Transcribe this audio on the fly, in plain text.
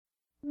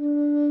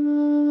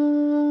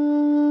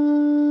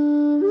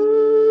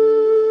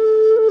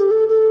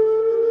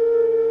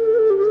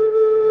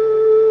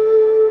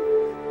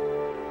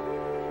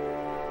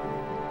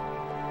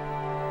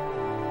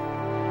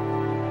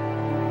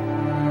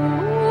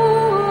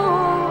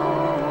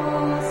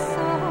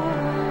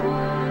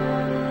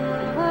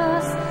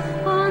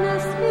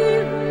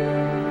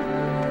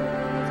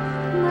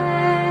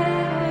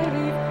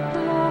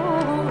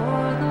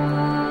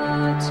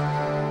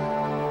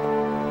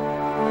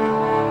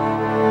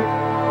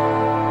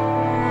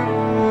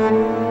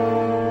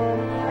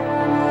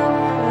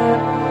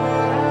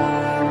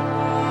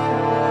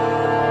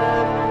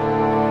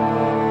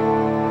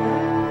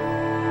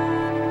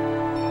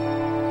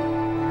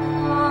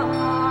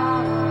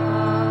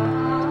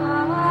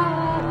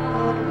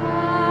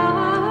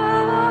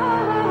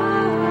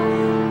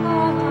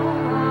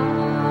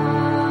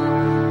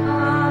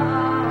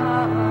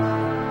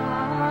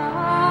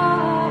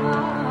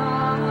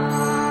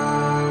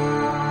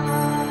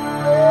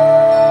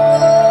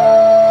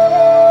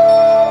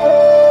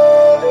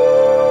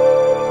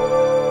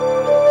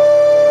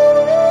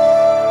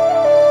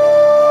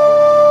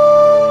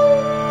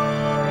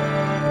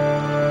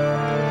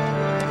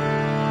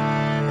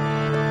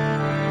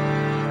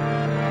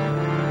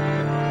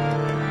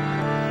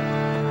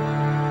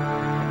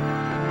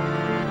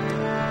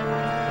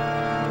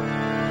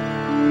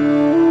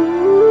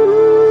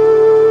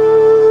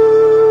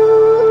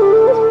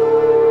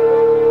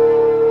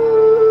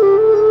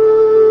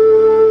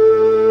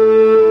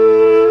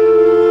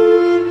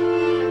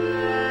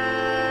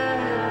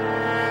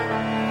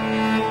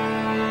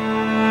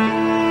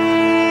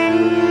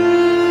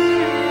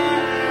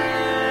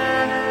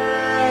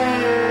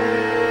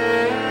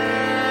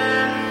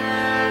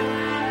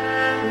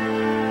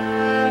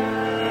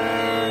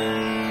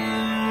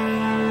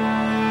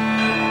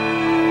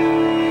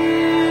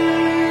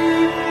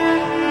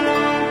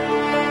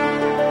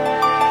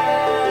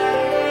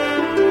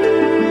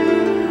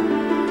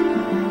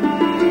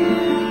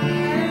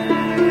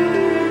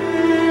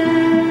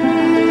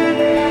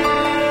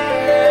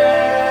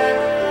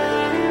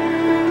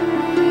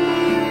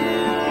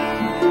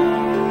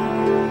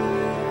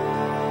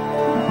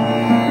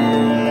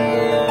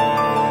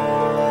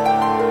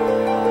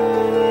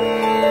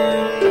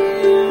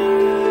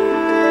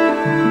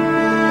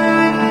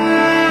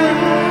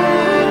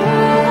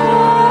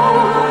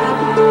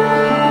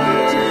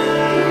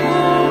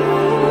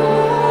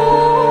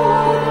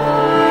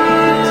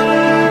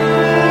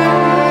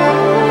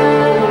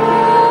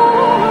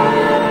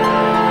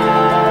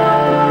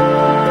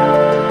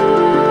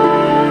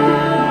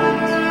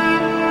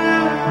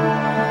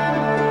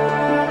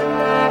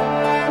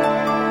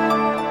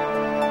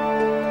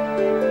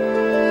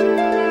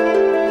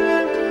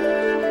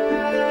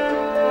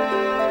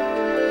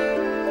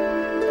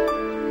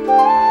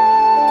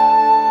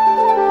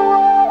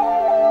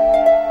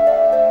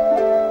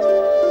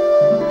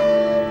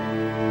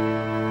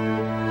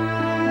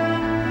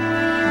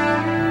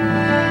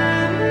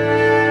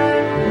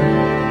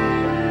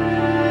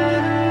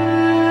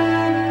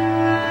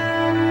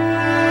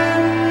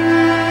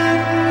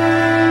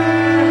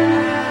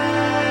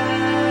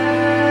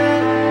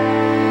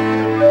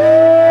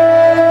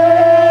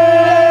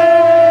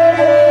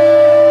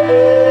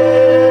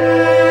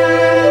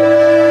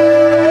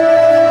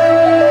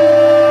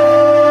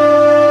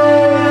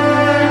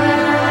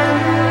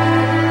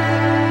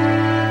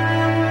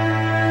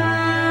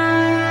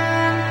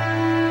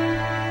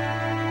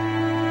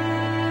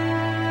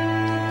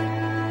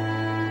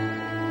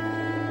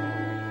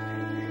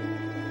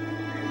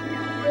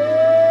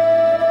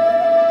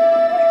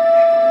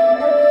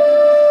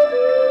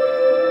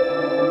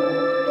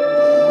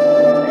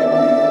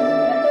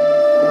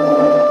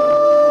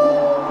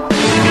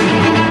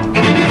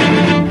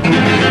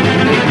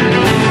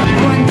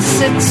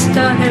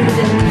started,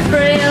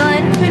 frail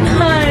and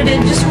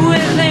faint-hearted, just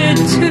withered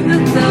to the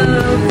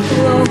floor.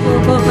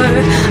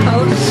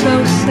 Oh, so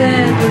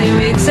sadly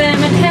we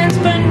examine hands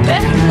burned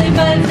badly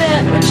by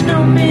that which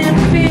no man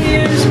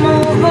fears more.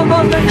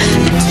 The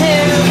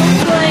terrible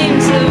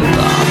flames of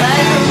all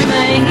that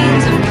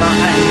remains of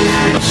my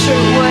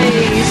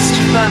shirtwaist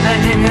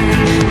fire.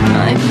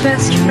 My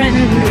best friend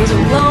was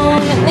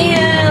alone in the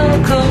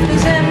alcove.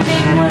 Does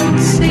anyone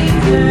see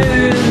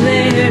her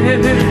there?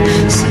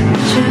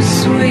 Such a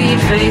sweet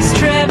face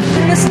trapped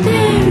in the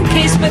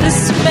staircase by the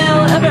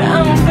smell of her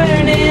own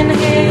burning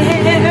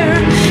hair.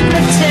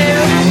 The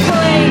terrible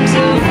flames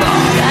of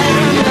all that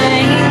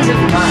remains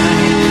of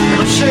mine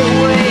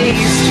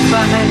shirtwaist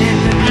fire.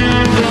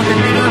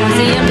 Glowing as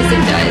the embers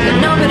that died, that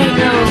nobody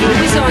knows what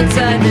we saw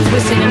inside, the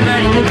twisting and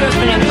burning, the gross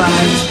burning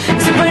bodies.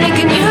 So burning,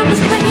 can you help us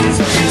please?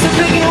 So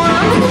begging while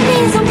I'm on the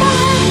knees of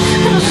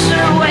mine, little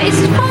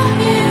shirtwaist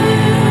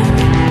fire.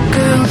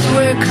 Girls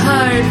work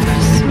hard for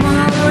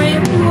small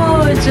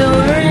rewards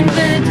or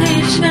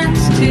invitations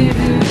to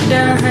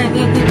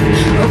dine,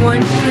 or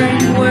one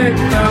earned work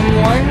from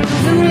one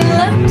who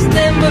loves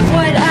them, but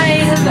what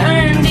I have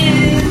earned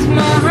is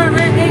mine.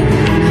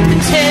 The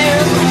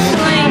terrible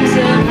flames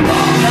of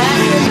all that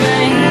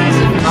remains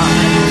of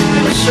mine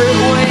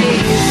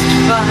shirtwaist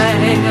fire.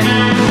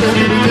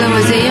 Glow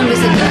as the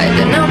embers that died,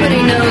 that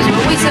nobody knows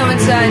what we saw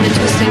inside, the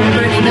twisting and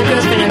burning, the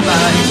gross burning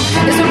bodies.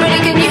 Is somebody,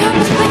 can you help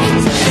us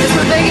please? Is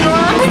we're begging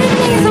while I'm on the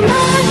knees of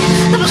mine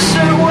little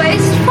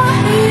shirtwaist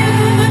fire.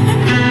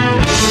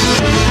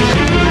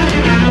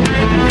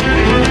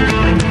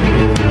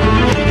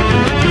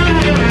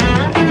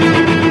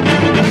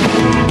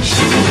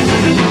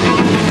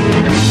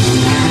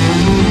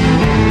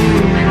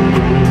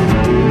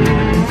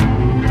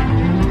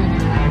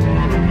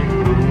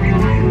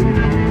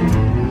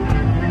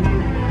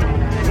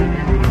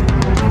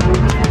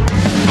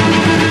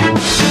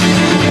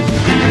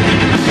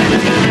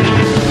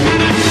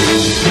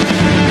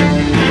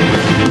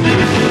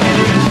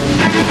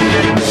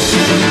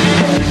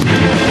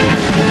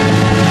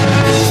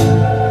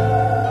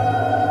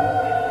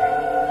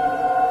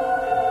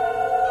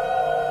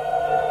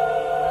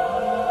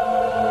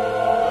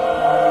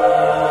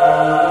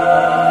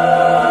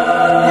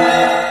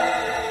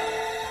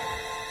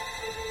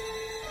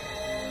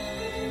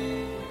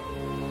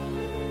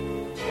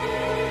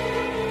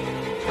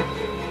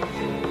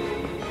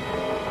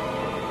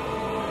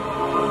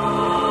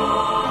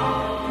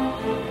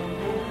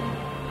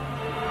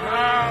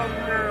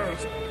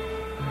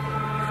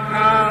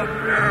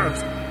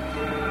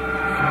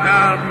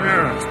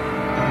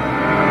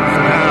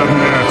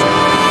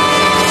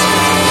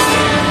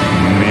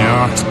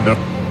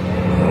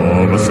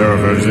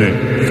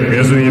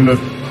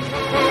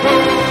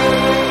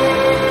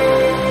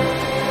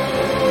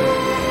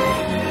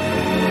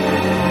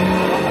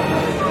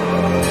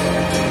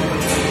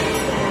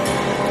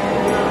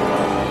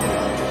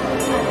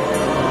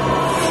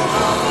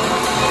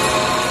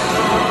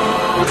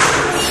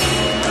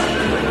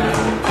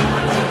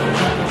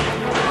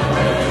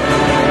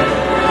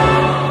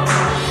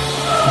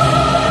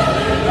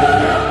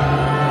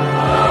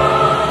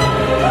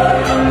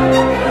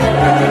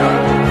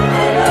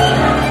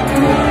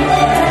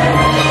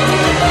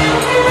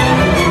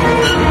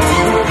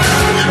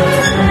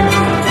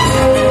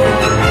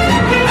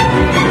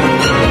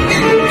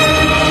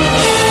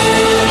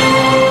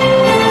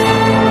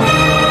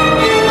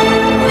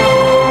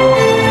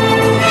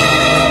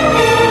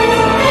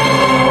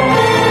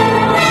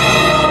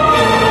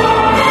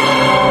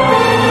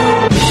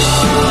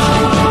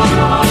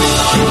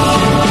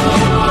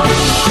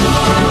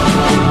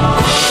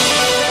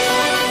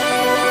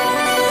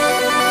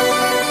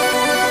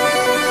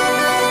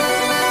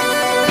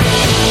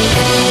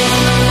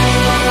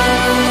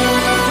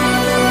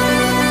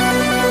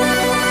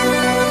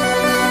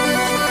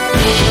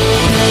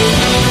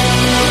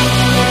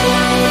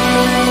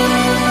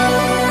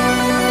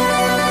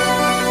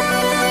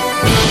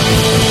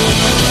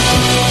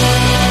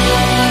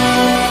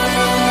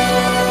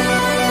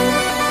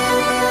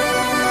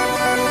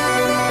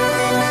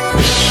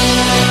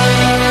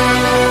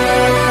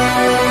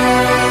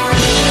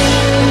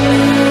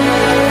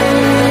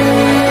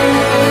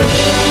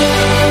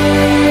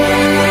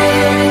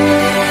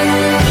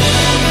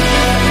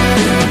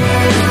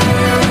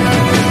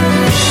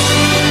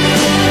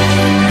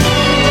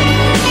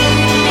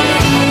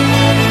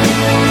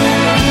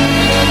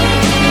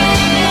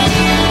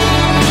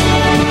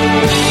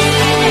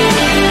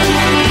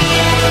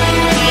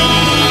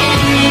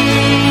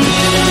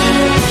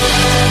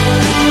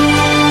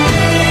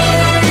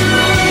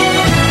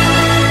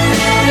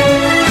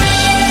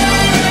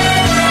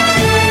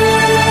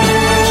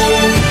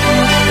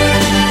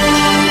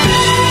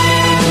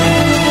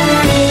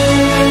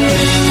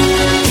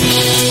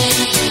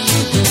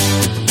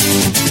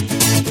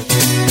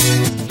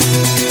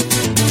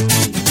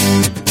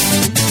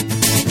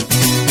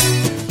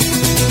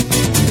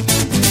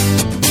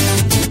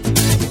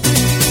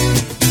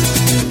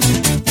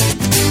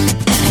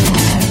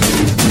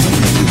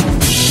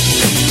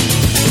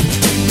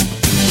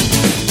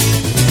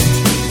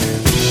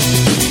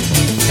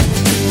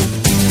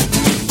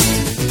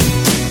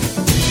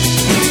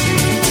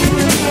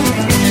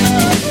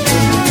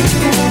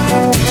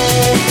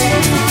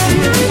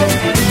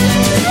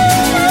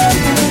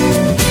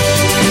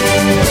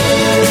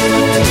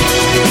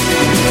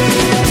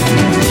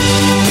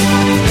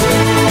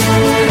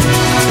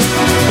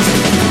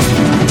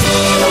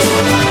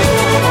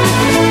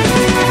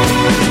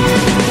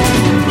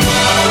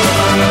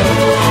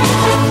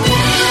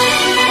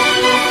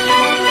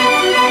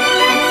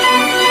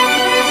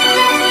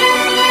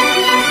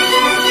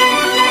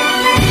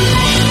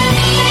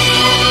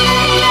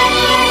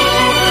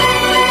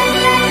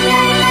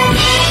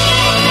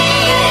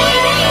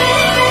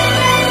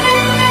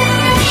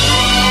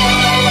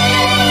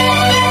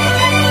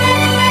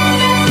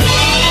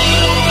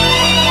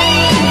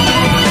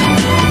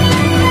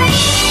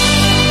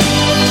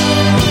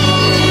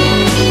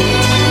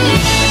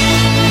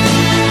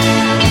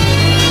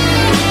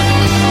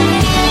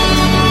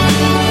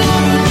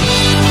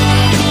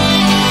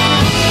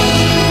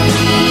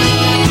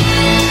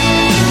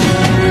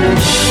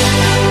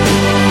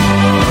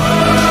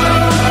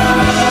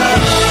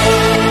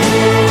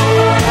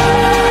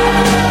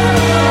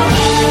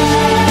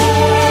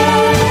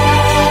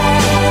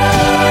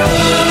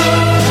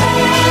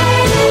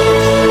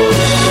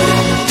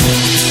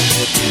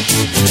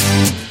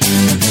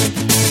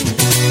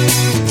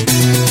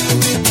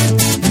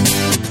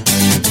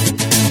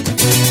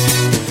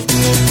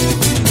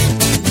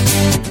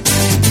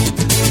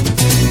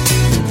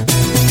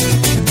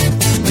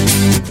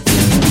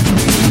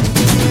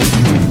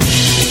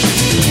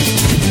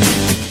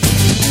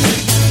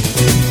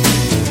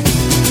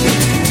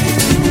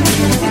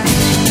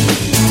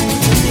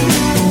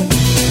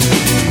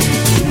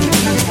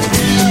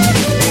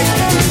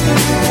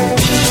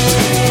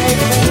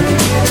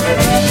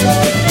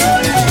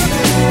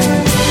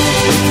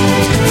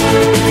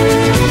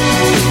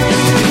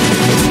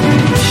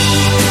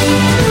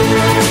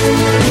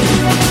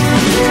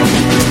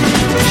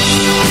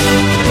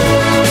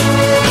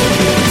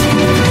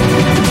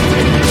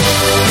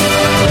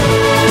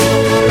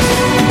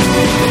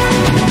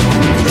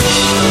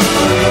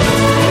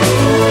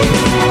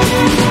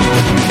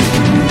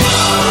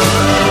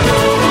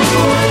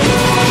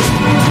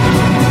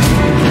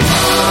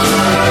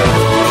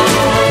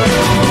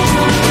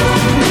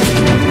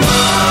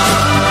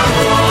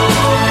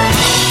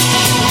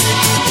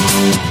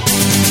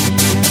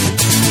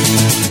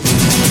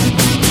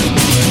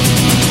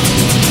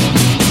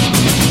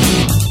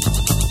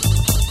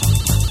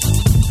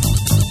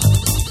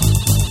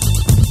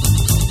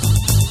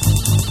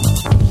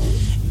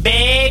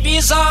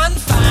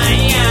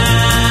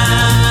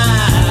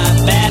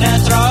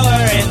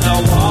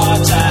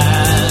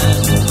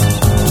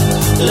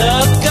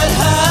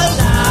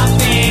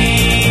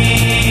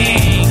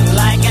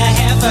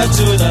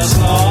 to the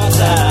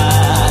slaughter.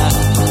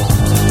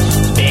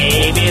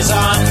 Baby's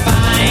on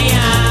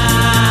fire,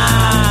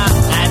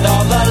 and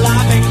all the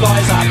laughing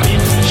boys are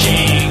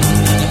binging,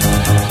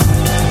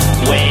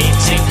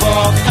 waiting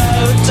for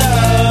photos.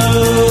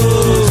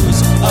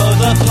 Oh,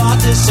 the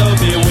plot is so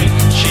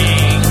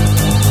bewitching.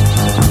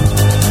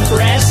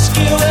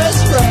 Rescuers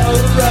row,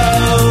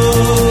 row,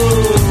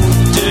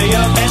 do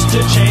your best to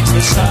change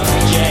the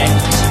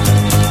subject.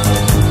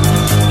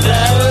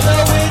 Blow the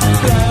wind,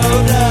 blow,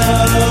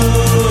 blow,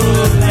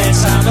 lend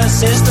some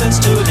assistance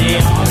to the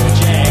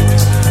object.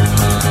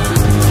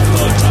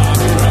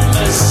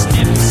 Photographers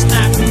snip,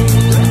 snap,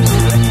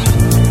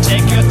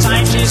 take your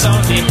time, she's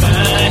only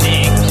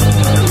burning.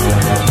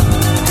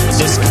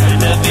 This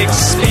kind of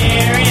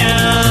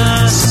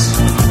experience,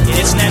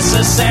 it's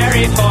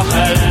necessary for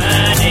her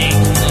learning.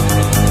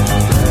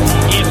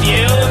 If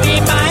you'll be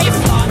my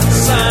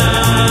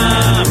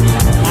flotsam,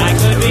 I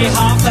could be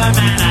half the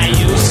man I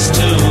used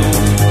to.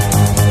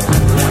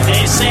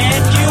 They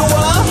said you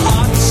were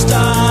hot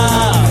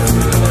stuff,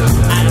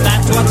 and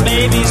that's what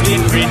baby's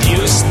been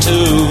reduced to.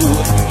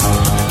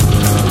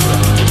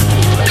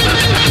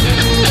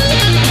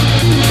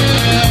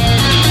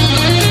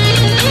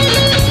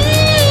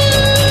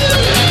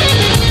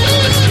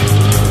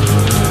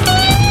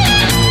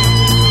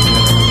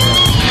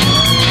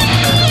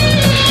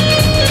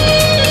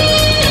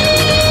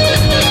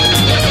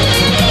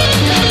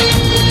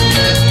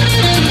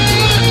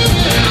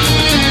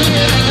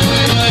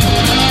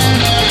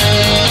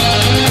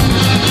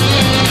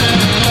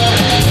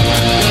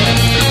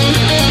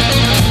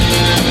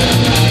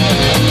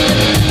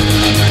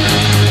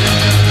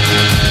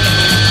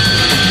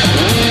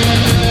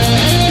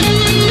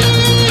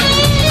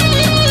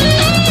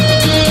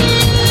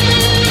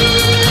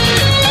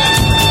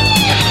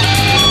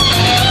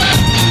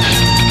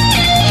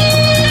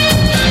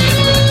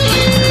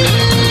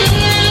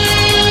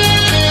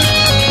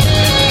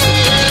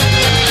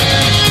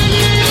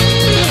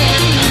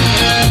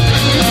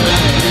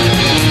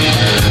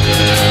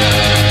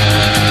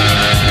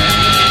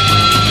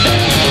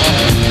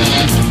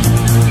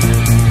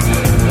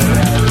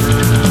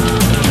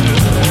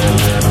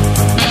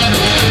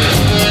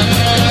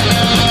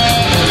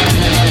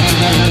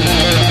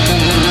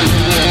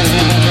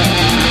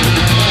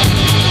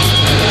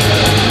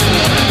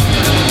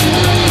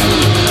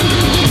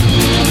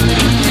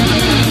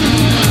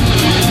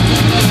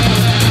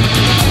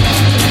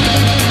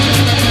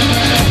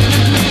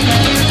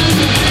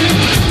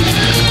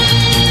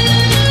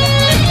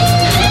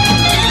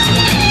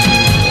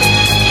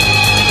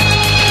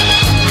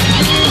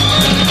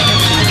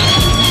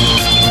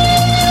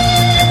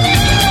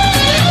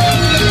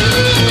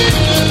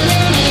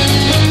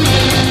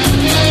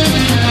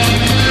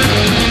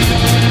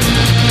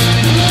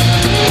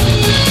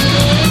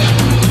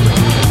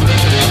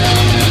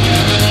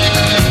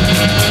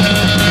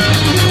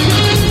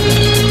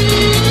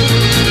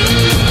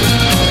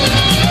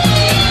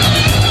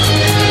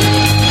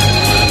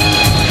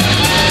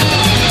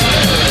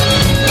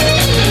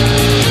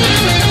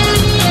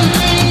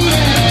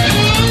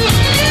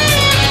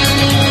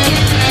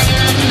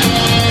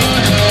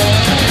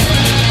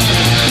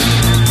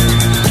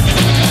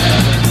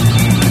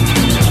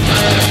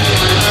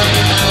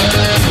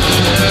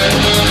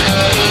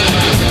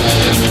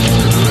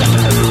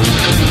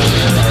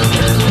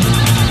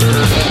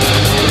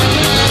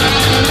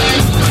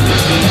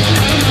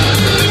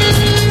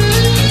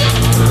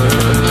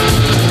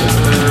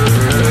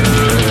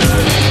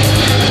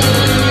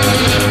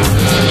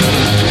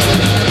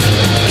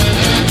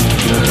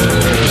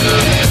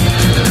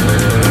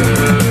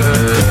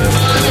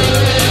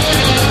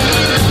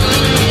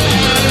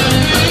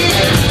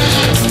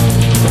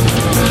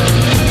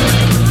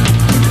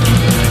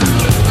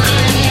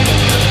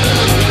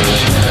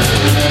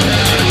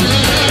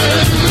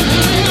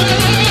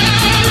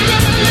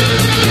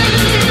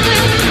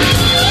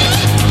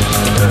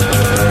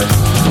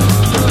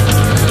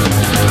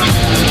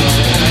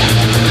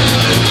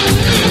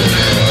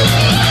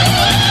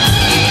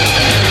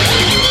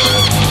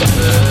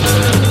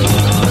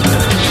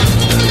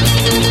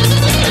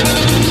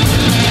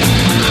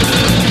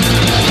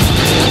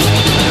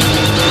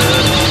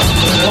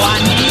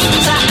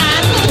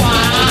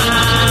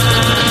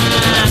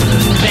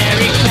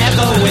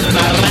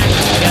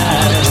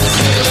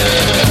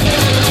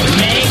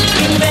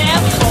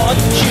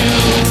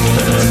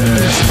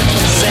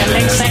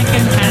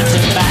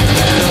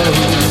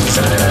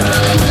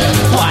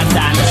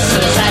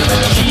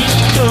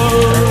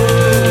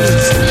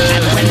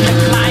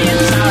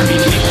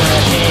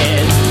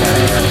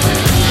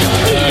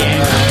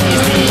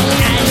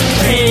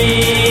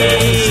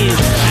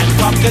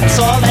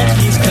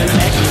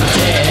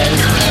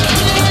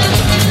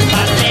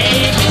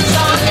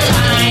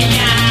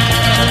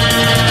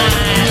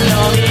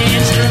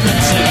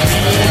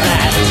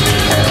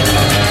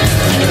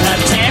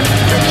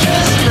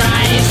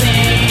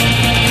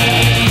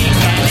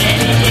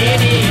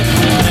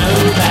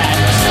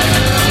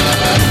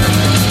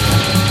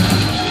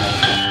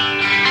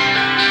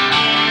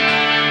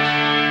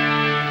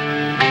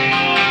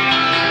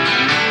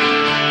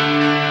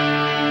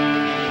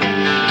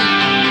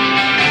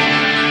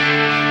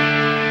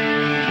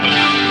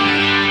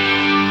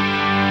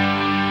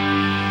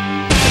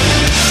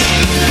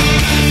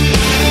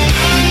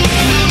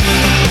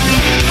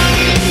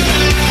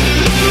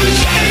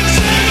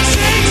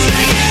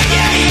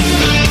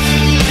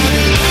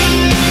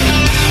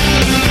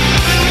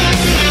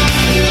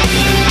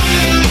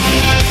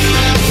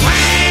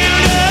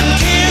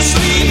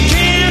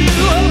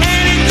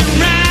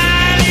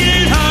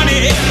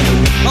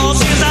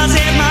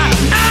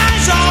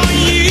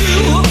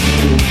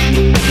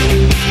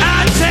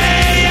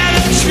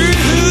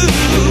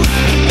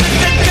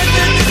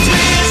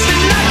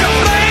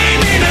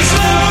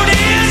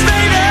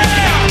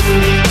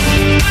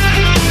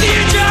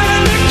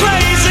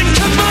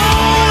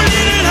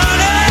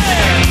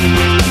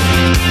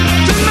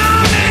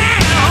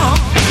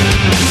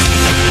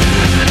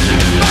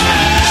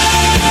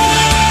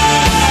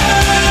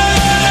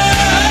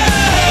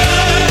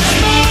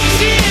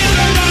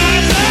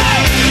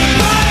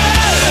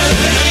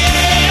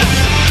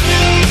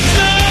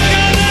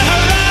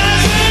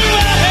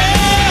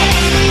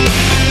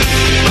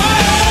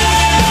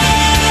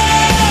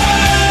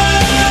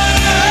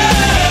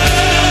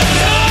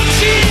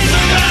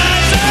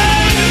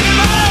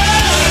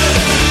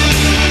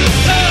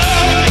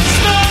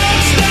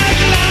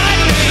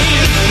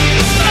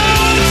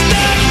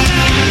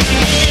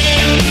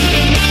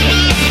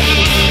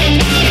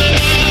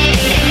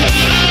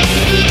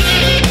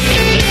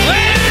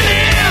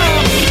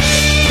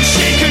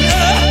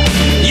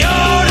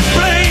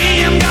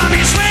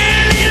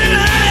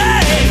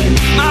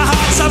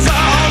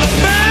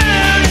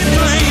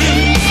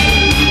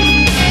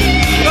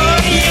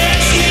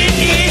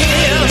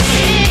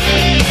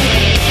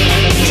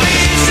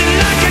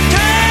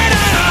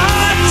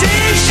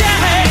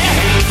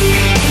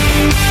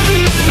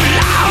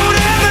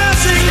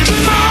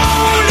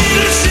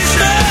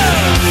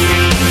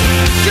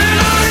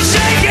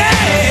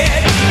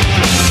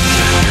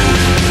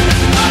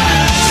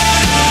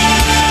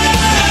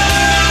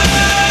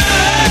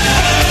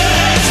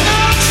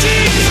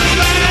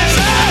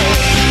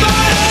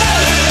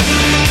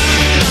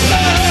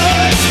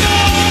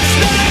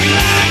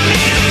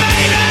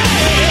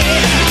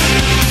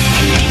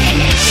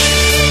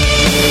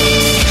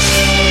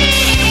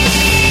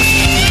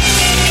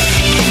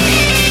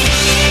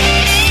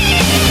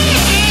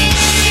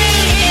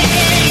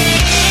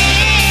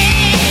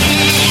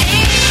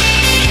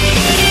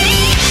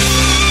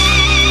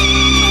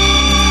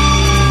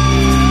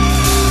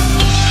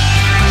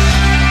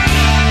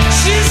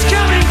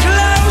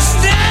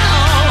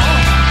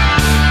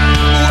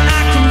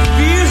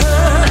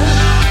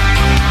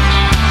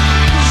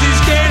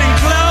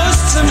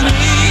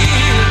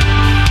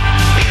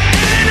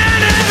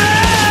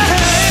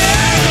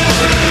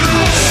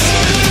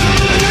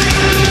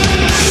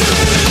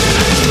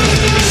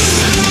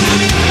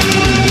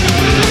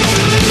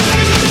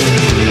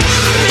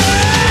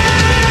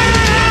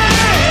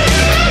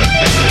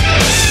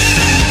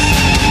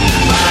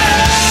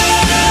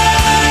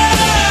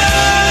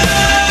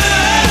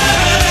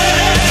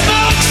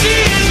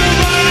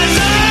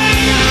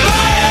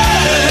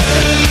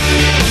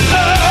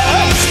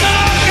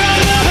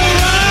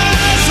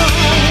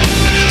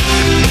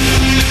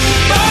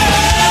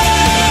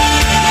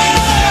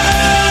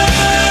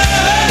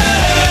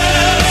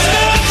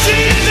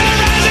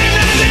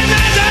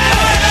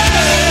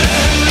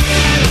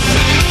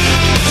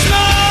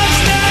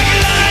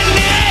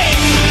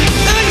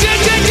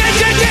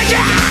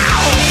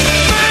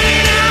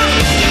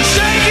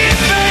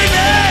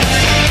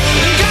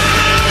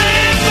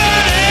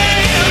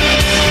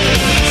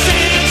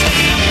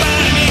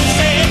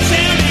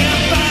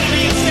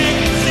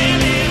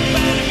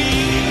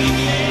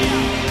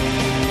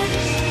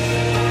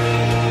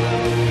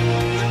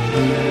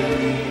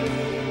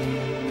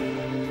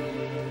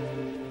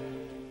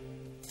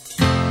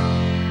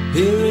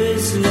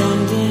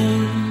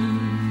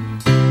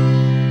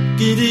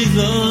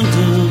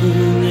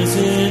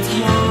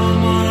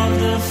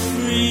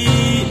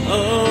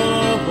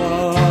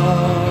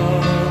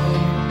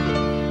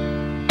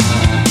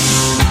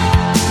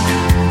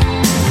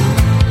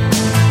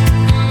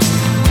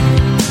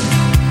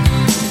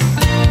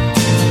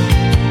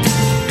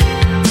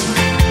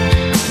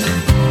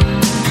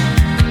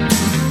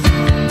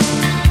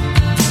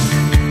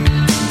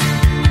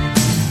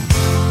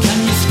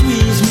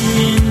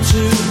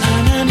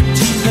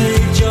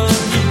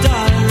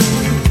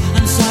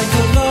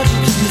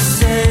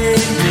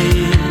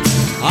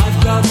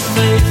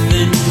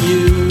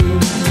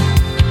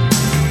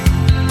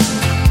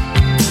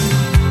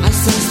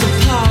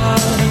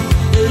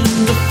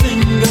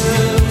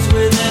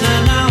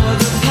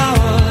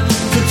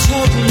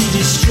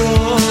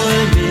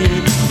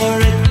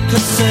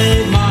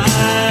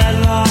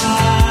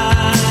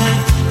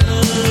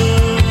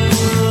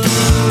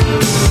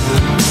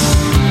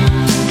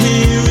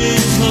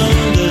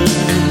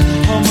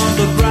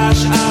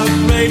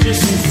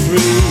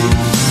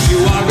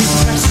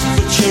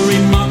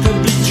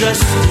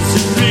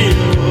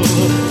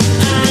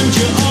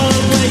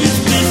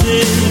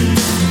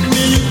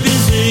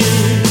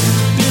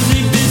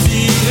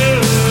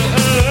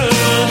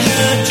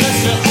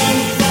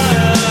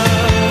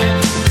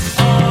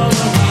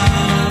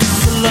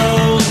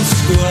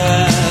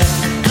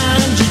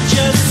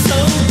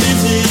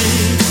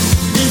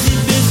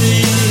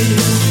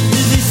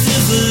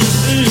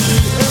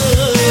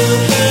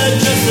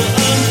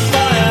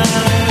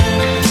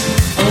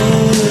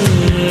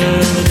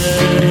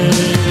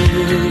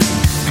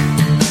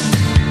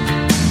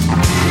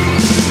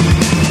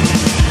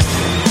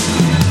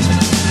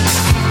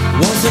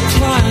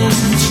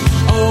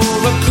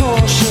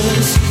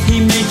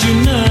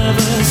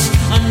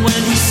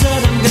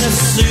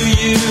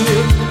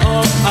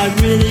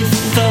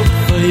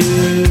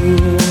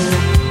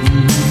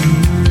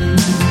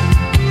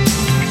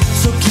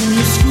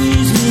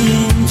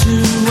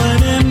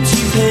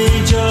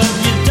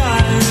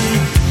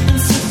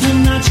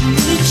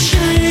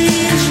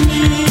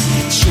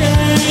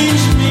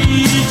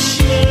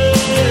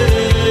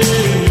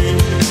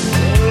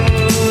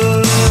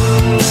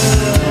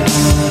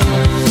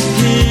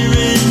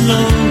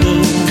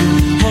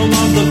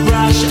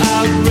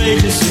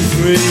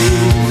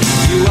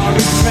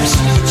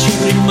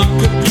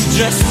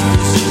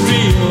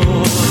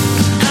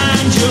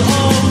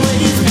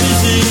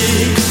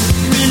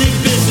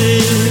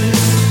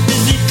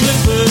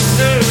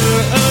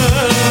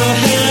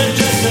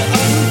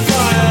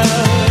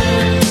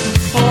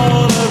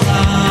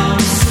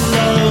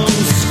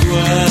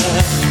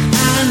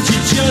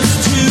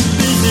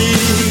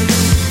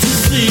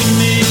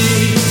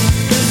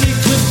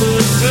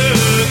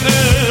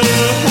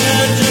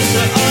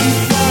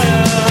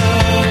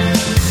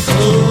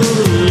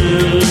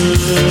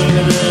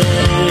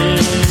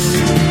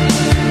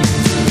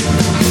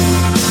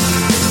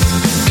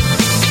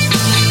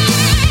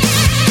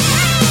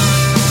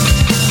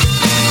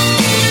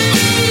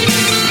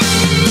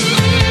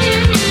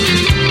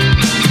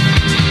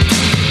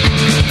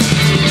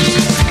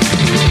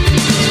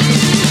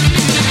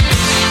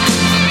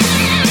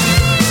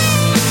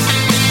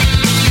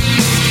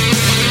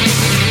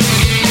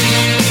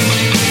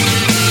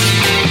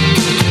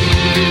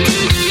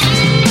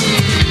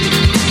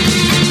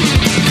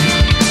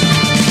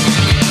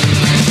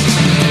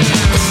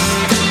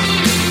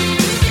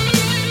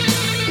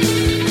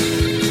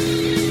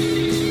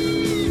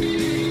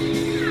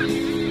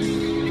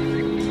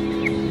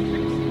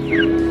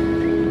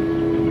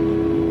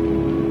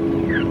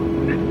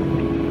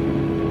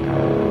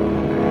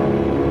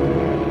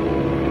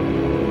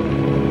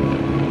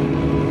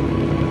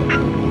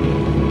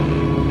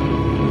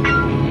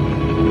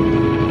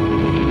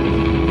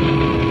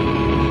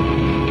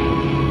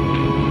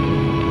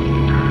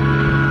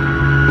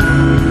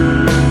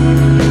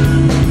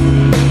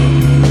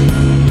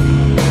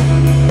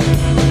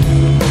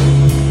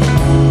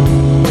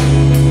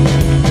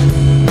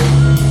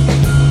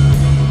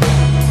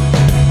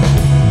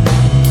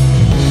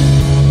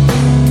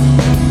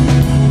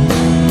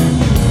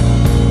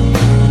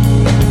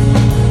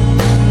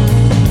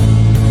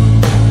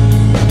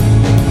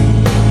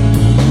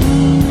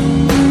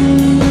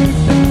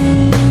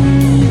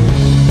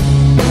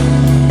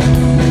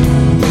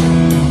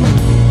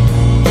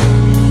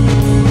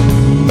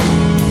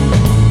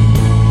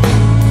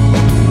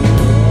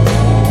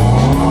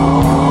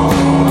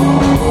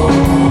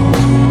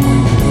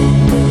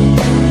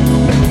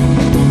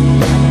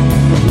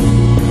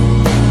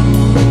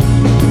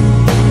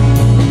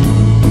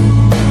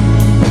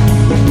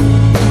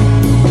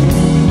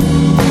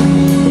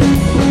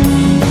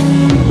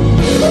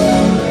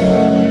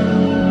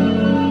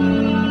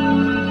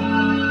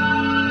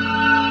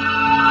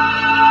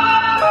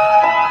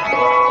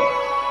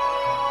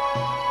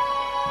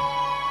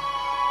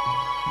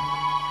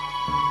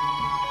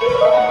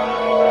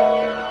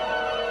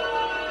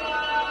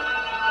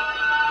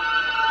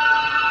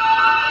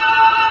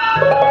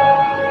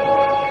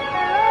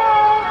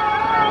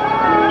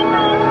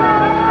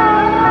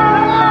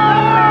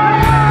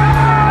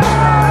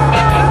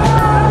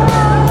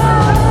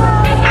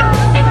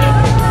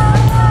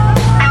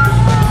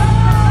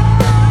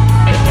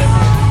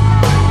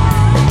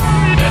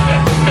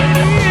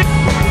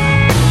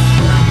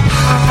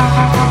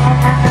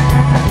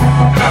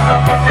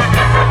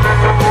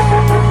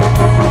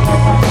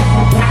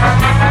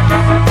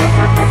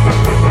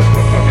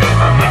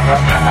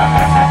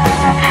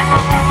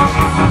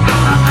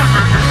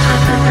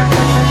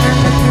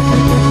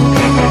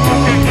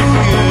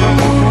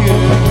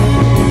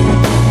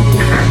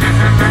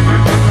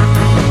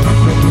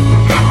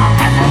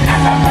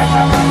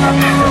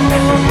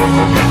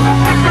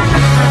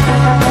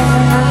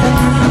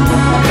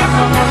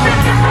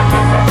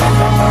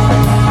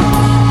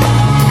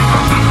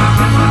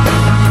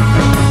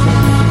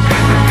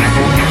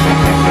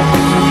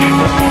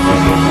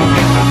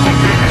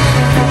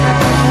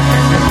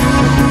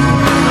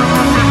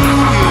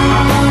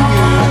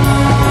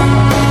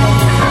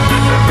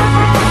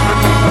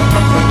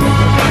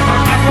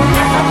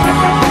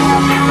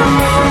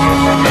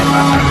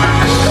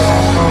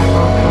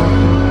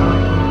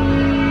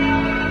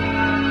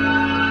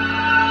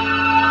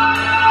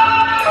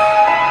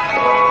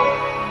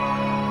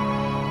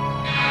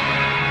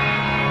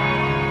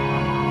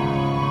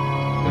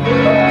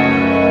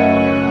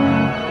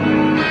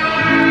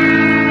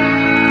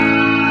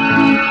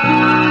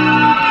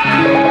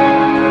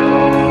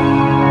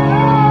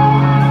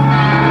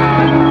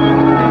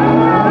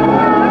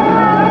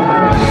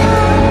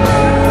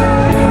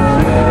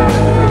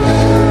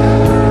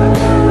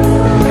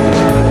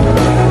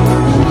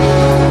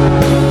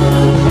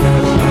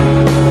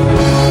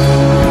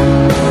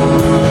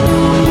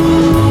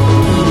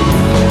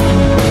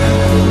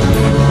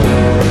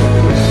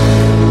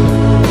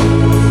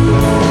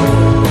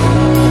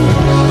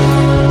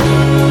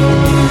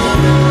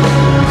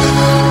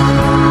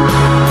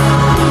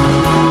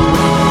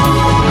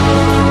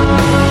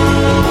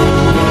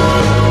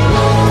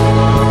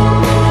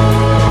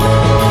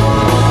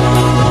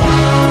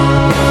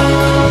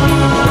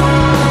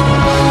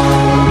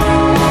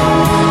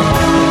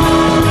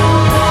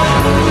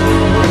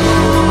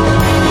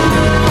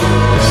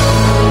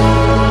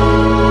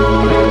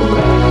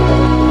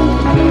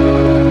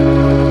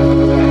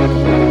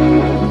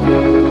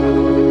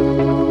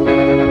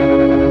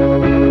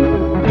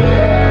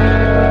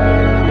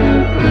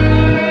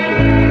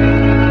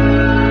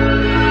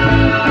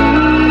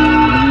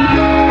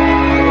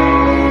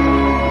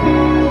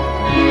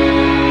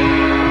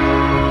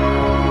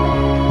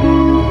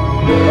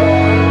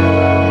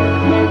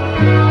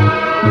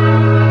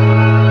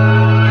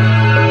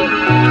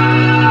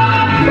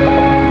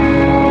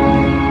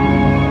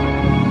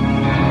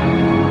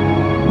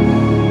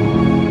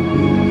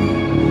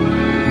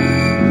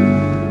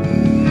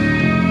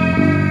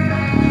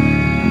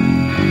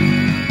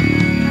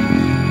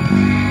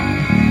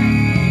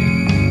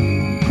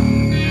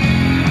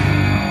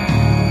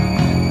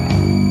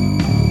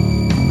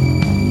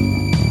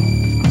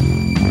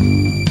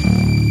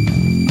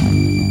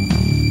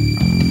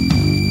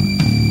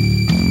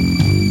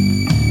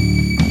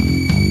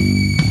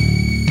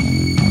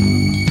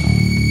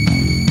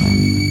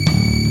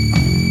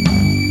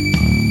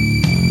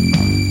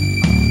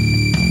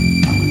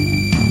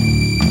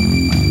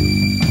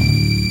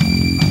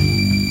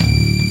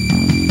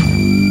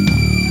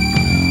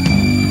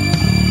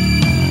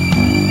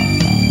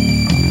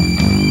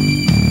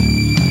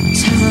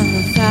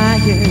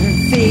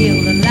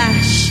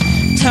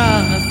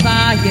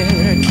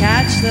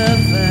 catch the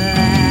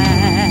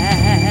flash.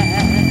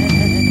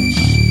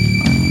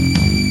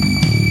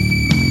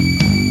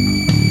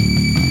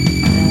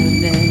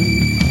 Pounding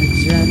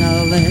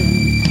adrenaline,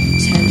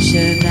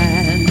 tension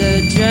and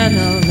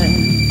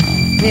adrenaline.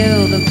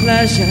 Feel the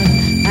pleasure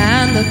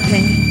and the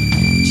pain.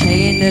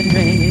 Chained and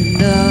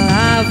rained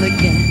alive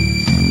again.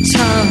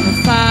 Tongue of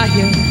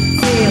fire,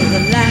 feel the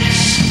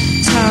lash.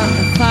 Tongue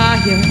of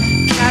fire,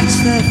 catch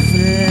the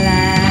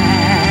flash.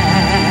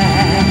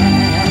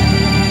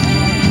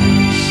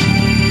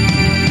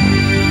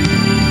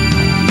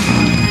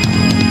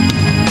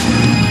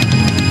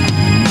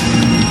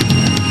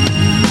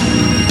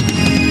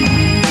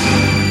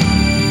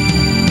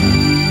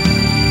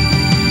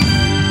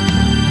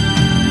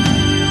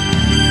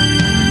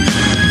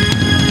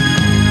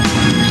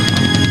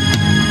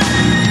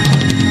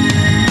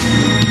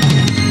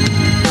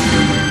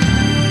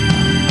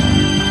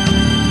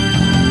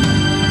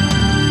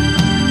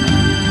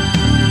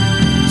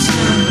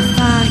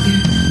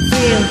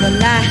 The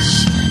lash,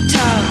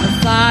 tongue of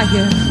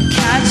fire,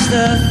 catch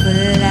the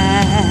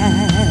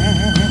flash.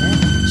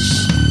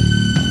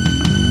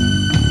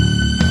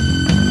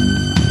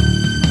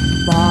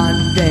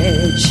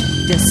 Bondage,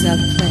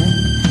 discipline,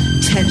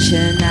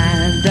 tension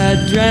and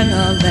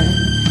adrenaline.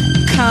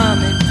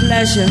 Common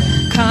pleasure,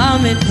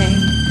 common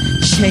pain.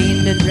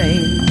 Chained and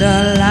rained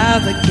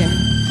alive again.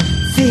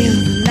 Feel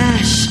the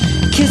lash,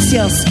 kiss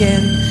your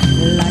skin,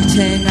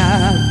 lighting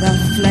up the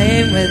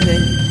flame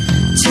within.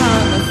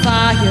 Tongue of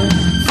fire,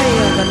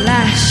 feel the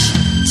lash,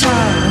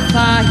 tongue of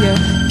fire,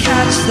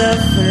 catch the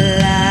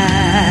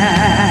flash.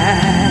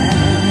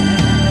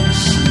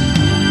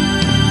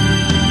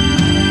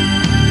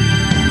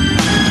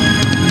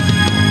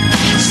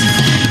 Catch the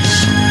flash.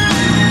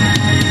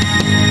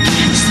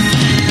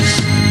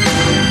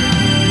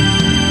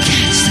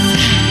 Catch the flash. Catch the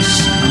flash.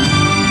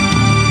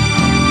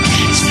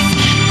 Catch the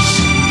flash.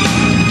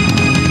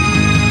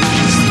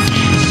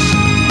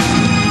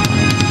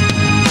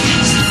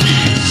 Catch the flash. Catch the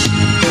flash.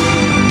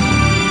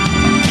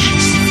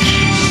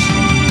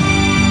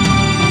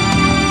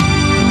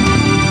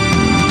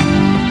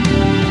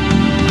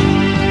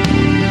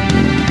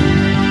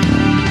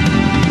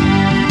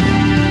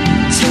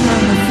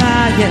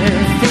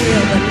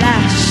 Feel the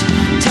lash,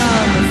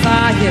 tongue of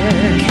fire,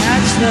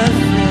 catch the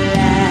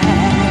flash.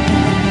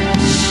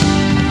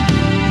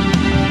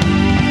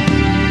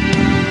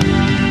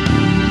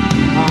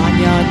 On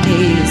your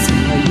knees,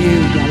 where you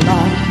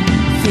belong,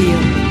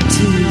 feel me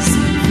tease,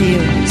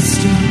 feel me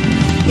strong.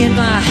 In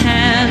my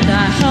hand, I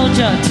hold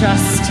your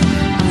trust,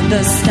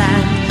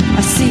 understand a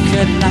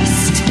secret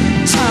lust.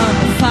 Tongue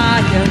of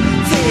fire,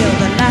 feel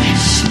the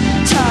lash.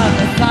 Tongue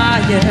of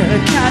fire,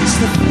 catch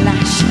the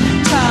flash.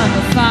 Tongue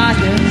of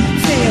fire,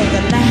 feel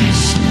the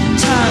lash.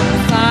 Tongue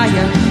of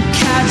fire,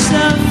 catch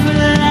the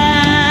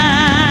flash.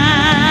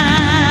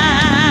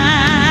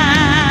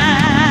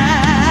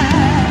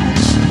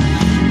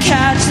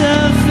 Catch the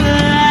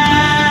flash.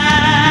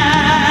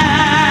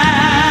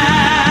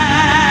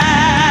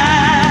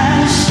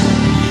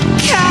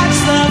 Catch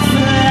the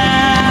flash.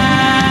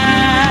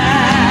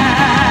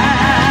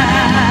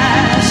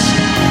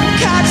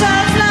 Catch the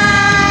flash.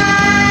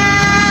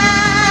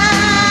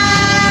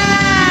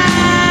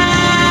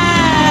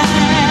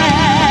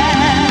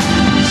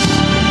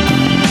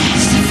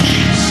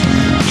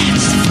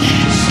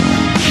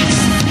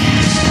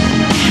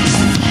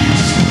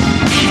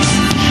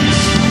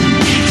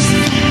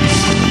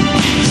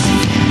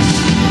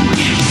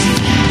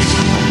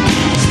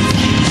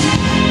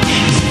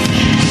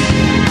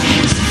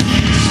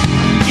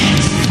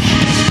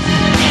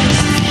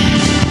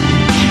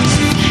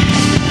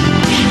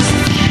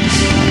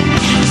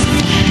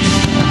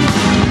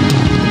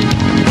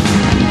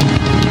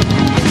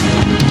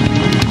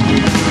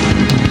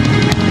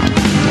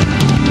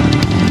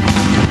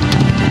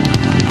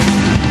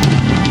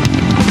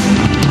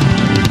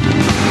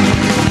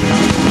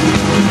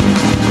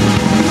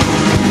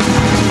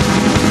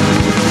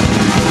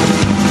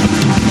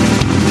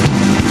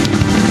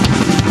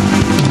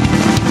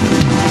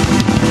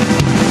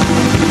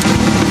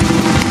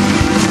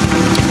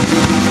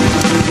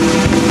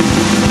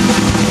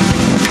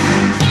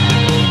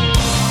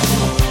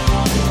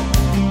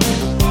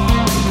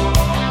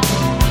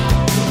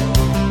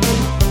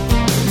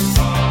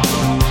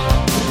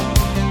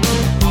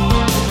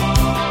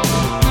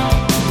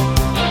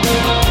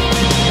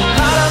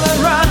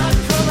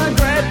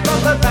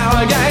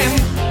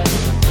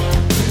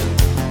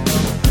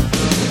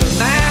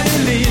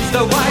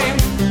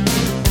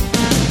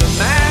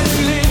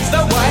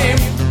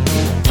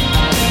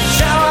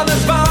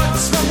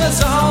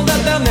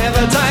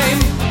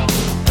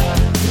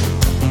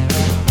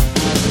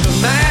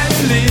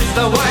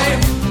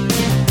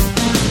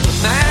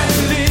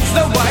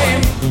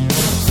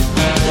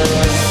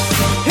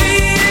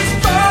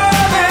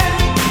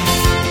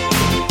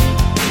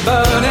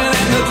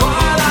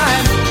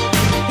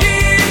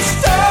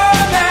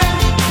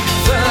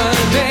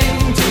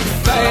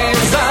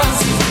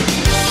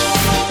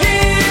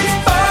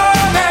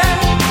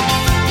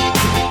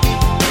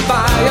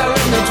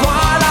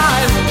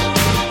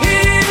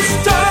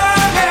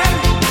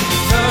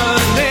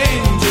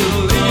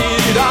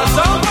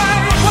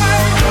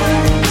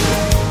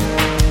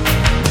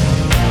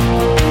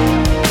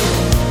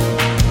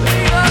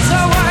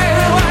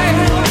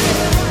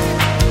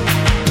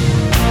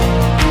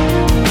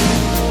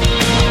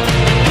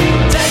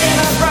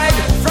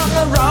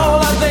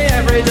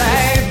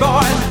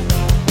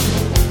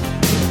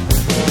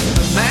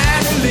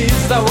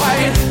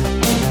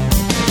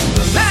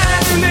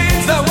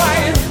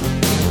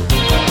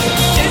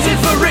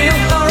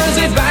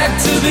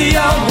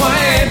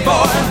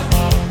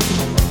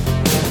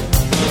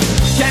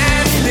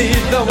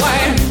 the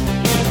way?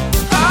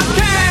 How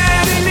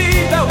can he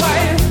lead the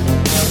way?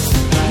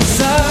 He's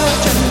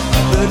searching,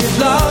 but he's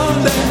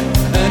lonely,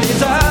 and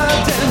he's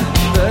hurting,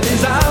 but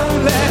he's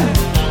only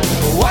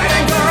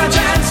waiting for a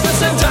chance for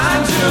some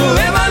time to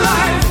live a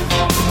life.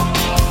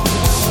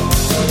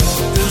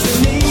 Does he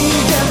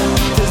need you?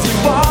 Does he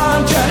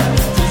want you?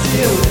 Does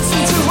he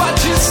listen to what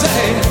you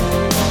say?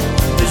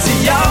 Is he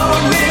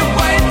only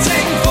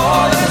waiting for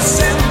the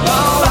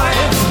simple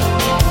life?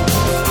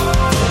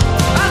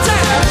 I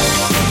tell you,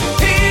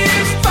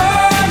 he's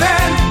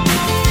burning,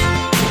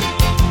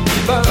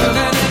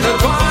 burning in the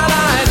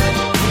twilight.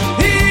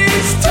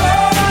 He's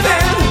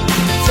turning,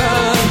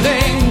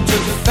 turning to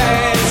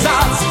face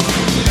us.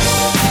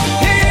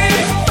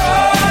 He's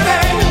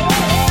burning,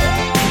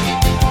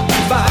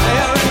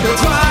 fire in the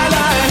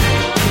twilight.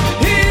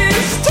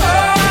 He's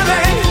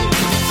turning,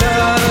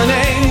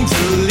 turning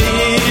to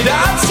lead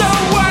us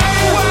away.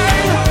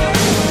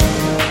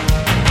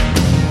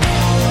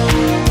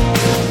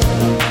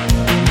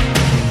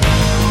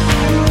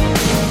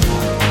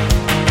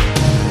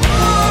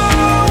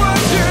 Oh,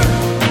 would you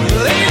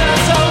lead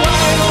us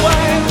away,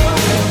 away?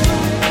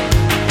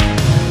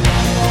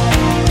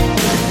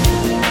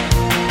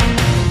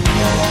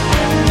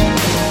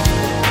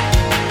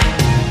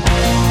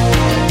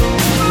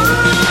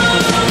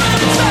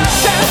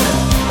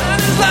 And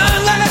he's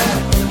lonely,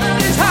 and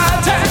he's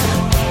hurting,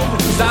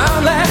 he's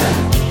only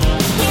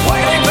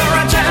waiting for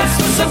a chance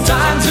for some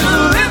time to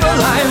live a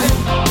life.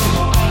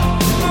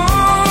 Oh,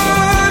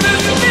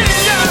 does he need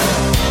you?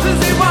 Does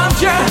he want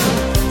you?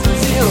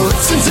 Does he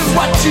listen to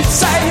what you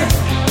say?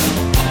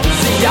 Is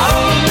he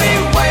only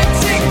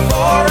waiting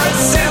for a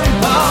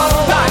simple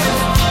life?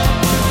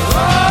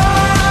 Oh,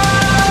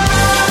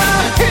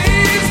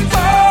 he's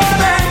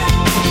burning,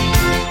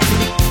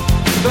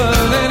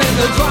 burning in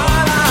the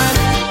twilight.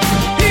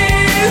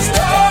 He's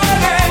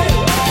turning,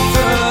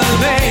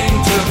 turning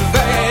to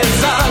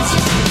face us.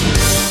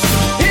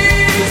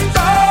 He's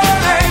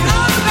burning,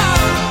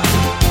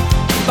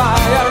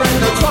 fire in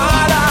the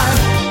twilight.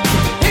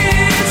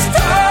 He's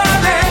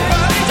turning,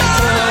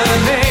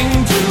 turning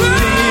to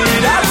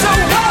lead us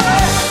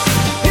away.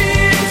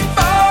 He's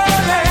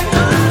burning.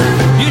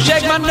 You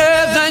shake my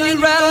nerves and you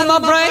rattle my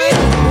brain.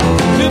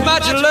 Too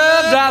much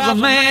love drives a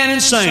man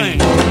insane.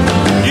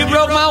 You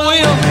broke my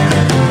will,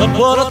 but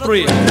what a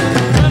thrill.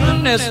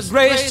 Goodness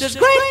gracious,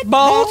 great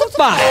balls of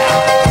fire.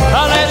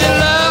 I let you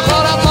love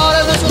what I thought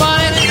it was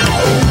funny.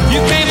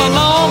 You came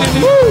along and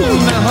woo,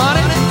 now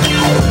honey,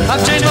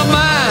 I've changed my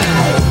mind.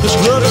 This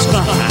love is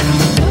fine.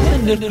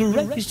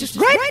 Goodness gracious,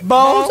 great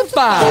balls of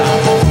fire.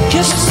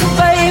 Kisses,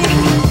 baby.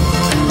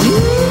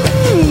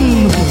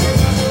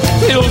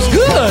 Feels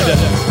good.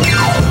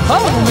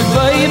 Hold me,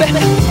 baby.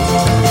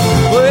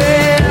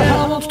 Well,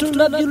 I want to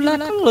love you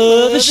like I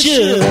love a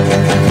should.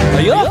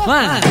 You're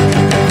fine,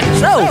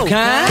 so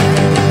kind.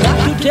 Got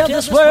to tell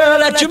this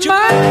world that you're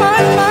mine,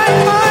 mine,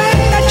 mine, mine.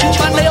 That you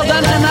my nails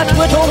down and I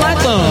twiddle my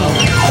thumb.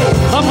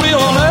 I'm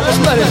real nervous,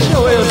 but it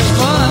sure is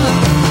fun.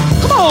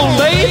 Come on,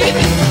 baby,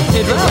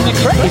 it drives me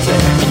crazy.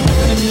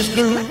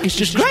 And it's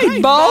just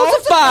great balls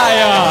of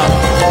fire.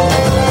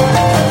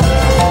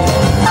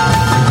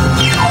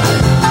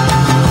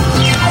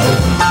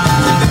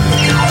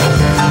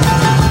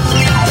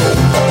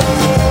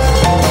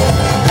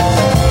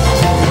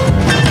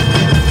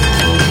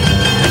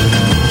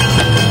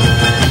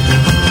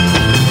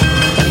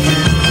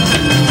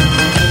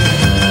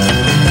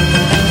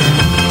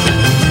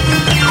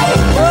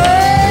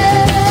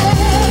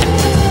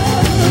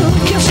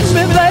 Kisses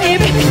me,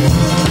 baby.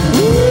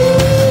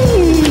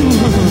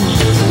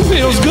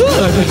 Feels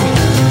good.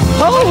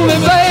 Hold me,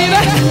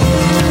 baby.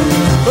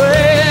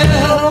 Well,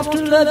 I love to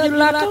love you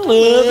like I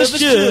love is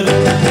should.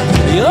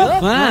 You're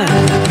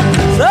fine,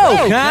 so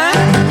kind.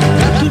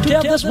 Got to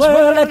tell this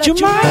world that you're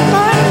mine,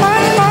 mine,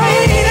 mine,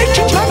 mine. That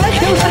you're my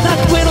nails and I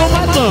twiddle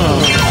my thumb.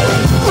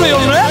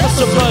 Real nervous,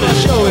 but it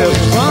sure is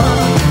fun.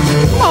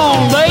 Come on,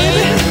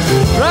 baby,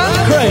 drive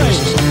me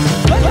crazy.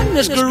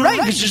 Goodness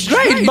gracious,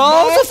 great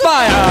balls of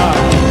fire.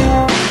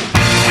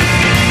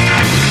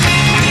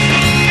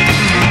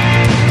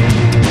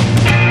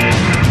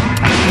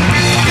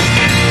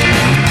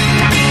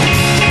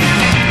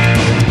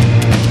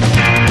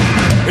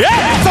 Yeah,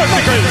 30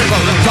 degrees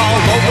burns all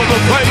over the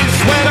place.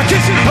 When I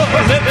kiss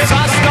her lips,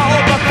 I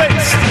scald my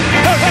face.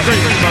 30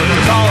 degrees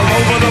burns all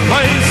over the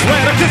place.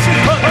 When I kiss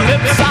her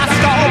lips, I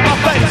scald my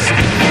face.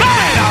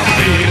 Man, I'm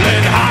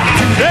feeling hot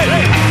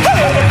today.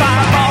 Oh, the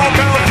fireball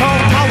girl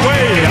come my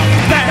way.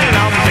 Man,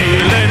 I'm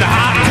feeling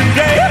hot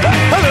today.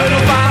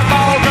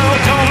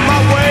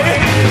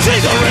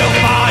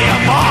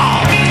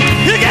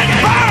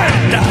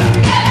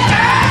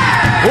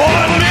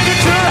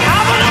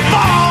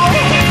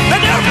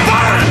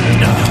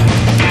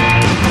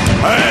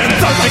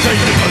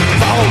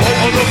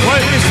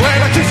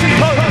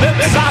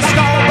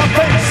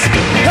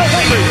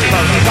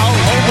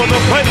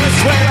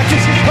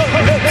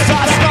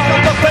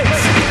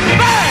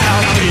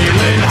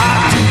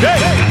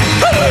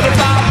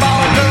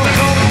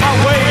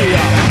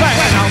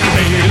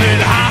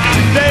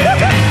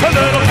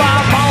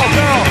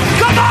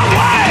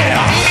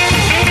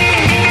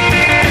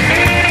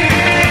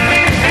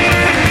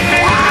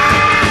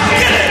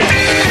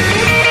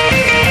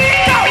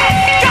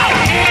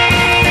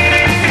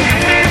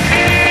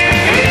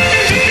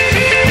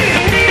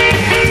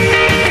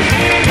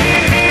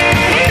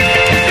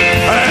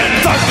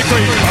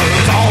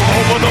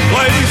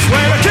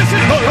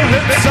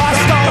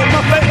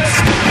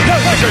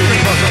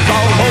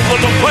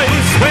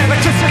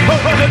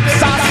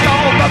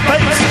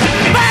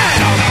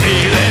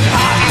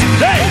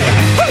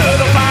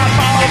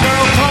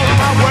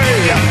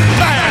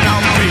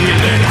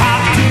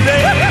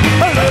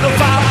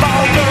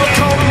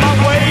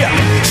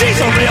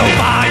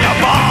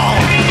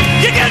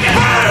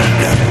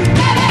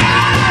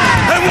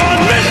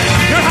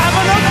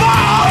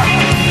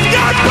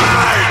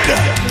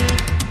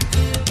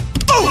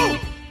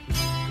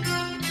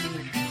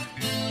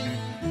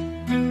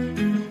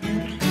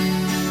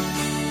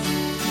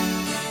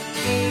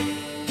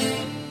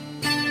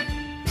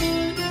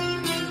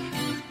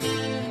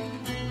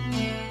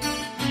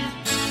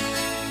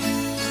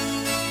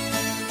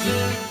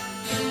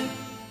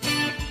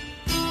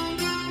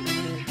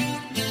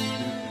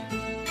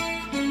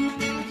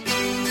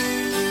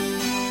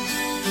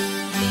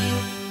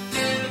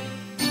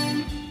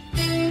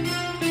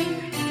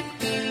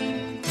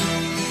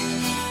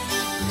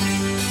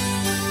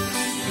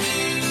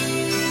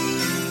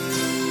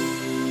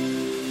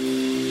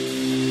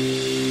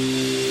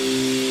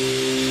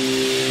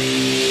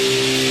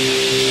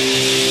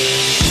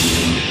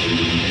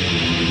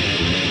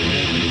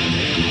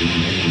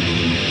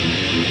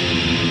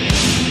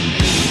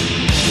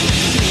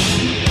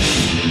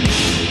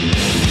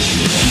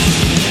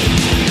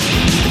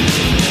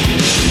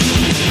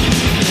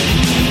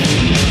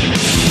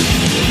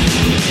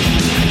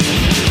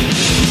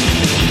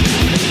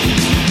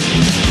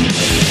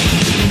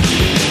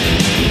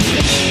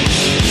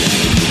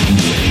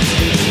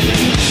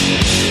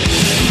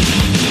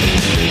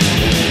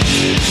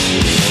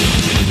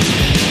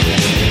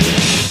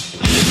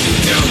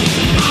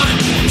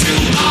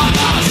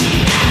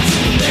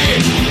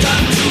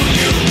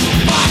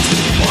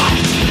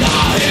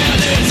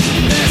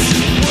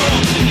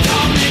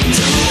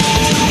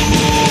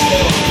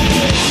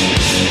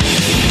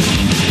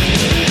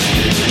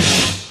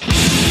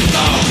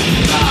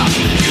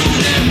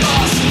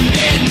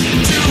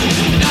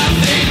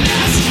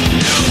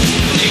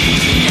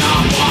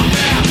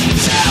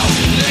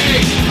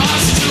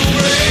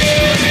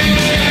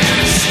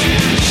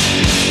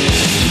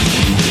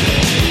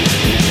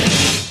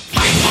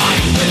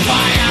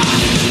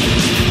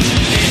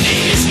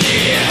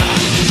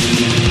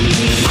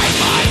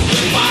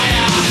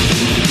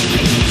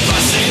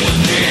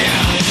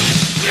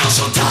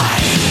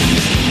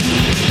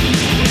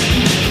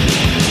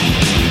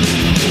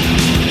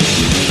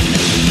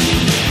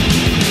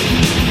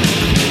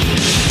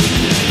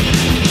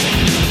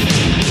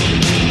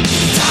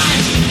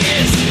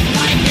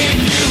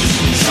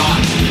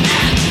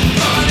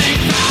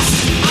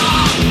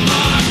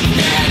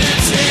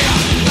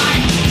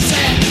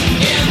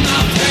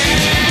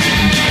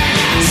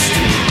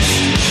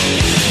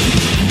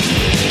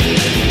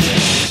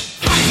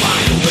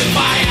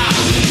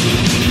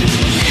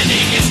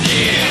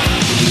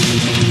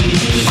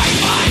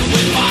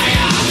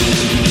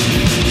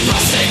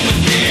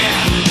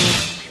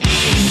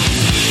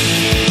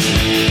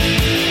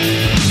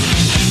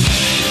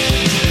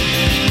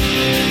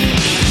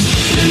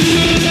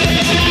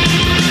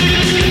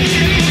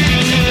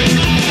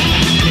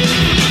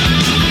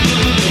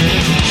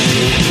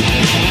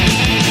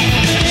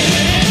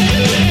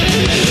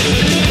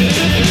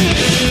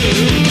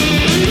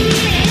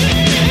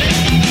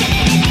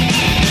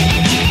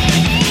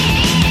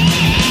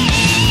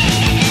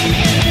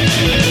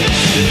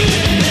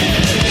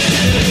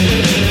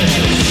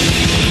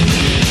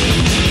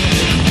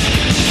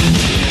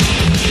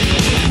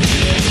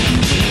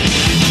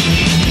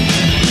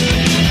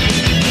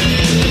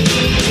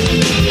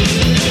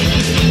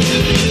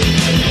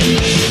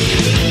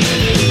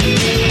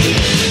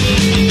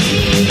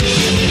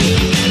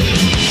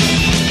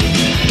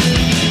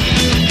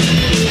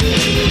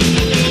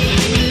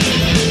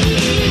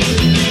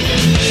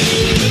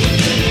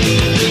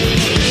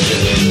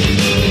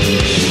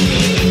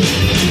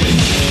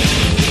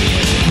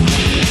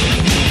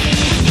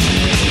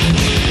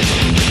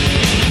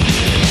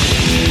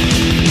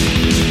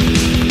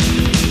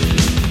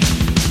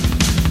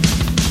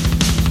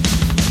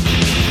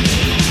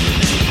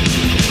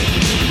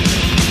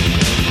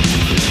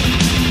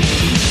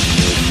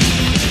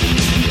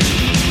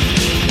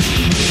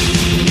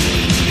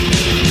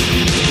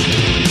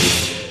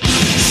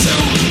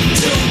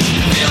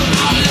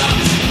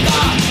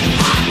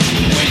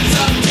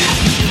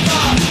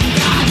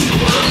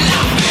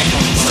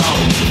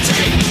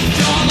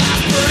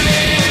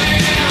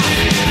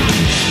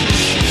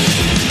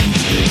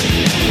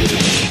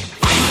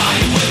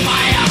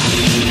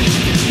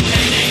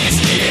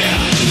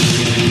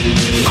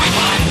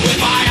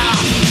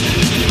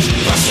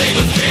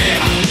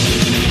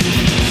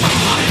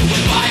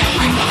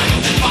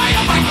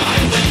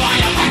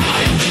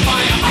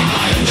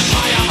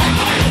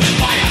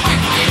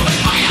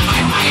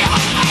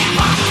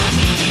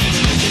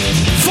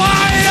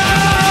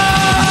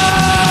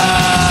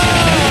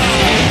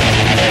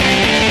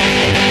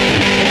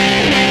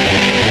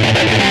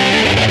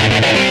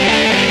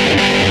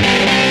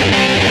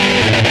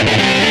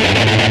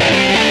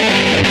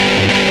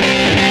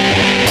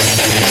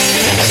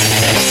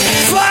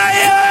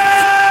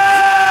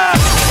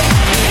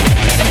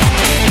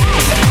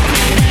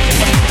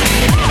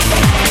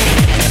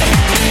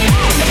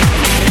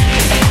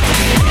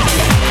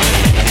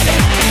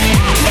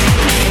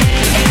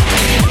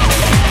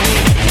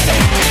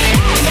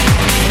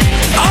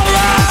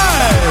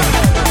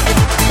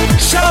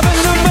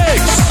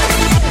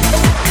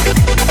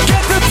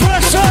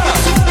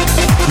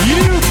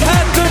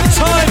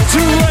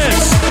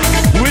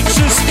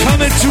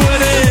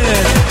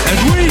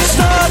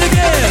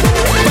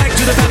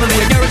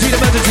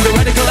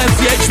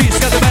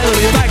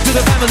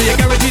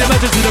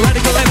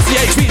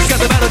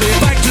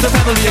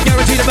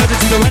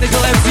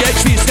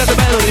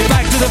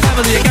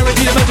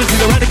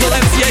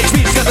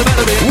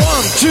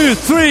 2,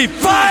 3,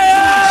 fire!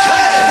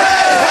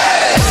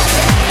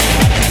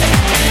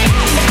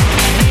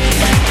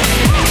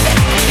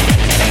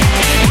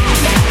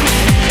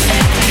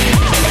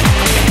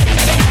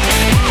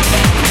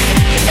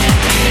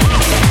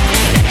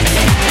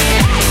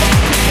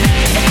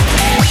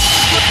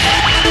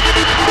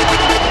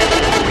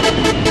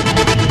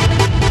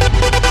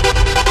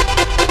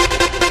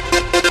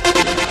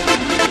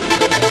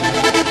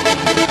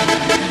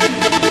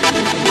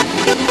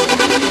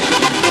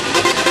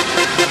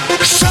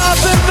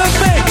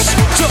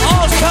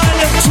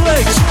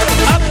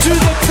 Up to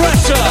the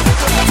pressure,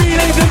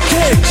 feeling the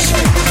kicks.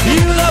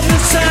 You love the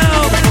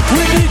sound,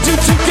 we need you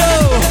to go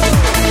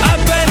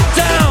up and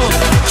down.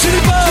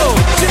 Shitty bow,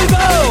 shitty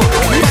bow.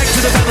 Back to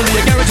the family,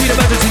 a guaranteed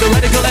emergency. The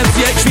radical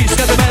MCHV,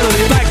 got the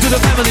melody. Back to the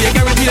family, a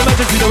guaranteed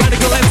emergency. The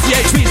radical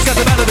MCHV, got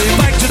the melody.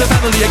 Back to the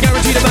family, a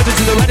guaranteed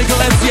emergency. The radical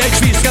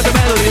MCHV, got the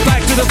melody.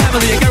 Back to the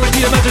family, a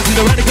guaranteed emergency.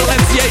 The radical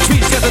MCHV,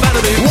 got the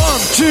melody. 1,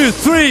 2,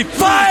 3,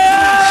 fire!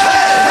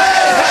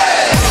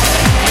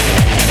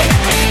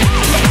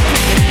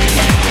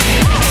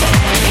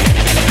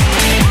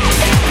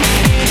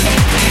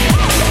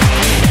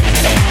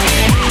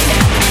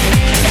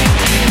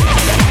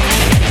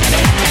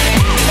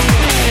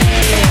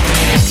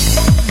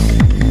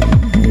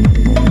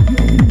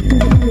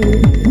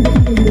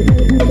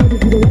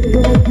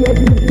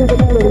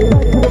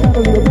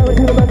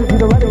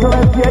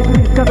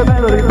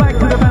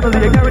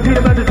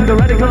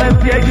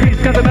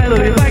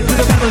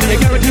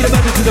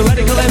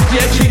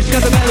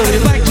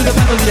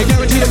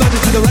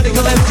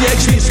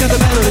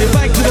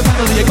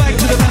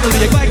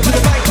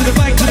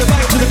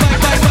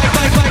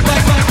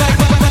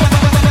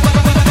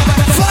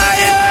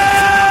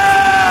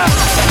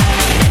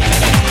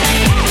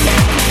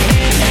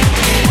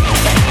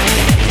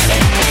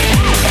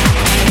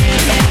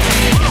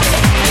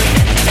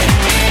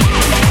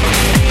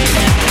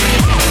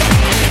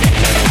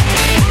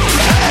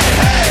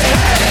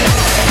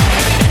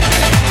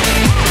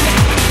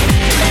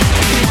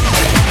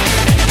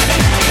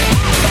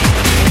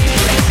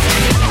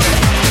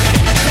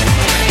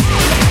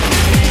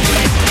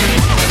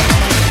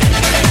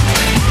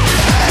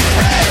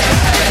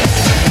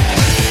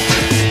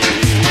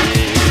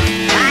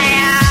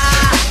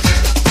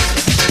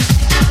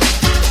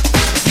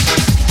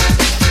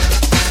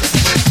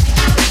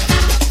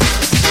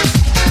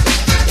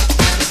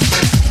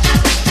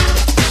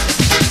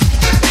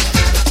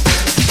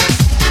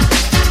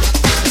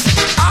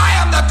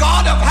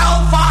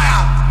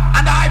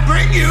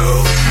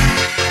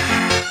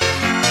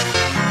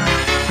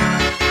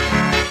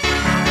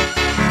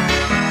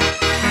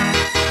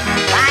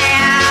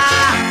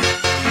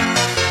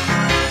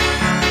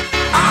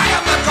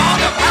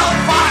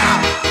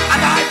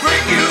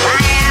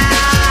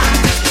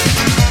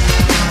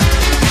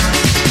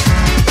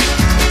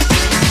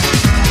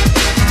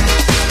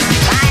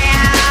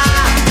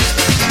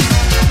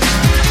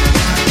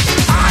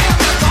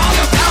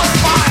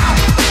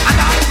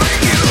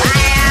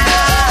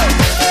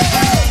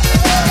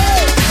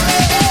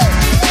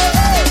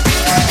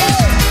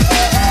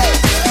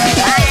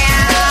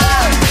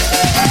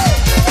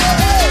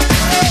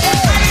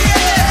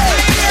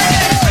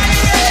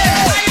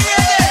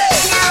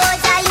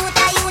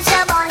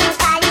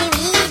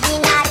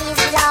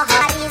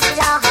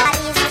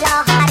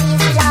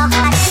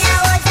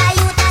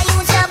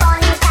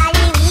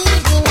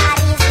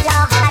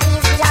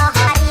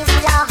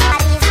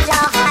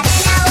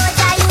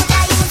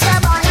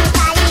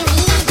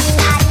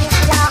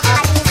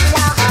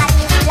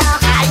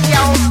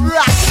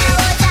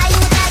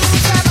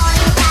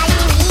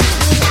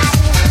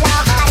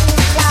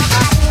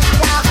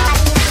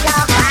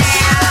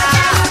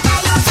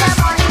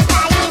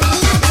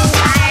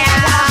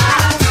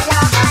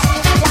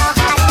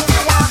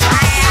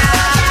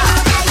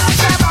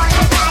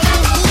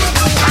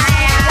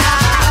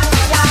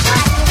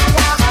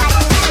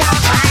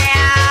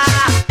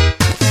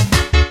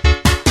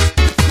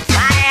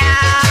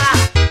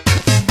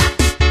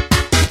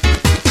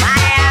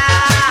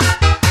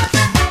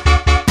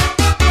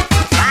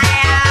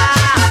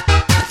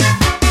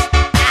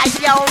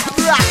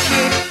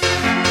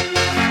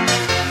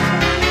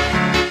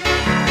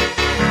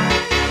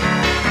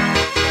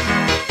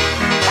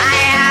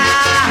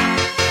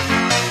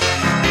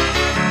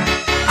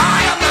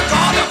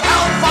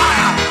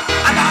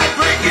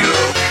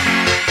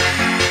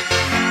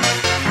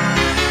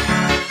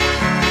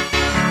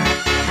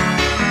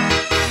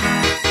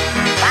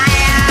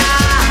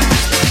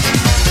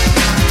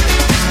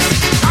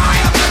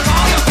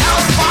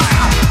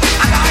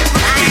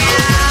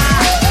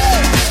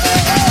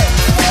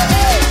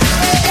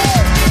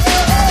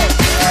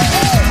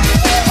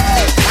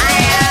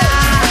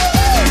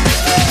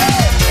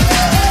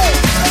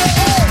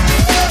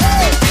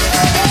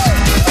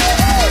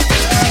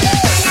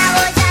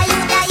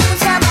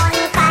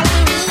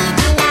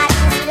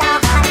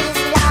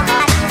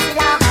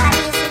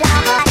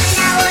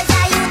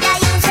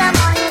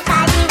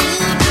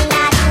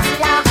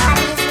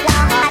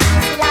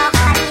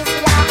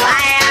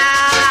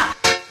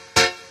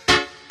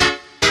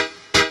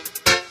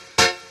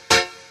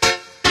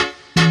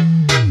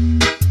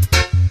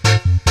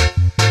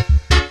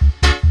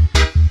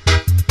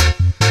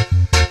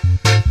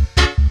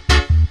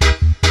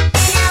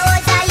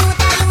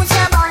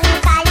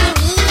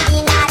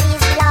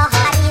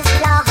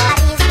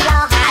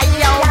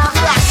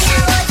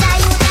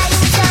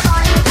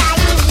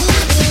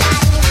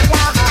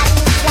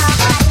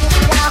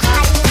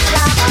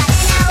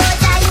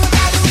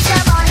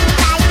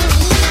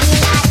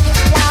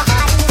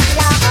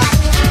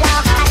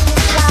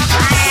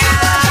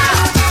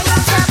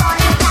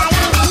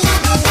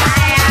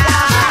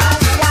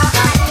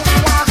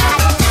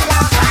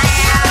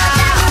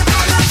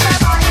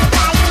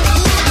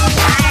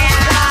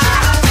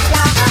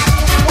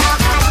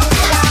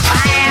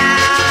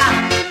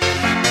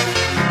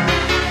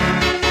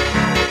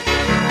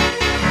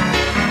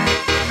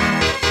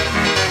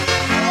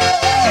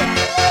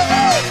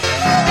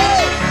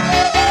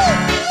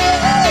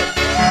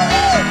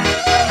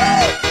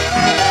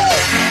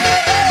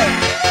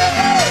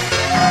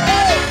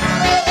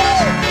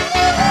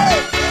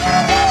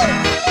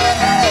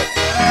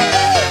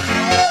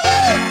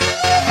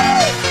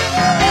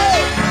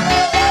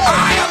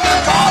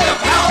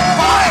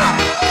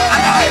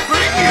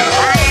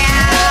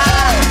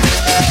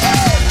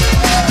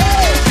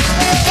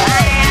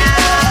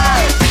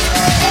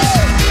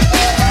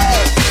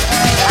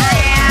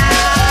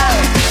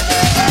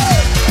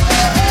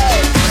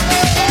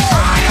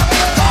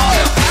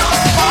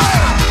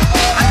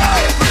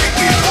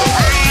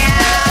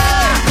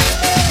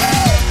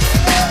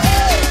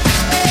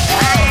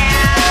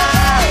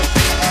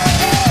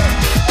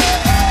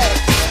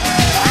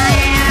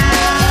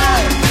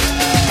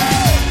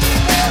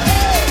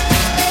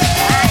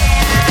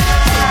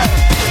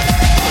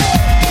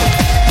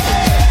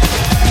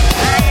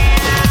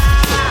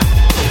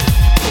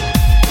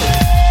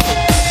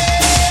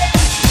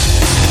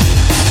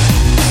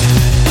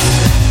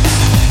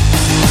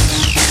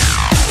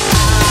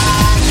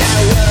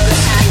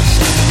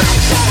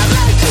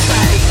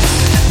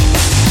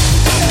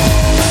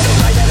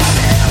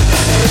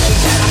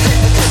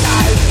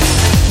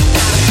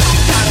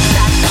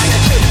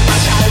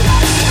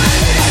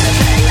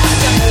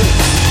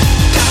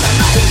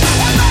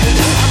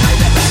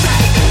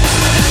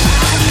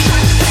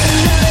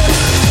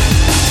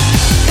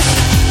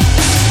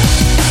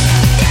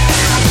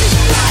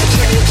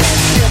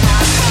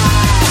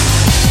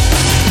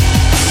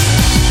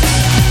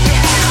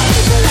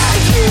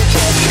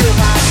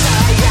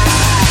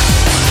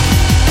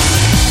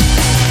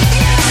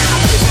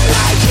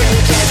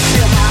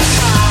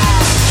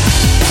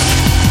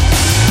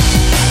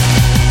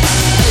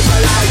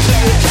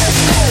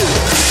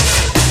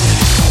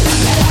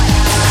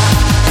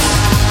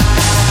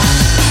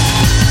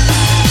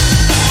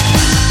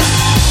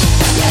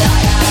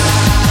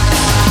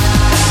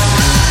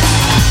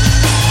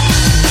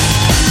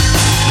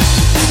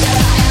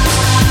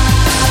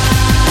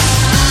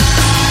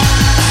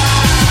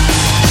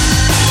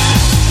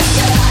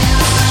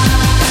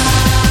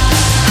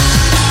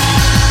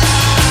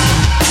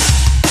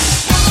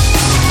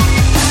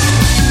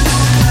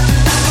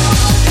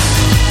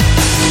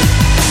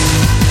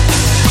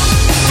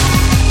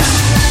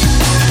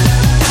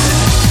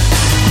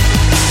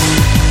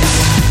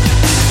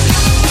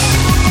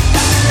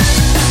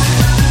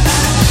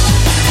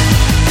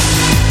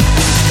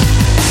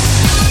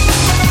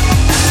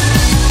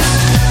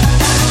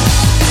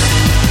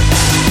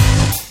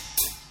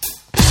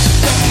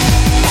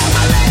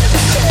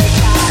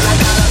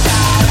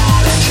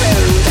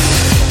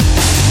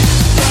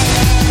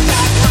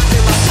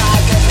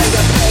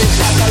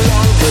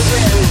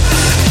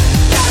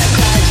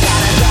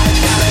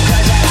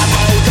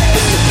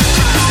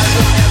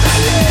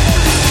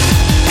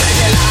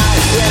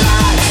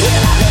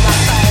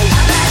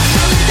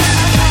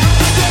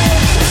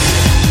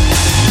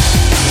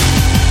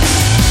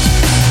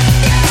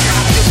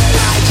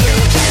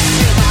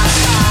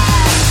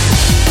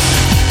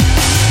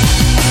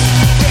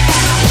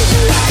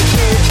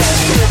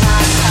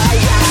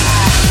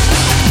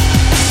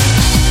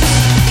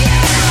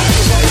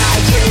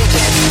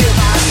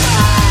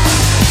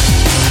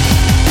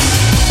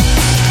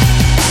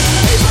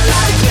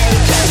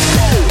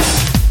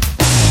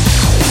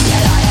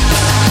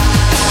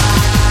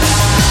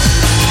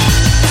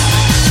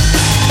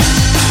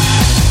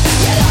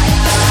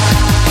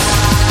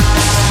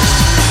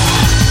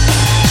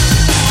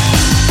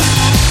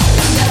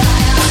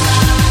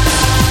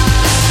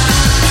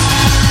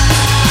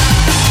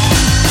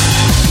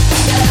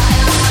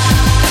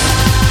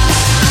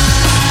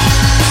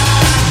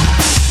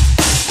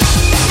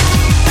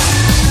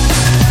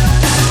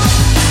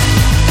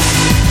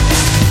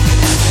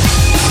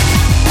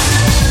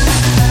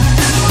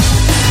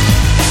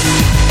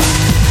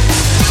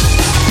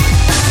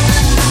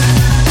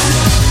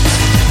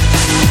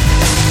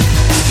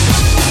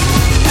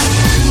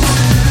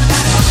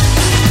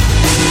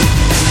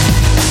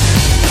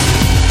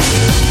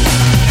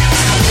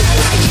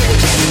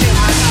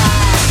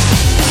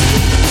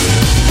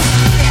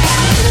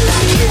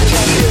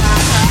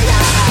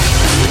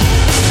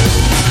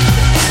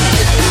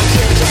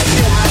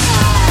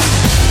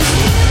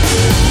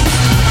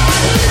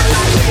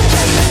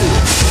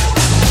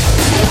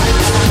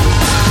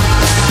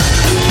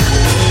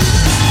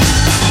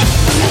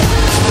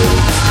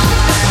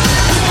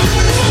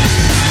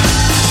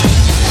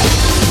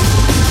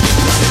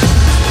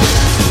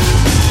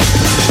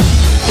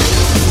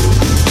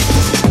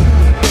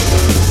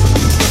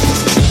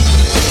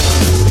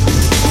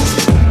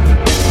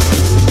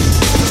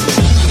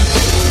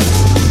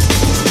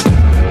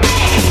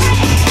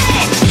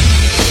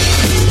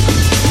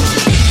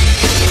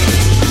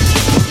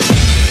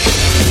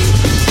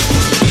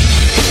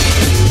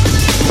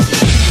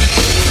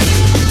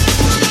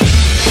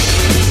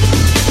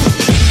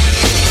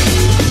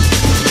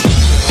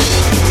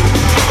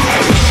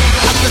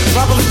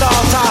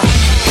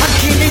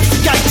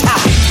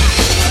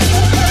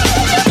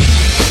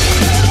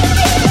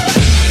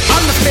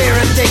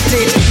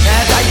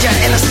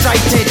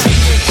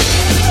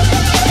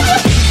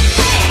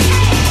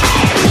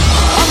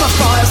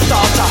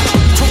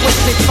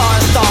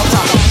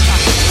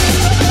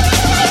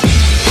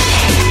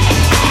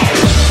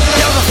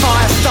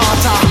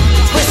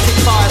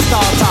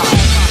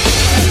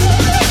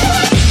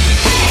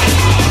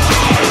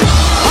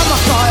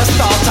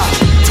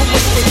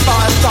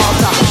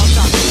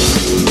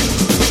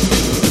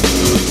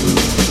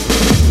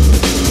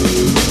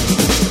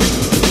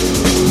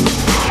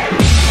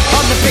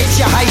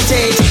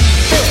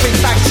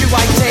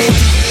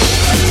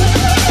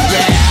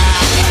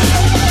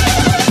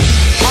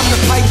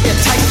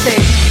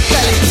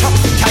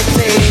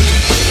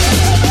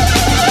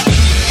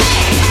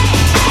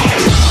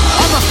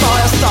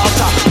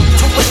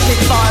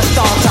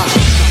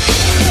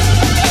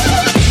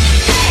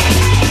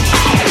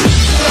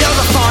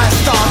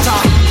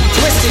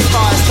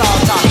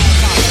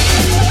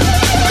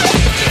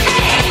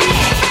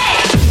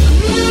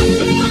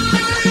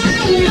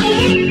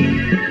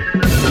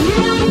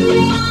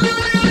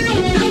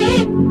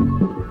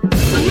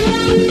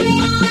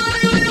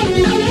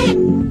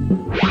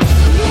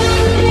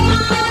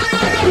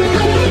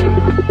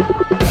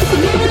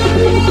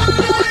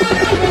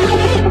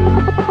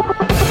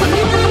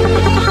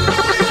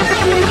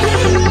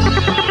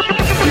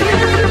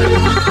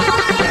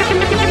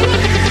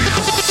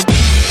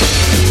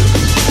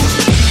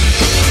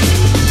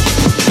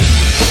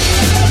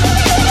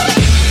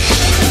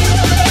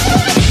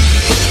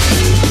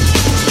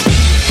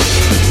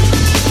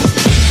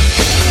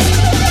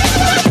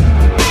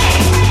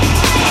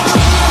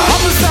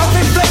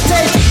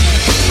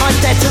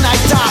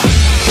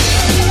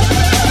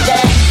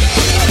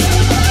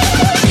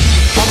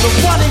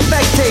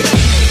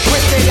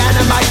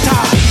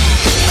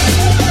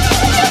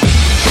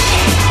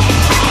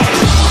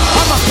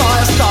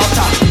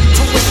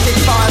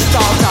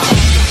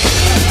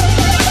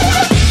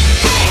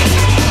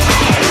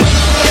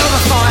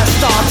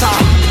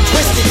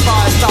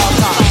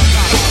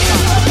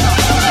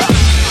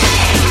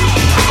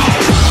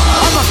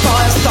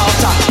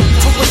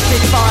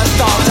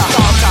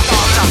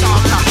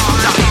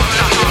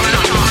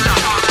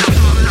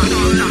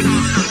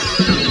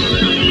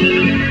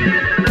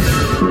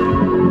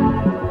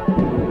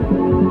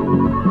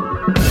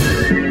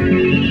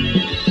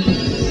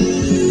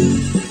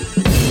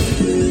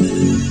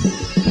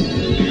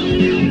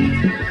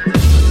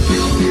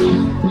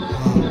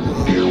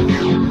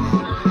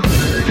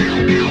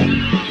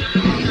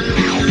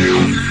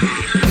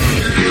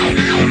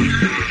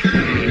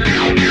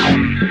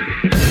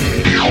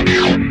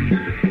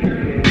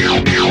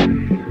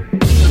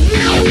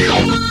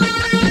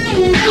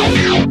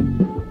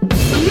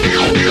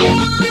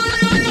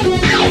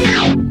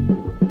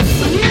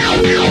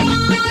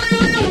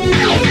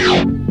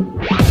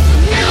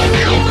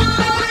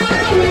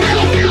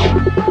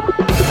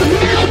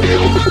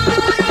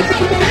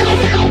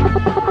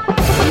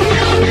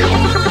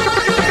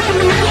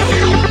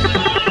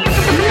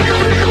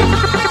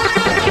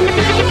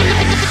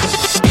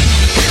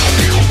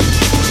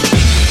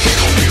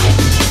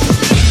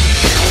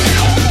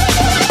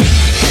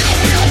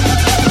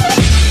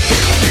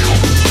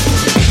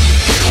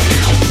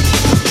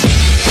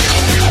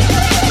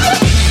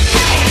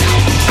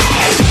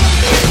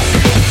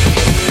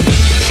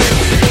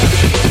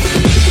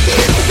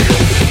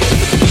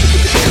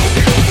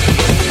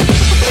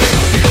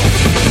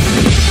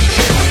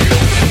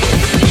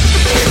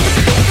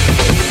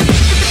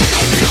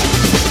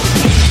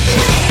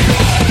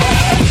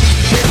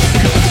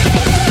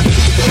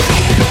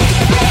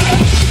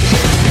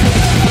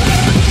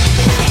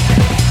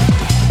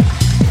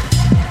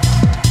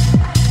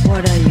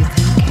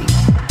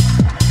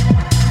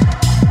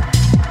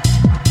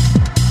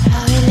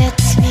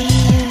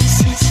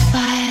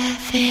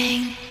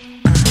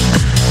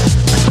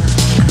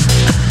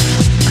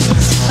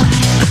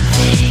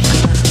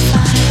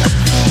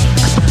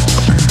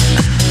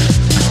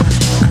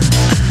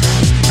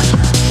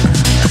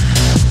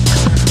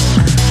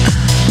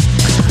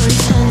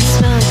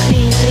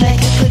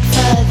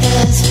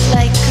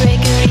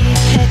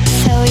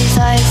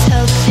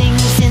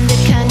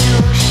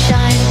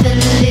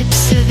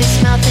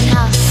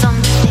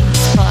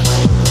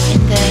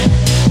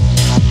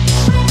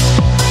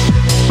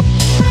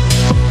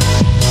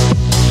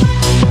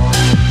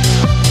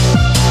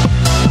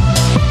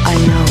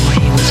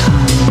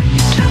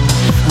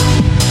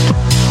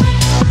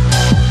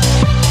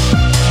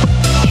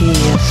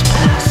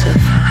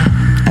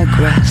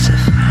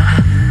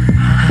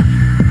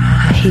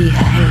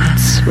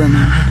 this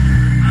woman.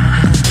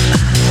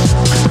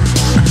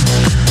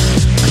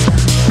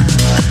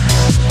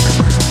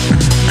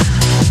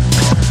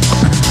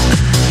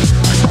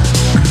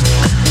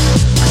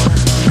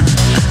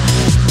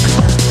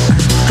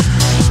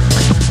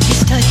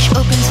 His touch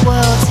opens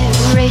worlds,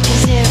 it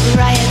rages, it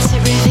riots, it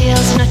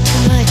reveals not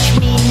too much,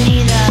 me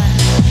neither.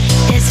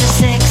 It's a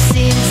sex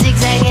scene,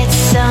 zigzag, it's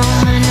so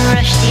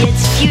unrushed,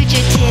 it's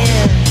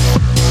fugitive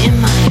in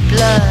my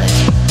blood.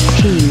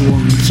 He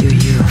won't cure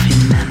you of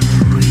your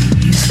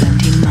memories,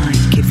 and he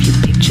might give you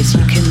pictures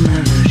you can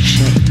never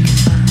shake.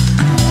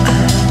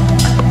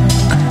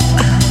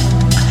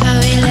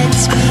 How he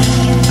lets me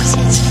use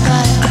his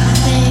fire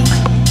thing.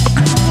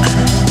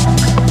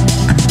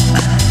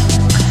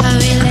 How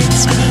he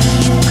lets me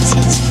use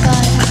his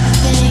fire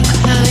thing.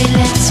 How he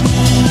lets me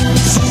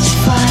use his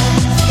fire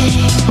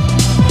thing.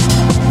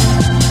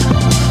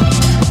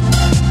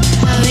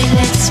 How he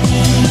lets me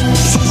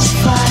use his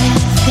fire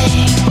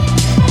thing.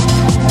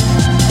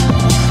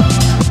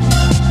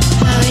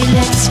 How he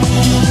lets me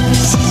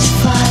use his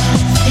fire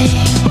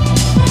thing.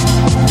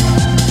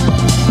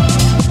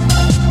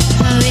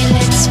 How he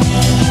lets me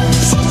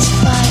use his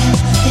fire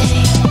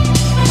thing.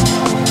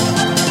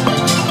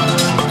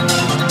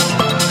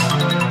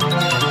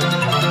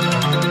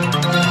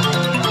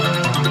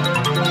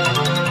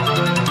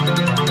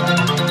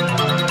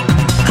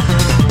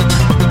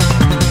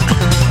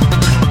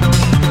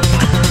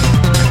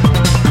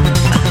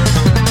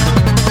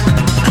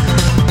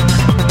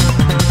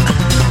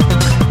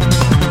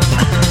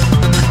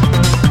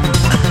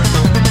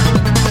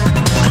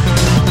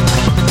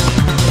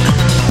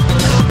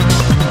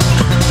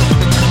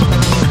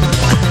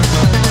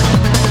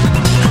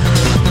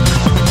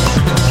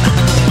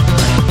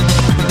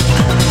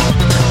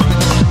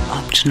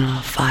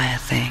 Optional fire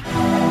thing.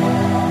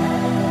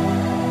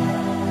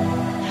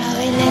 How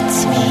he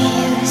lets me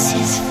use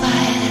his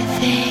fire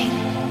thing.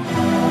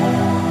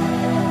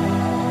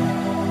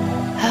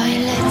 How he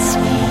lets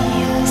me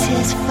use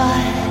his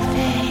fire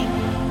thing.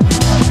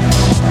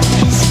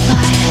 His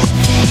fire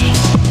thing.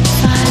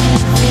 Fire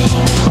thing.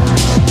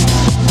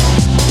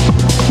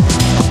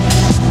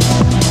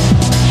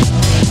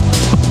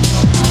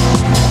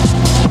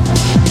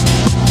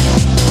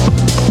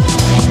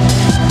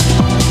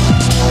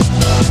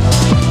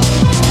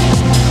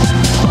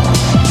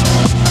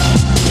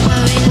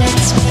 How he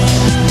lets me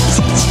use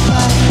his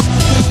fire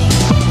thing.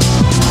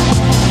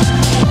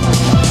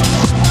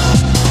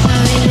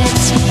 How he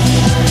lets me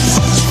use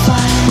his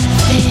fire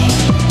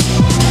thing.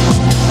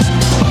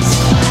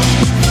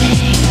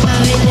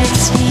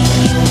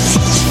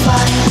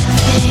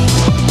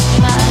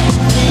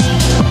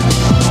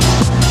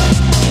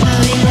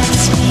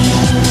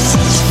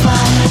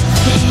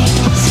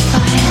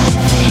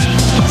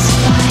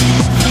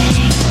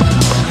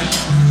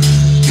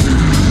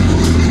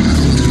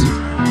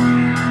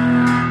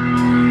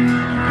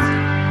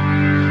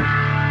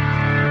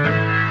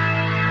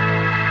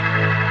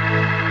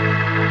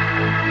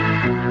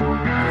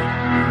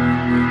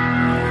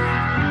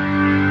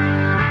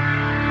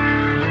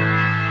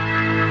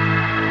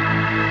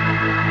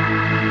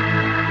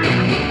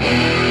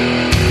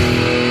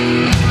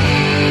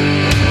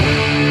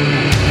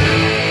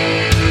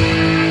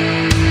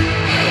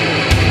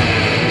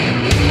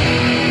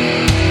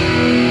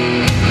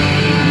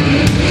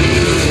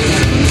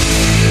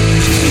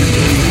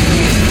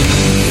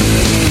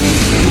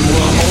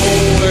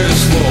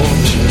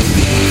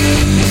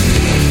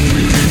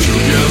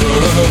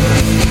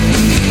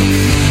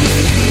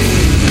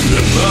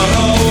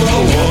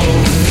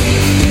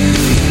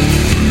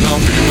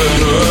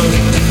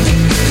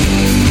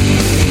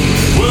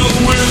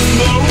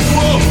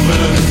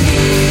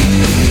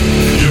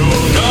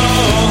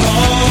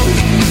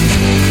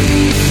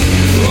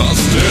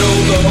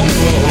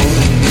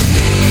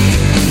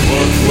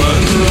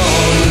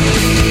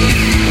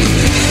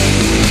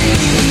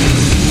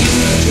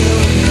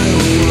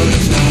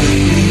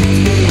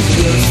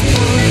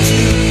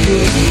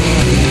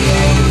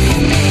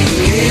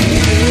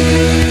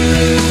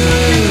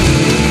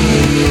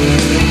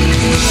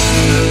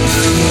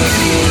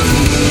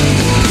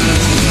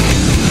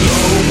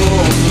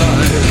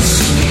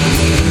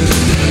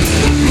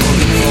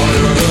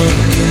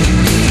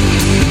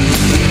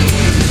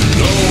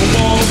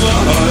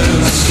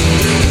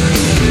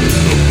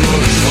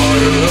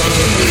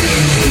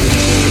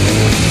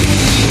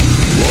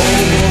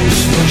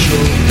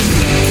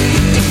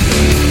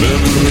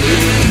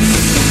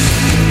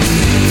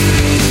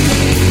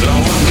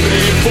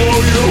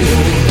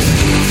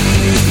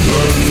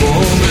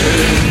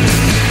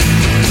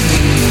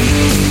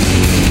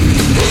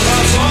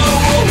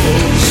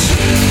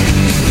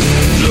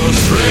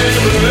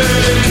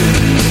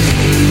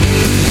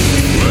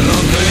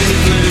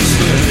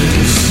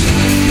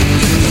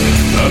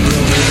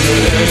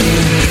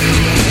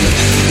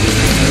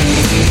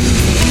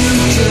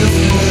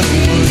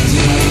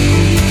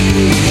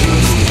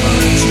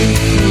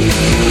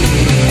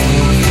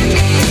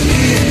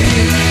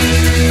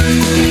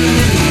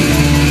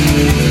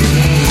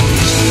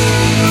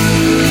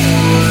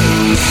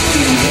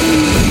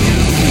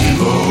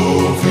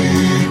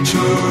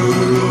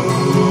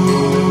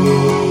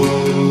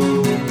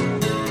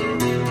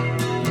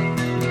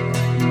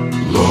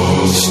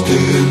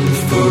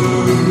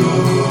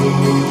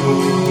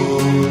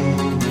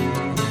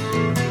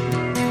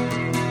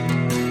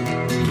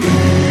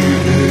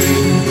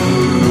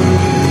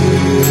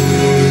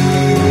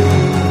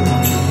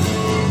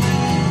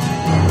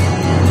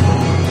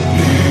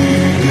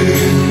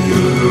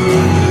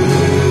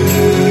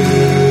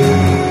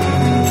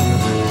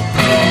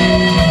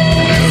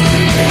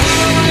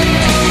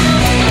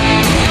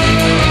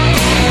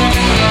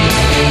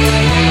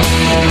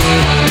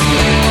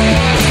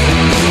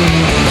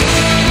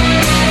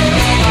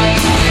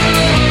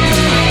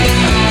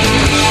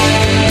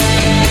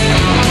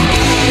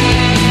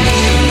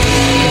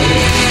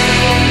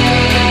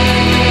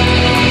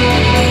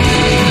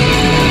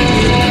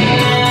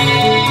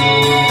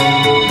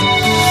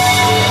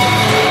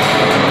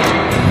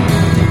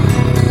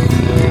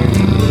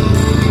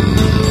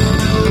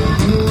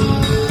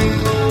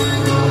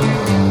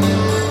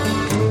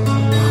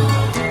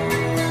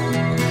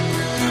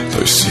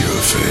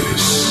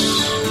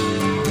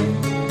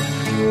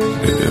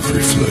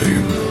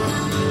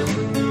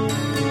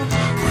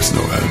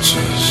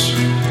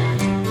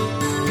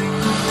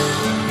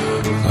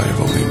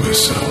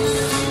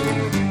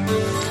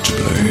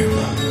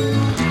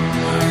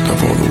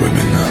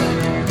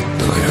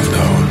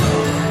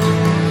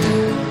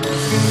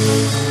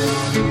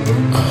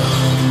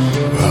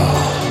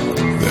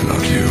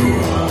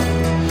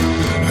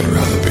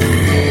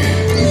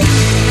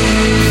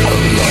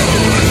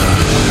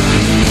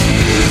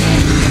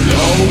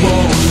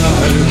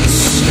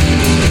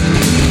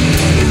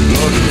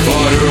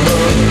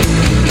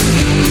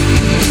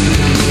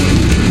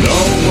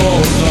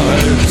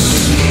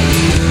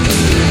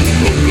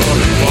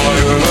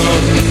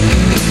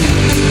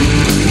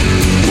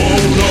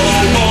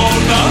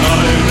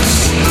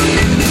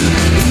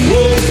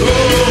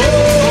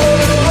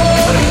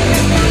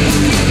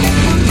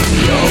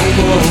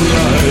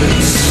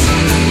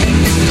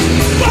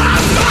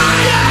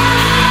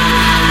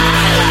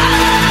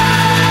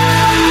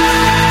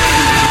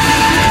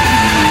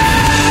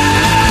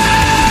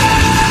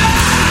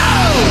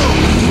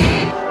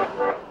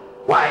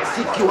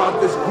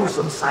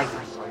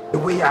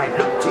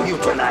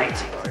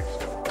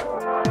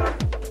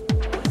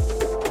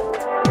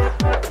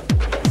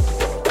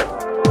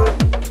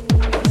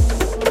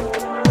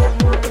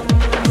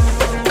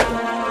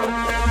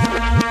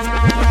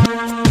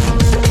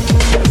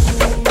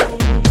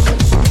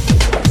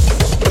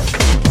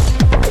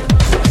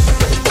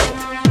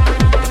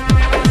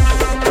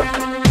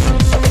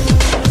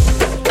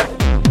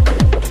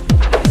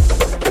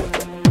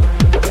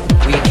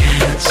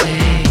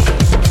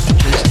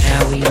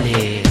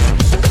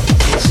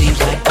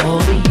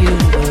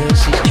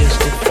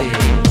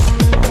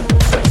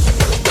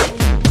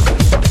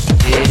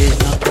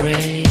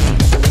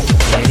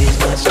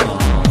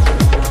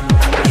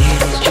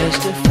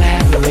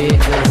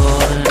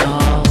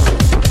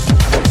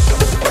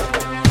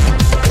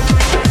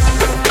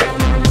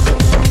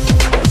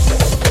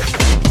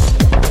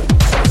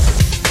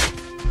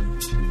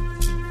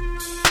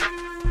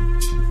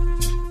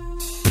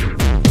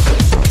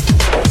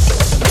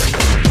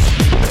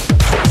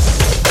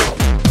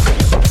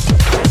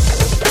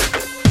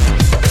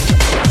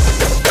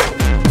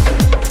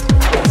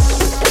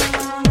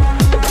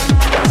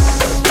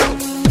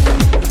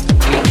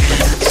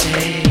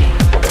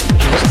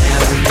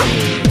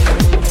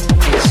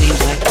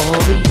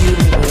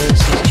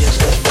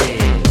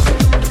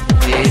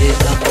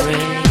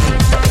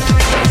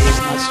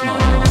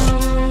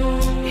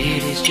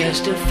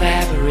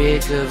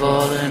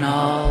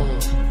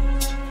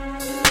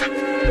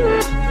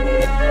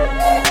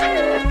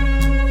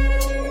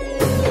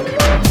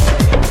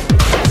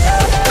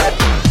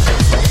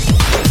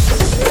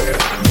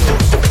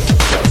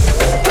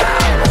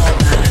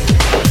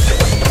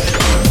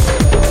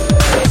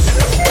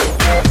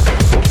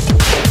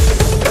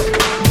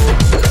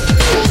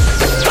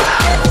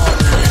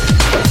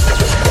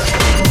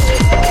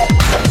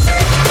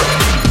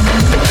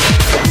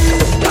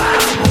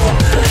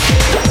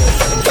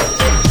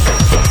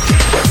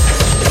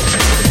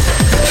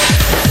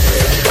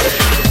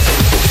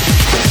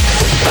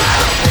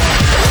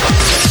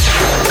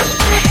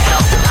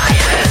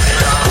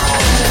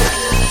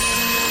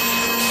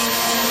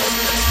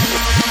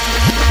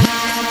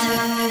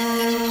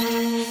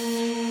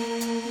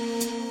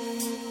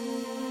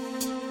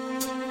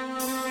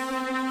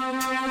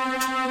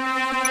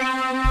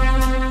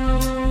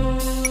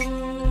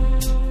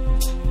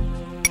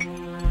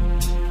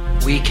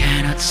 We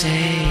cannot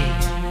say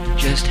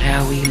just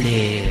how we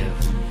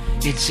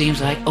live. It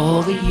seems like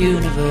all the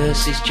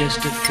universe is just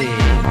a fib.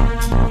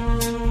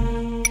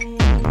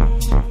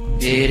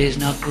 It is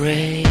not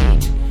great,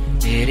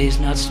 it is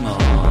not small.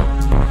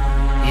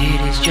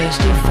 It is just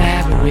a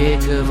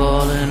fabric of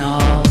all in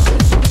all.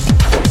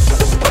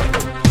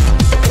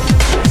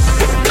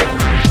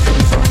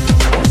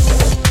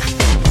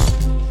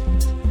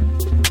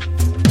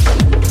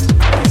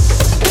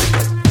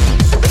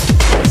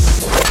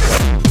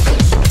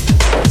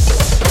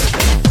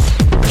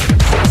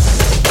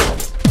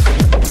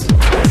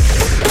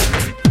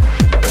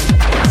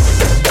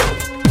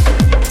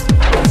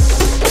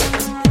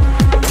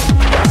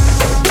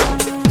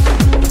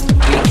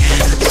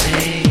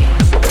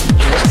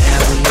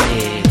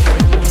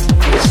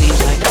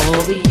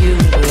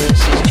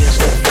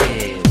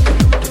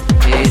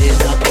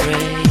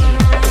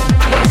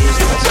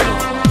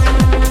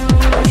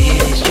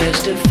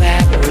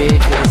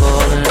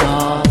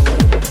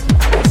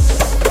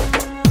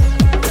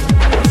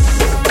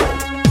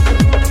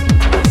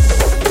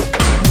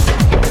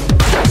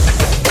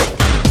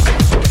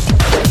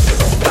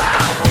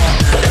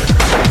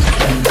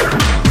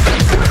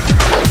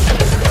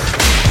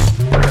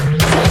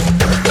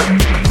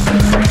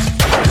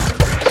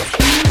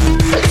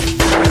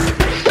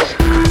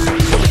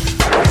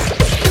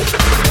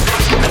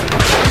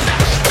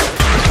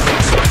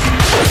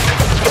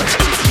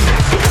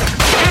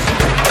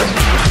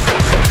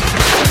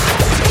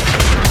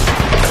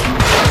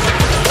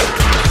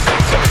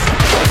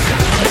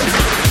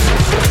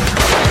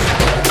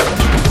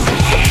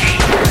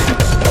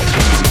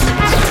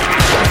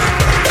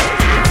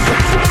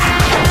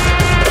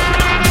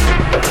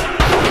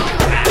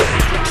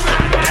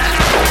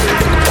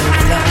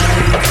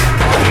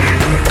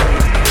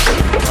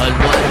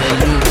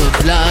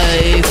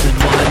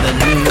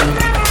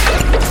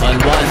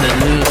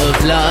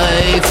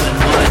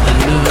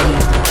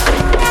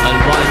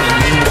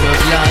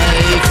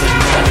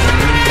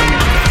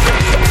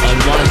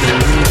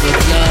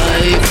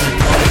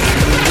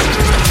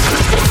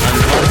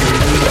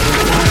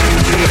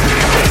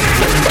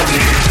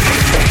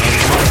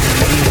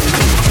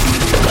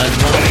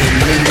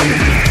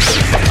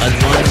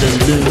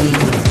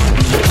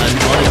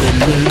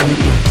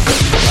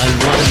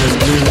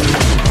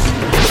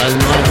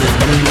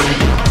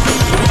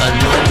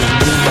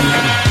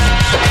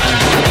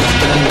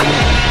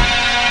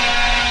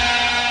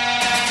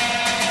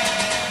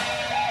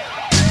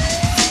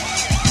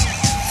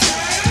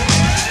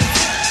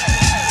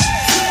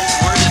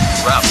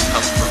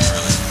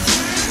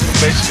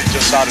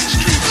 out in the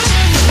streets.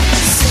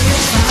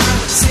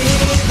 See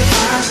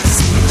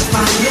the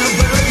fire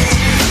burning.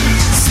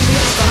 See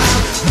the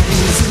fire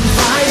blazing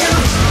fire.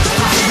 The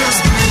fire's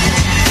burning.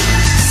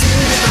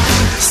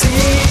 See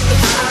the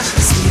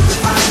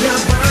fire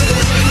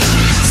burning.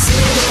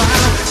 See the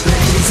fire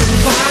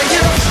blazing fire.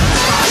 The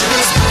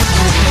fire's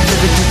burning.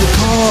 Living through the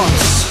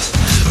course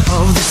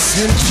of the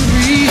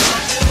century,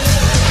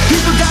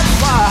 people got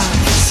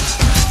fires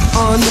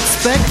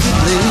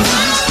unexpectedly.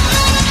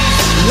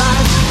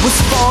 Life was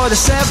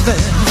 47,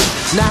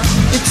 now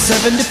it's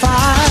 75.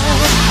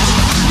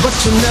 But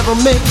you'll never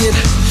make it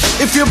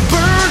if you're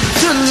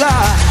burned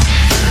alive.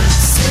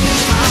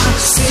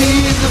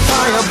 See the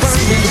fire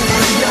burning.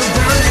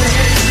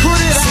 Put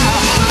it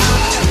out.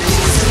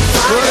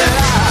 Put it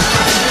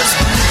out.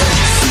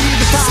 See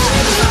the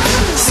fire.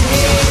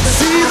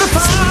 See the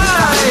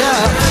fire.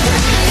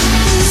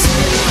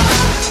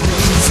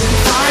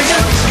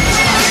 Fire.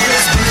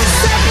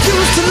 Some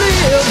choose to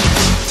live,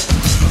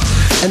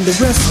 and the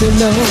rest they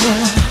know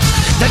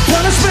that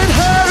punishment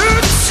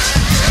hurts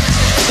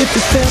if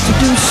you fail to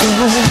do so.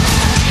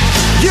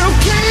 You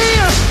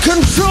can't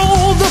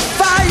control the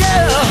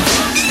fire,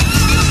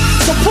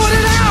 so put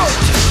it out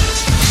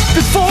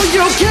before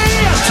you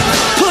can't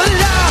put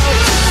it out.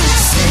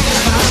 See the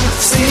fire,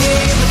 see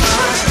the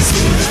fire,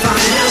 see the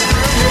fire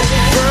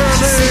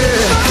burning,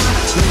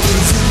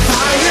 blazing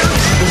fire.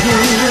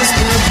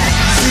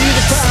 See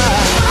the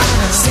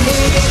fire, see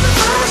the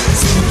fire,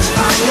 see the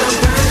fire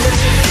burning.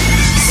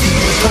 See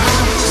the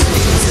fire,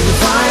 see the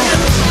fire,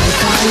 the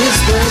fire's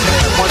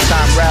burning. One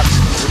time rap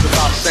was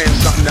about saying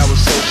something that was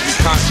socially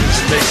conscious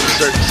and making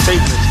certain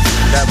statements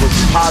that was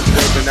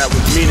positive and that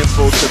was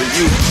meaningful to the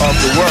youth of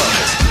the world.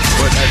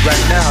 But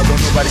right now,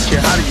 don't nobody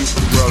care how the youth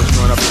of the world is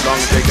growing up as long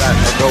as they got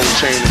a gold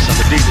chain and some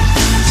Adidas.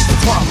 The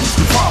problems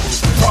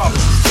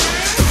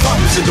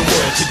in the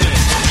world today.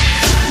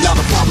 Now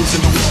the problems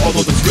in the world,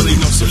 although there's really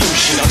no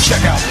solution. Now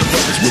check out the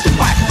brothers with the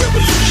black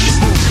revolution.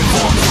 Movement,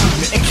 on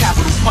movement, and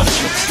capital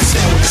punishment. The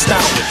sound was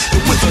astounded,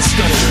 but with us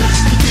stunning.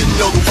 You didn't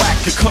know the whack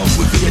could come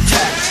with the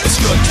attack. It's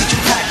good teacher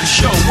pack the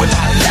show. We're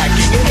not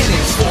lacking in any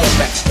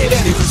format, in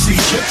any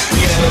procedure.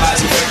 We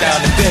analyze it right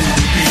down and then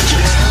we beat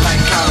you.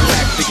 Like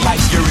chiropractic, like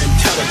your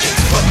intelligence.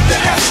 But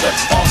there has to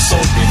also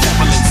be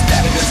benevolence.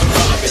 That it is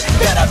irrelevant.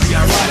 That'd be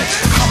ironic.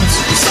 Coming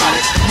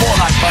supersonic, more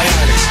like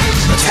bionics.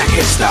 Attack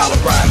head style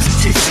of rhymes and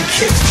ticks and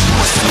kicks.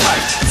 What's the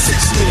life?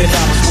 $6 million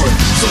worth.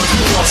 So if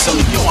you want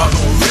something, yo, I'm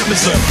gonna rip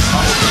it up.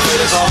 I hope the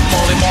laters are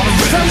falling on the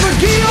rhythm. From the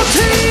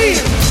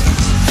guillotine,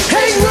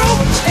 hang rope,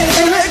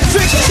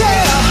 electric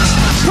chair.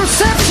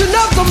 Perception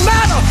of the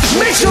matter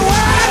makes your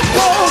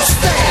eyeballs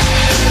stare.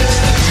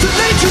 The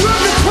nature of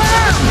the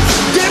crime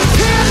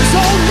depends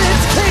on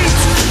its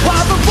case,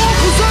 while the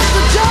vocals of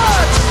the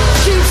judge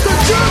keeps the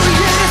jury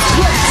in its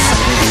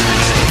place.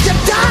 You're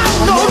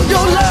down on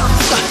your luck,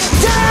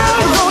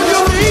 down on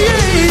your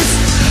knees.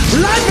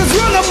 Life is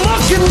run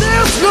amok and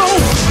there's no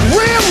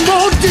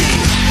remedy.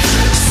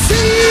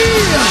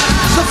 See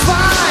the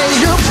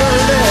fire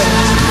burning.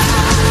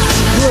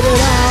 Put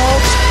it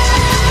out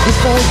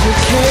before you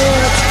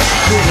can't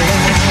put it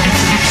out.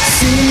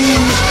 See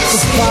the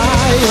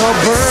fire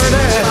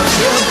burning.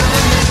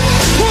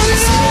 Put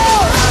it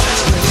out.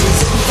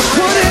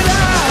 Put it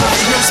out.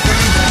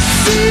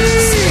 See the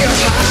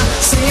fire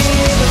burning.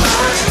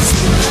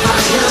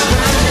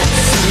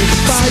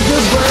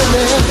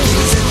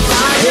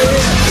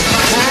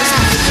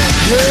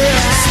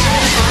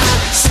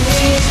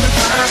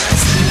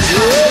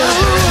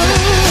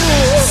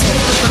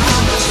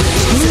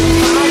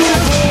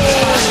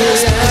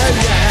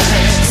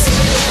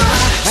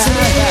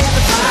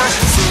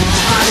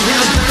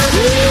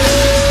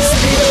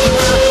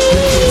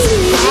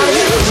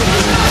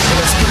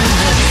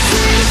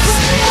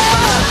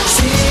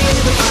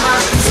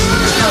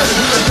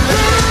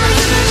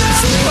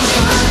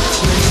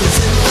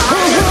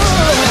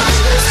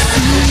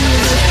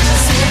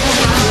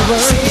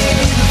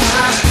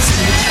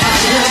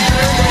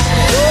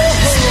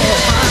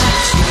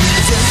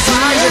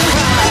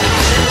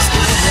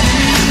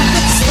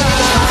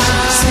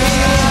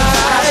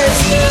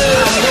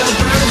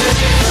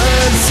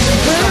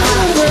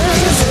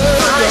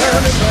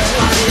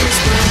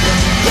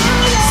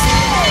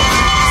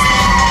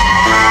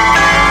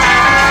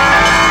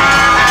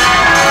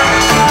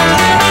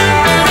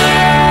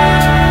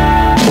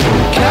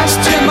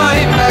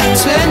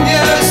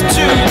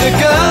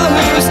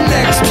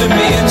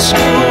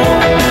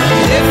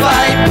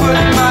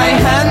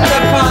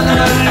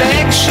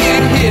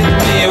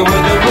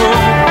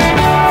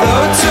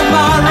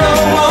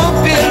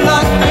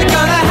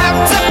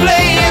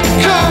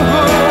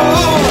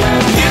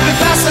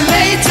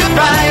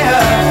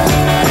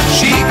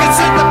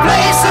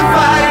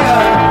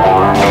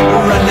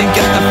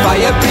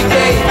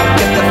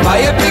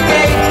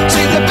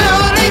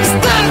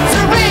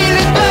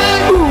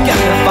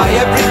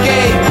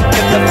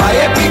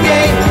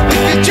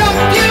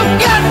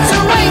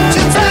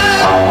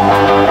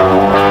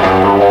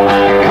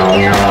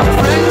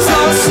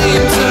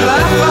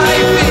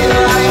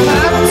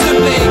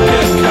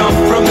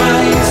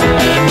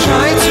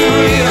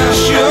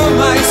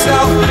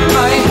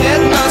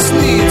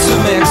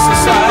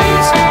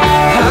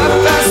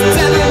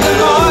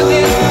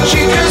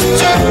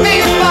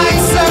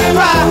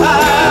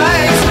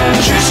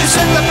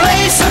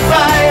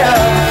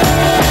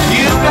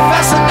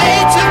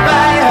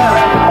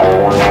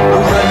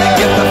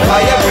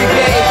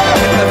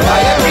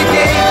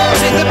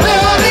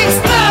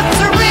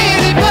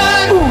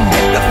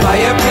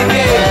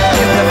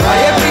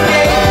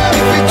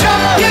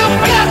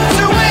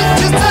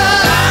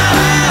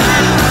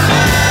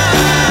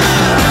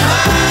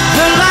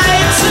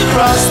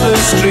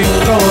 we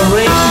throw a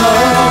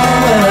rainbow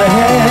in her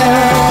hair.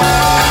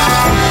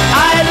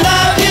 I'd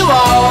love you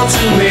all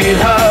to meet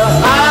her.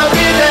 I'll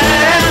be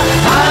there,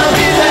 I'll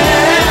be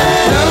there.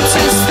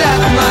 Notice that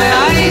my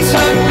eyes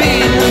have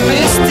been a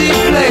misty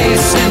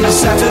place in the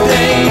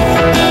Saturday.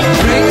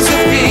 Brings a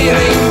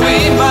feeling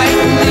we might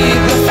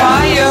need the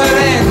fire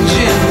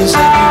engines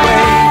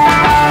anyway.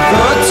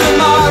 But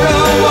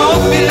tomorrow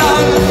won't be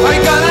long. We're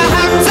gonna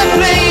have to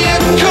play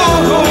it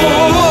cool.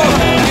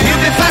 You'll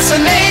be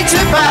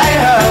fascinated by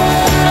her.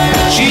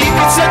 She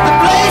could set the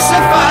place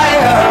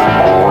afire.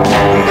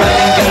 Run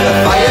and get the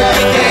fire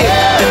brigade,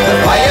 get the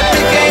fire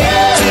brigade.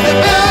 Till the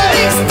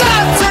building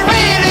starts to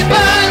really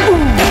burn.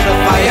 Get the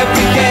fire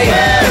brigade,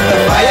 get the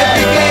fire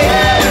brigade.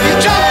 If you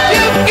drop,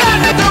 you've got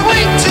to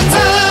wait your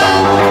turn.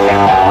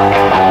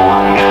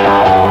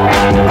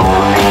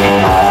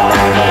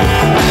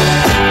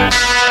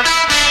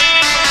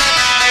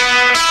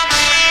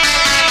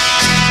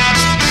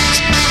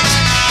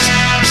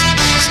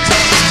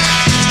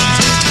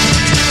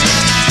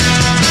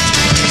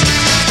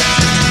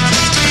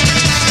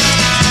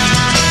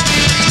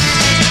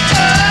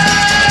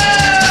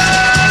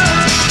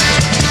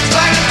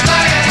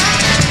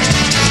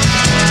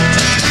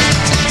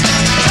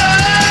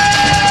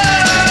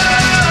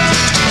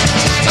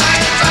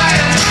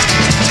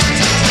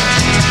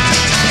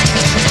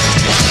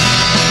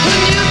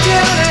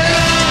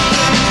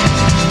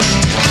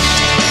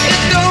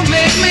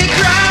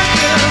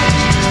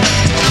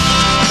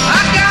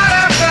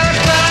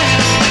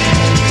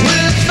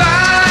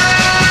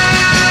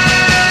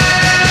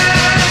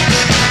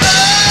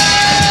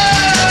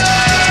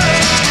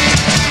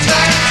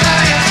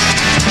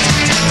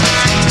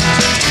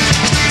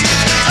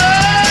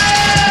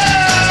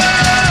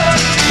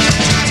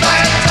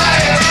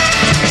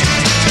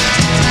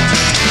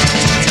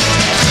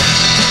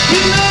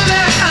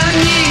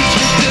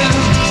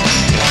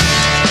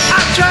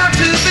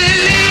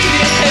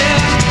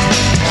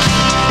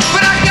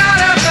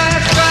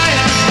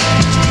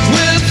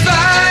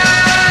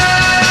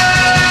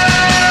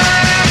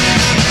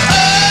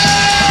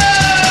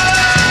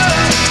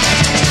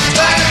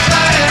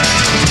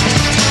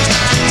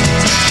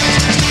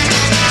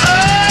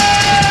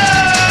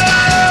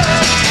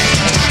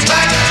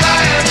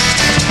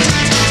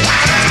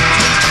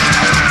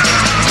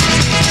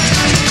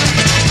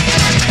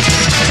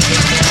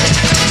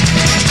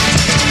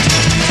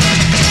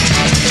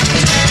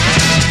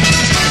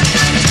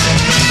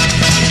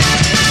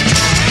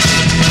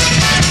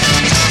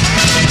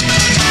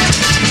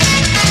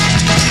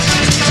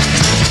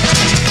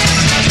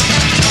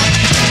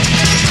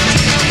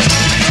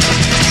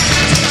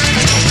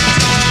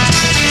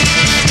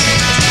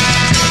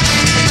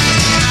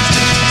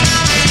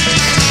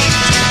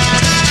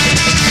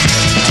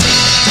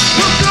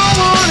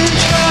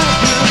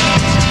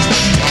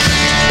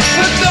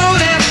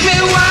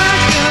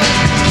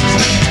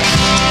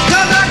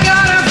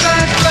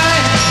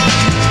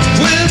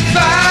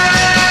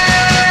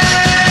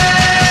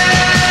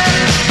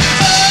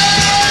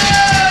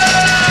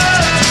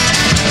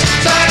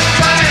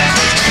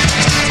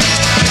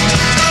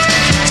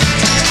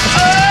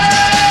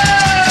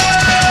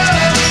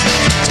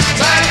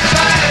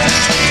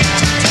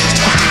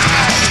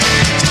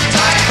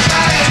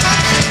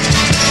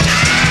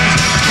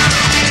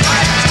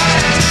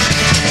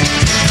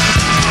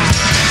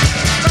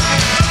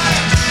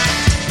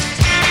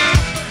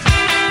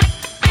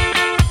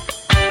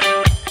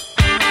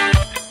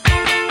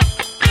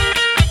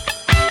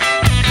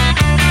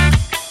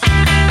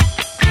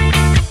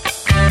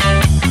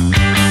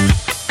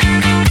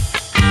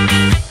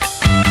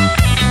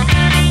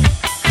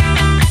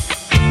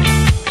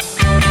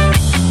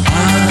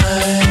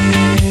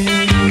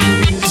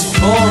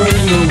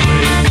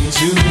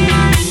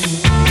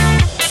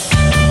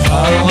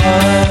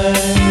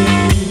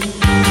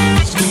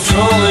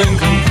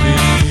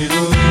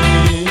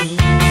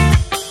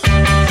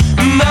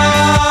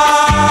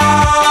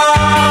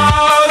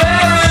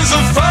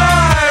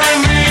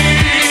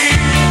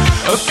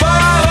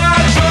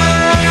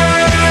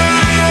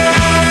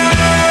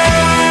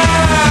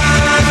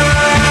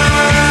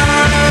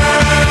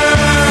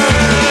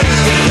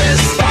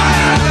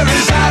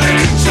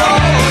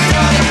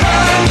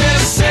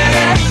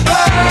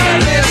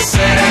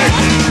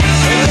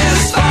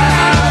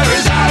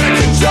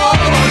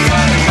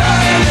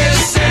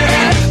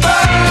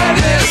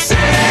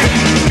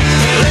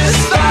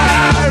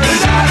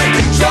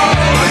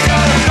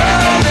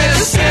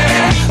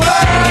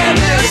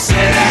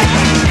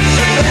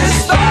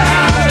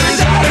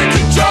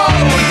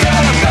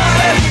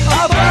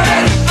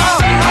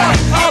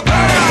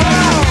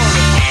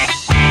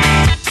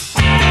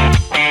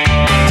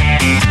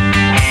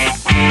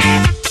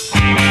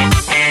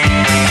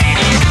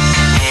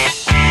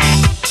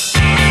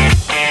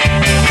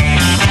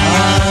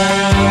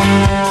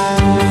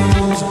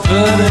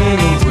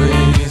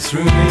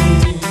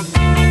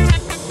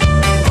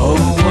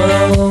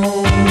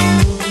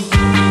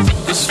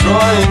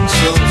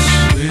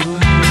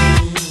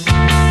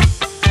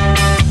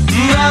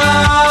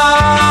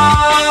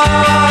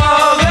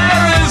 Now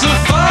there is a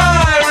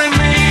fire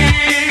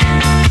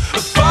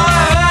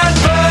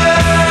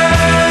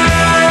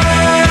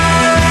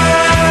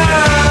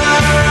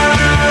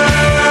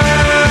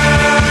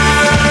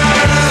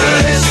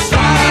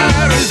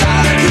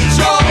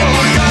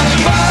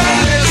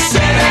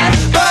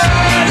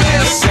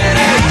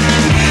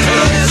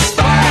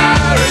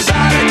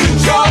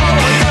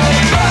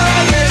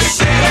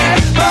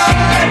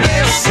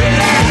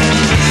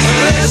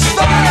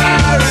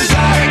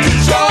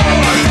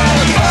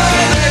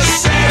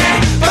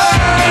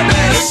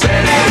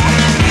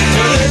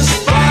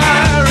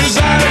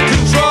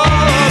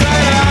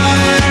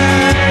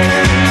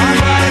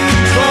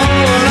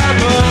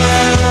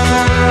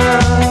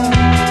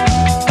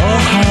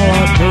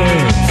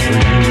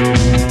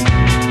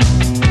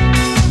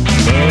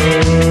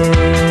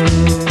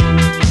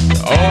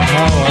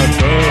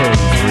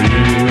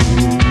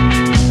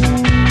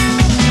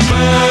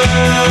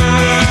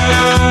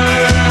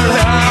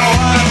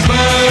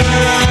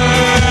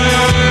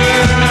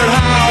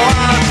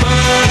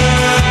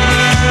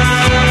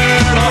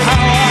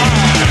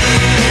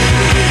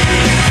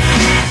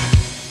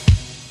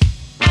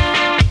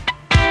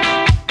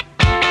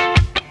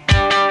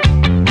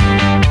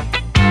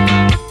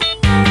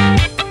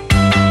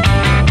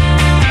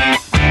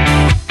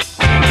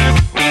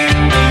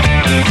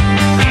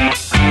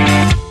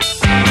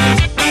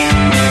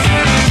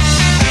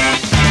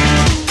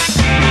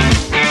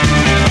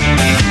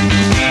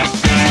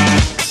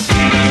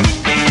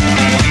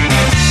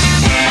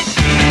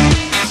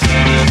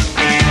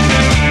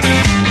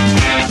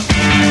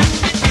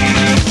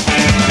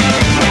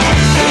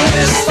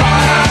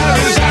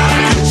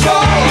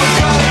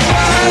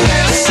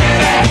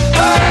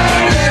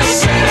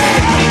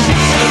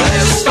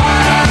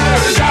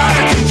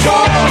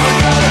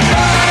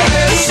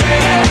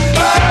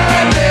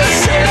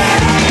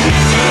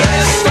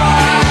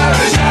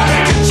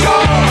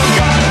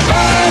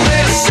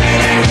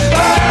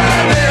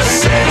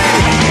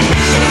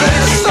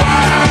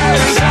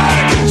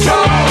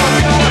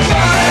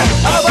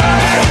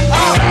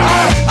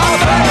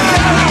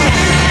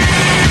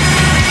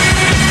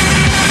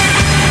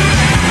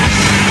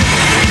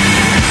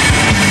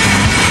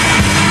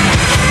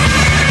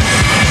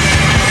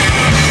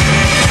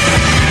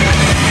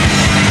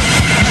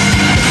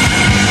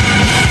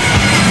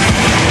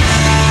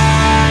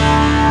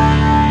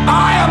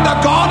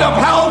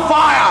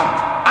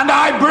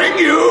bring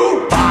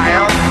you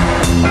fire.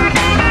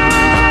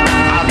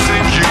 I'll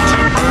take you to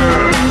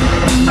burn.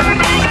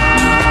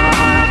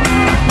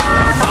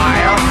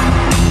 Fire.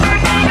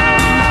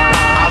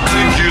 I'll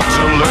take you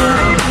to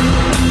learn.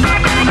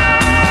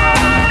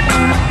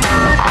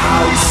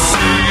 I'll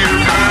see you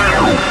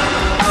burn.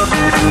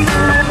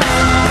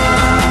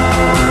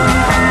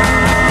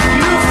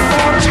 You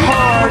fought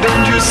hard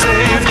and you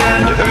saved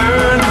and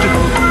earned,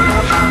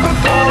 but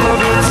all of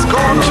it's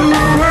gone to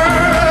burn.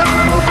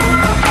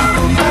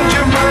 And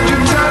your mind, you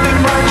turn it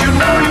right, you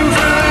know you've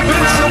really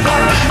been so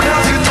blind.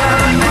 Now's your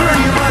time, burn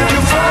your mind,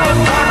 you fall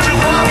apart, you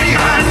fall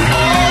behind.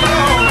 Oh no,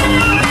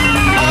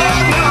 oh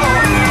no,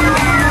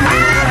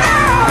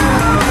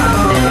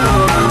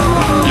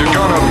 you're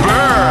gonna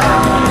burn.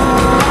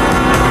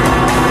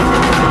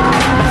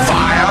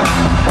 Fire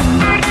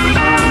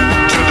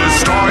to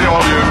destroy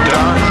all you've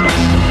done.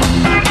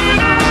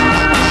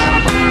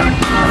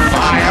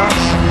 Fire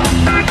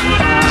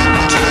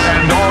to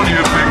end all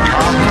you've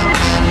become.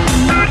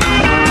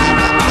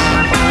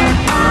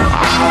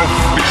 I'll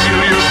feel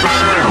you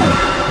burn.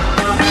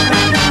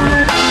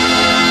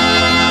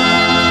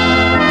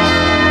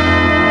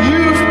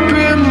 You've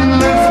been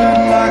living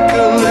like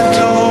a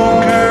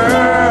little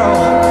girl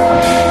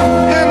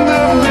in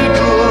the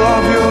middle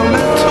of your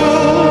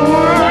little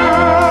world.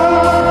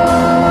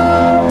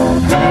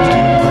 And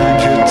you mind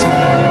your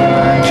time,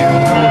 mind you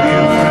know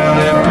you've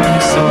really been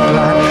so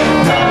blind.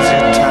 Now's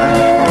your time,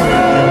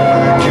 burn your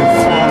mind, you've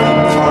fallen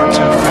far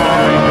too far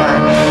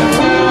behind.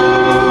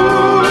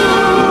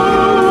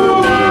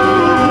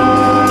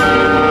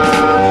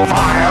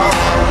 Fire,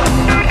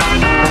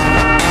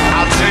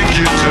 I'll take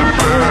you to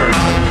burn.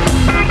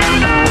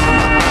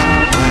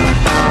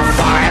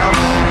 Fire,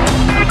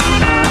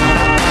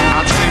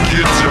 I'll take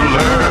you to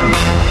learn.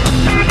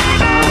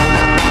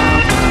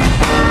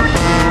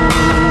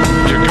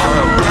 You're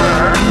gonna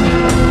burn.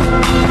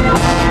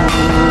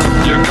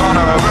 You're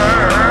gonna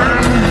burn.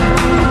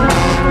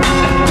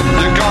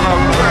 You're gonna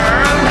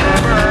burn,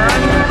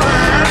 burn,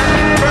 burn,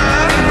 burn, burn, burn,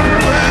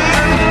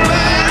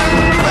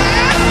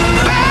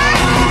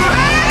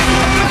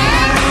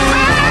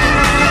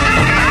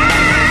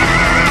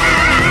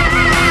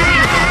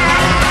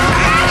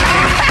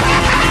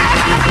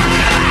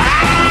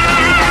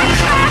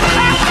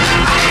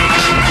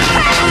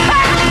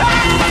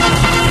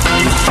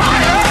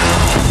 Fire,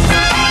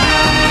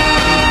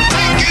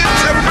 take it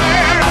to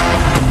burn.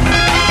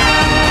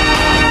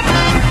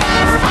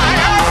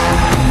 Fire,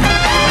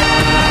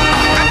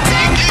 I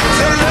take it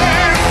to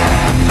learn.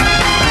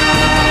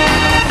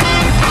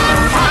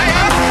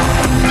 Fire,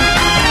 I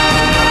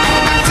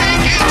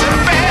take it to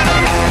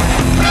burn.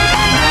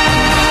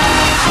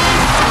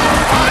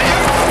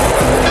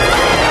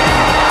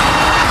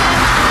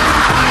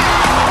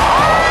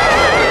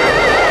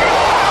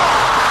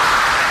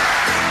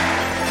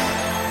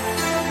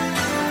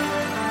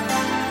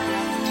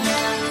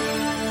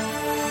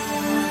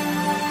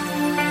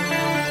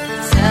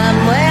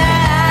 Somewhere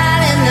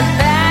out in the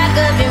back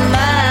of your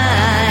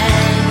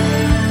mind,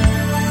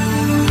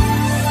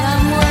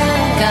 somewhere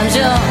comes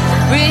your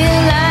real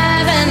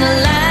life and the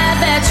life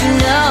that you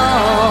know.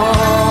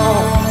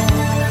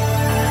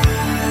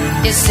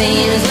 It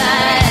seems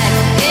like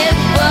it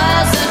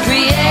was the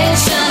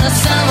creation of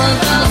some of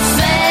those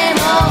same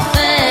old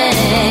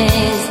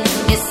things.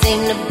 It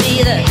seemed to be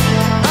the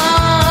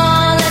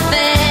only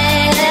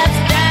thing that's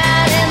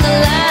died in the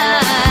light.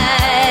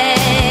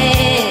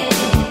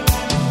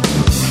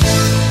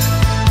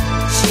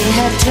 She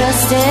had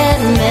trusted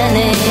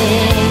many,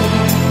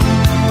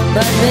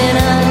 but been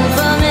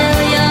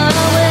unfamiliar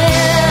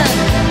with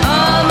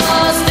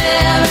almost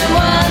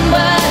everyone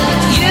but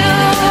you.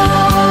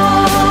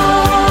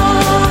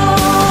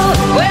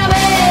 Well,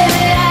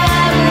 baby,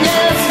 I'm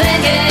just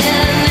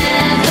thinking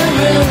that the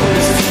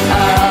rooms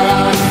are all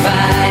on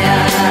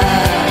fire.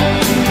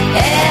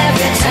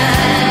 Every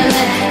time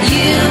that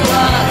you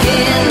walk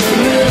in the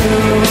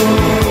room,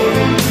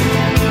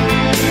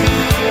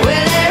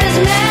 well, there is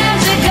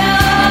magic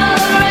all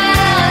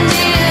around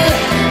you.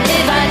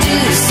 If I do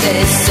say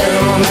so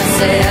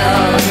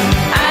myself,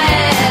 I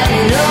have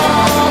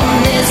known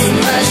this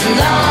much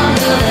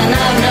longer than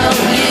I've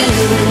known you.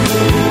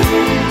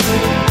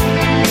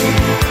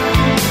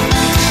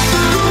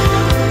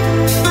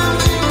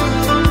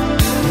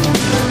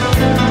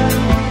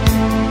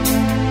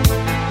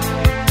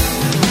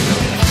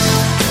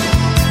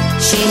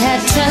 She had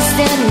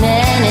trusted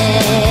many,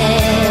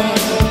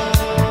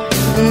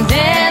 and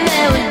then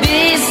there would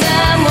be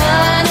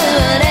someone who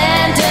would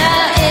enter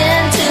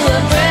into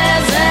her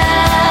presence.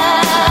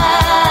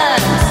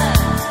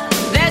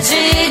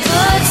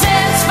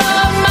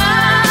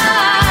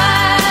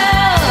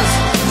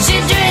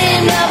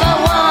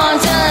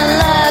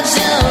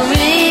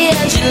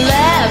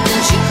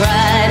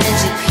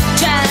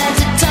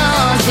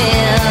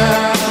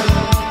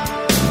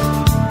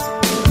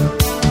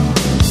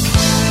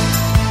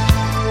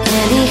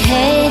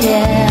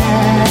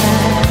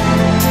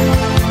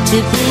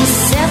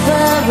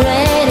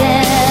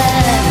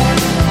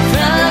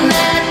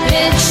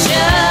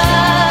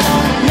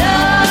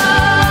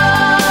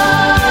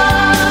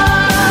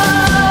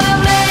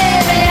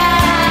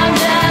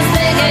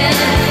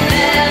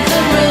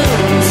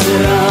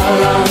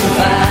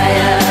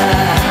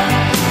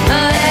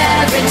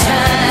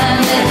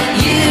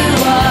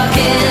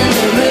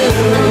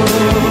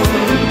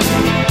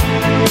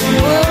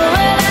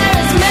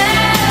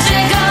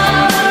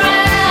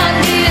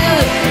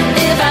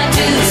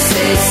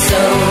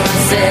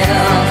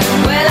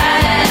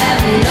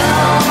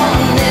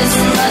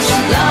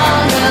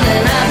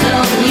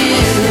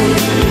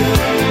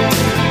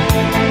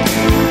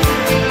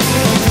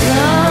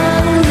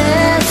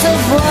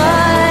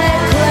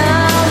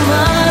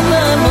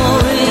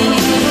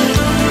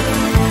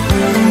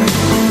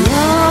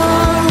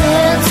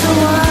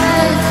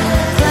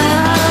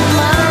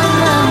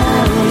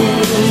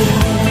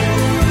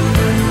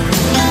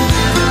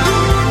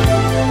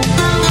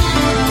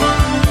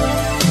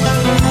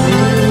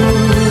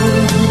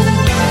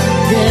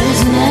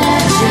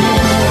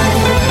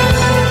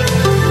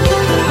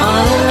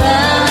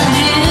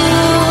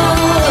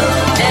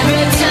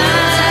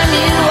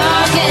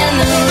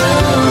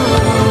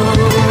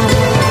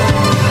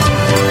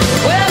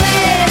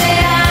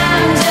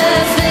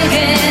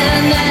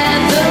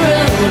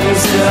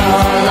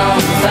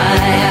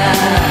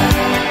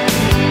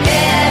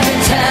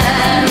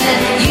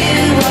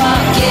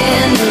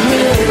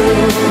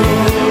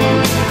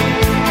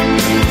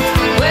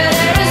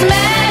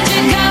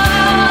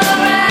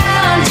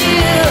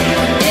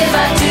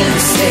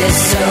 say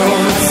so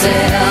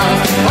myself.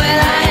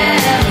 Well, I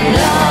have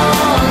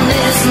known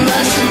this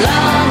much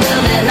longer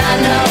than I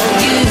know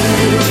you.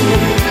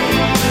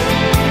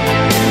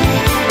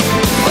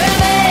 Well,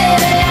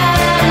 baby,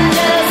 I'm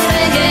just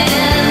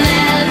thinking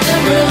that the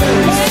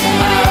rooms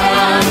are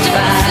on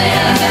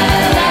fire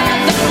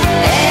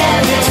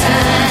every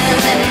time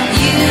that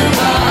you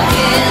walk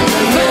in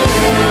the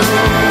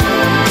room.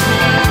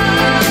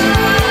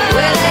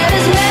 Well, there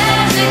is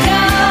magic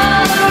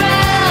all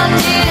around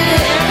you.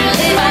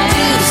 If I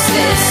do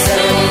say so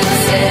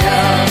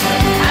myself,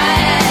 I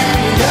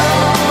have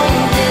known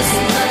this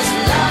much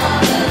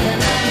longer than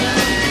I know.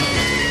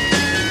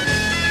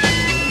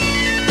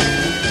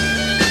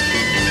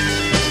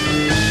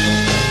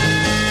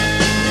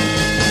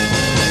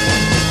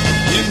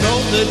 You know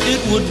that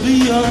it would be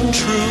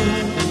untrue.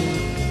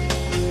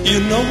 You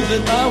know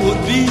that I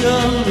would be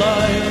a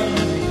liar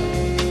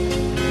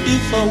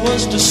if I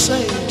was to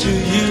say to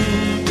you,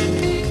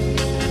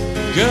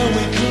 girl,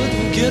 we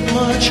couldn't get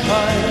much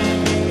higher.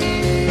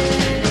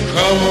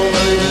 Come on,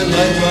 baby,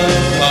 light my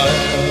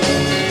fire.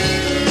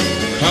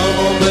 Come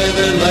on,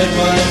 baby, light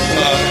my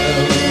fire.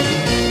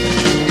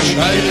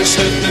 Try to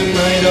set the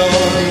night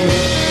on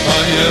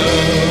fire.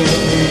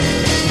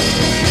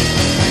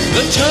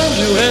 The time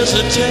to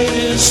hesitate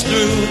is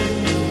through.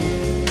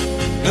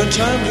 No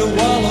time to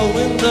wallow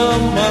in the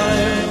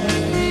mire.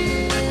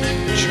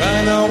 Try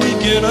now, we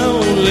can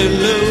only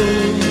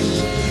lose,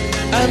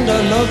 and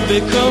our love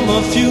become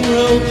a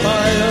funeral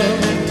pyre.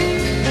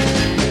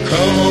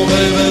 Come on,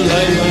 baby,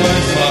 light my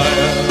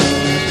fire.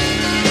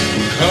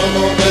 Come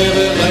on,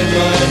 baby, light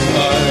my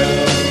fire.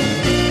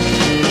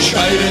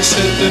 Try to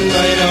set the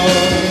night on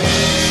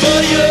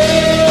fire.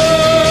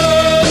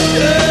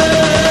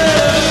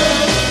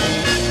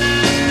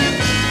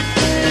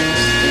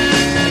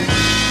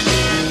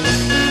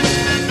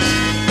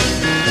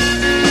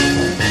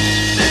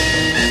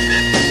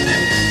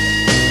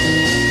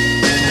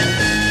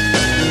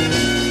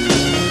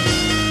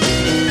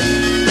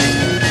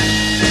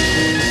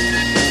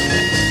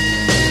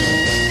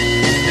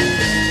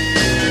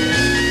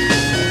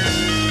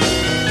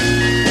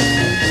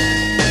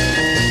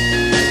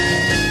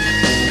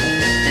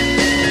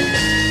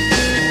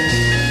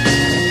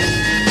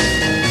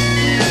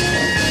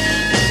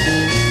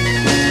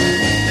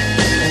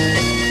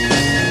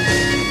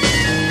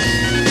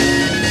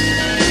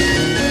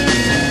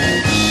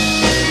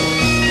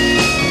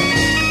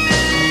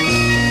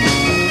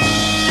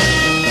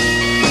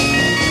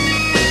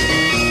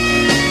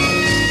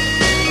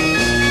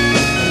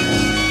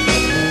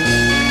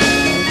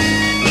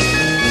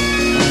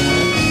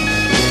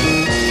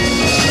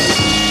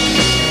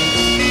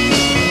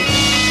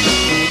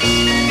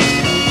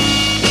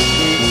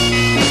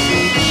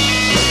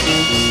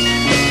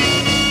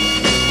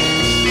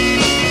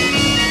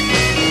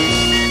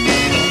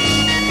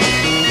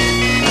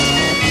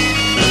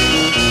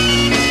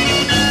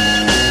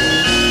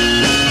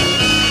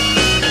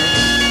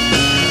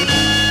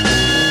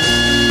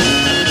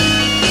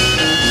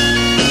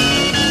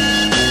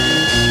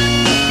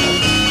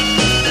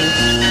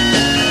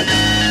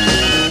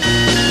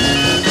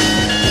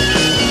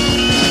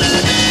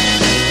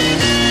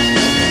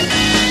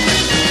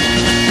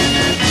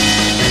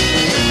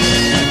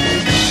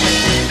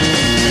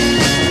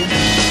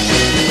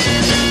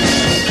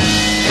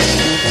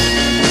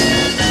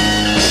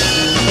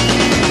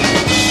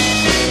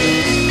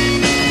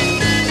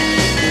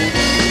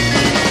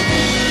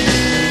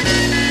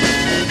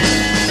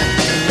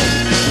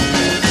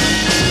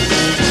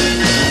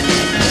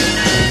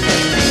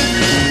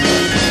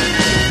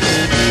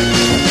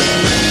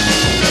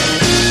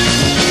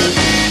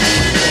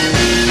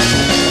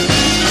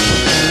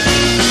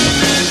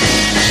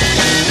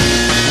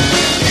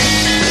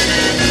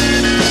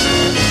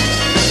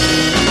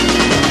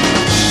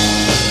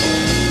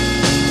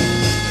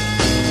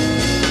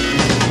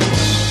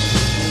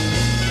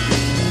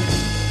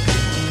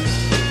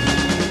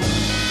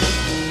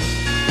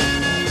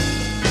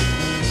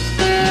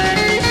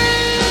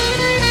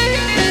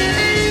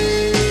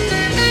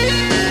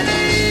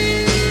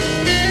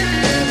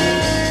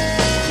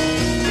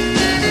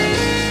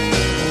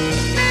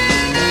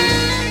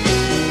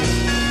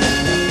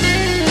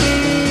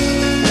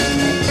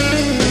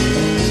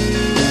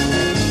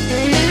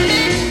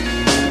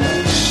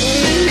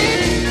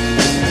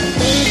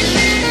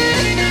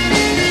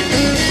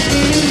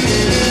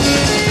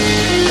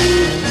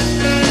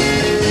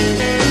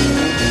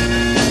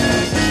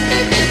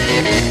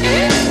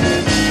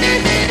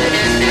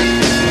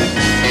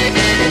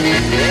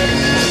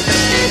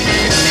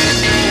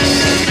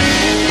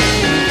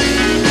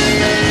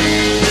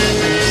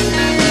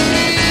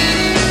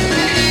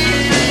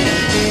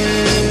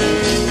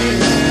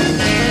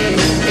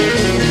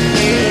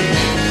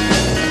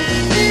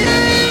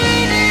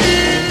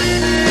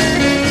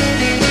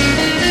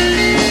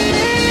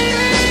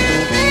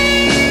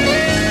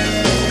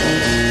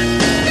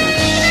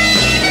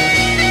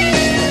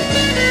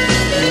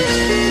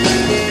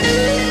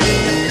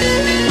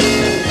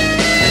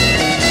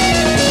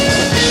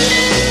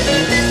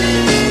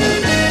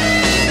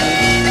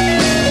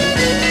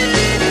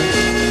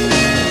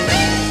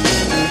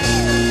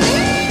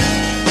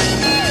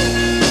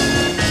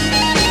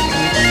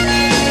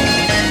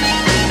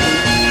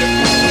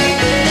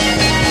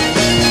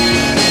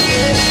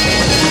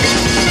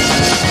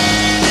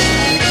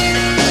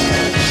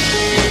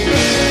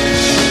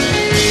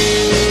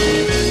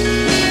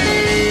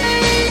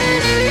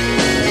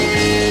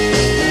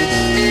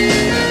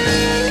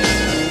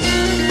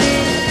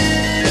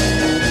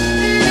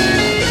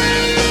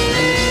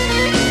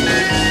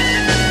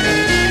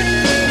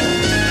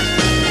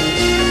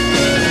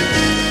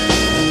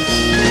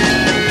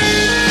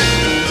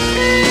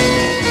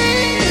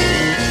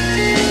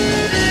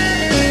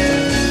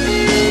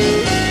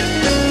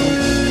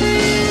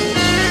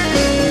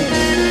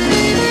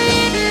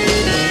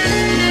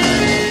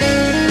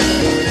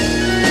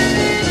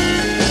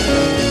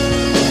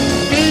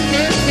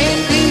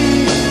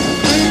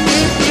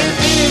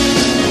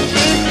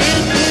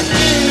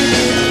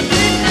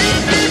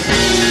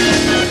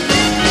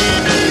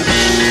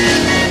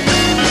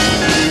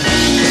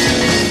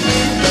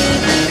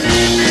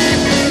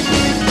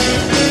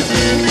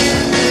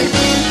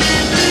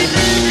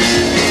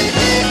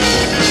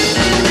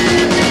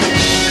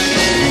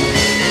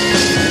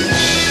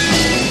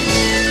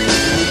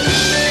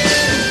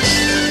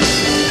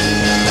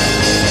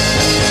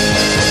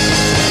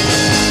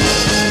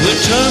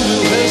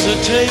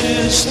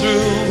 hesitate is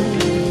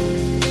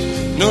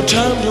through. No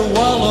time to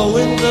wallow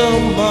in the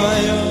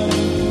mire.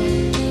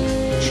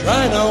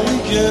 Try now, we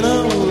can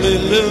only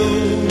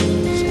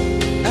lose,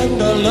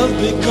 and our love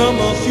become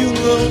a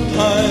funeral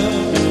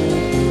pyre.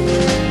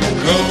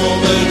 Come on,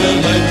 baby,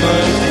 light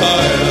my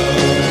fire.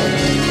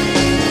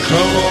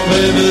 Come on,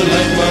 baby,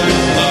 light my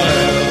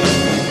fire.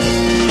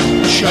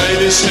 Try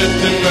to set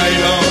the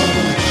night on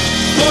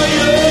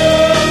fire.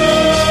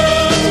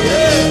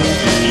 Yeah.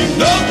 You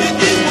know that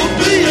it will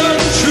be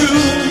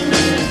untrue.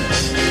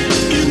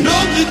 You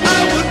know that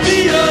I would be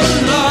a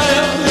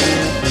liar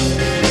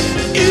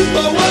if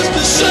I was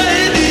to say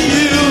to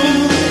you,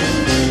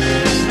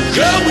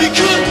 girl, we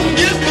couldn't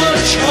get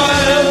much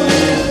higher.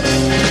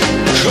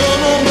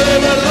 Come on,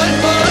 baby, light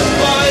my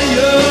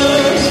fire.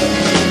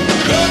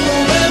 Come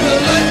on, baby,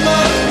 light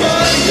my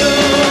fire.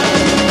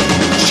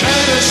 Try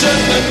to set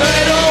the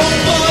night on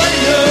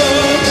fire.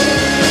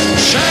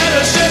 Try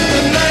to set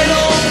the night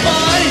on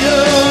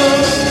fire.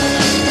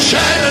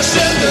 Try to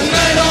set the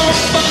night on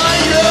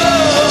fire.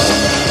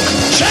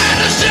 Try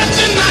to set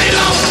the night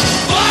on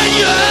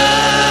fire.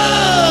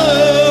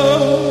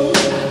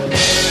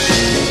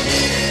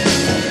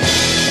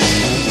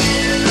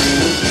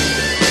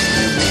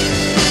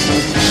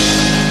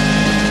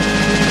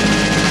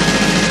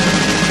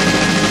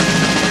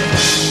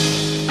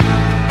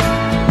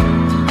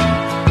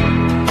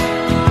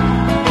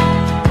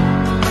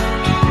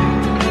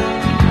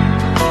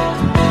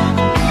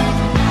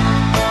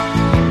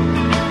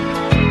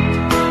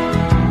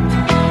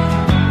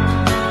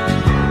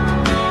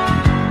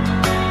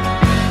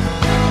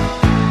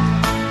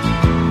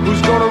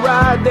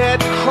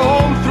 That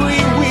chrome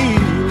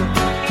three-wheel,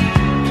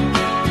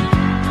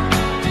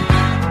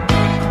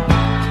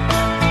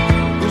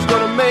 who's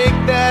gonna make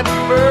that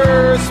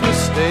first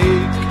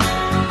mistake?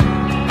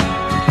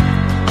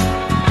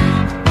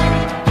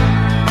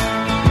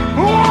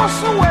 Who wants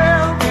to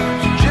wear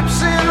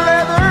gypsy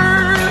leather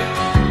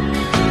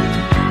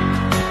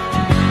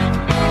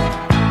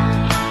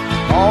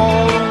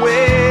all the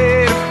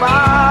way to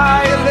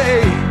Fire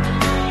Lake?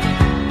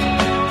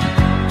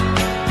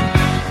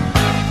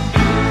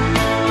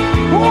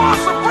 Who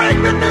wants to break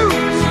the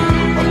news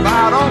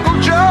about Uncle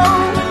Joe?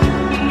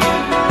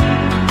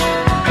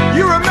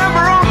 You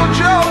remember Uncle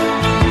Joe?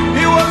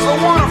 He was the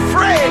one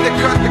afraid to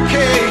cut the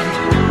cake.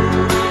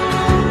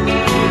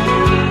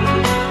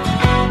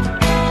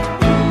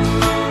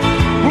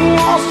 Who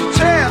wants to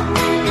tell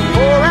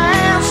poor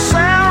Aunt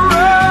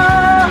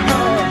Sarah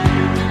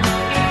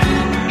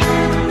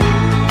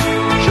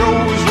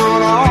Joe's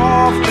run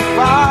off to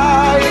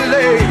Fire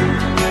Lake?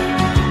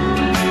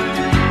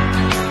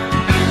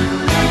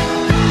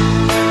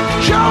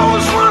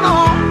 Joe's run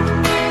on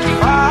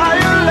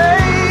Fire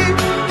Lake.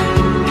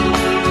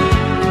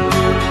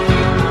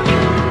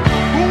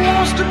 Who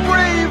wants to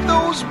brave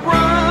those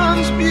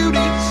bronze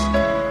beauties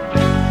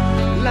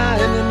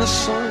lying in the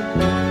sun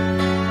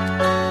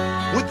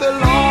with their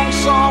long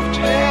soft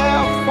hair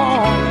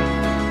falling,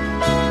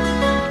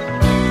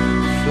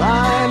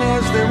 flying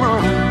as they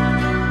run?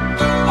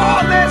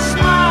 Oh, they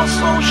smile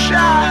so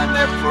shy and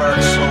they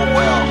flirt so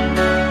well,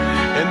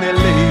 and they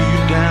lay you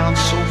down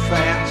so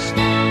fast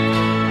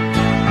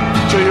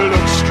till you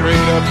look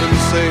straight up and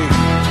say,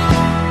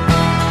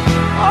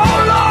 oh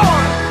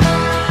Lord,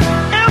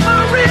 am I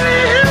really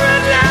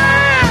hearing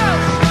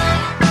yes?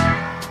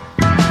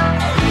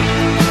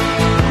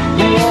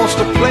 Who wants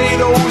to play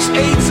those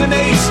eights and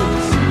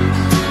aces?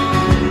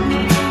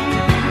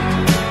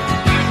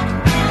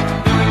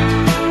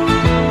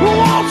 Who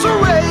wants a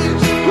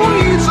raise? Who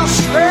needs a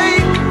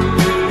steak?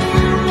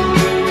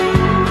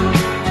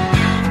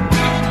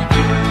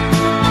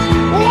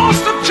 Who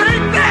wants to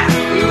take that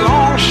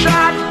long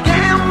shot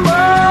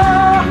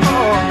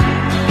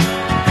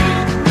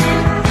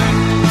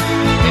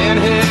and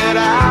head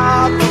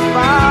out the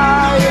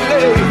Fire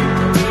Lake?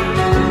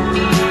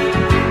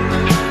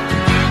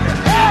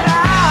 Head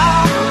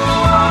out to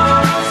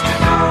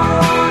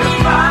the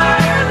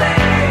Fire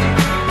Lake.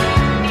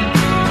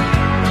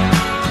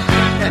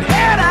 And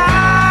head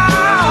out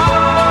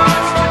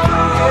to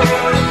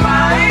the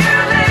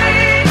Fire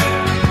Lake.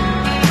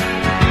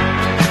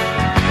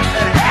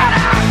 And head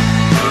out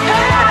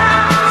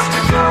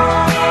to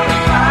the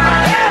Fire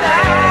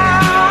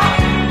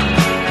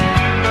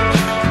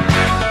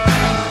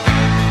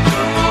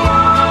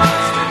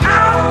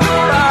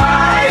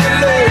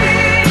Lake.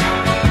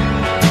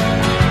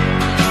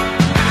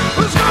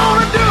 Who's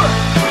gonna do it?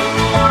 Who's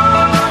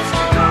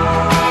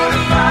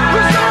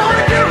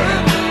gonna do it?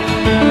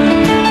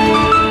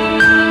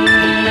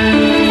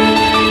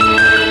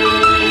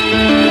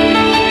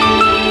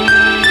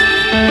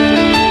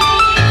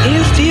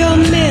 If your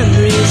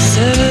memory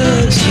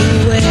serves you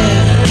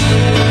well,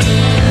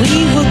 we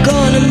were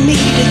gonna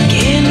meet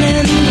again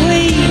and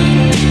wait.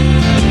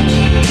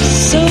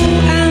 So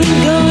I'm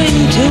going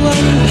to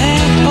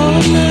unpack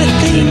all my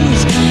things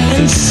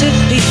and sit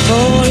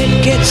before it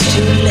gets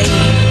too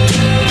late.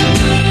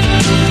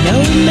 No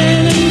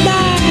man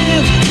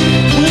alive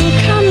will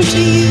come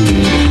to you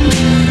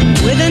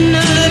with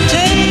another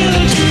tale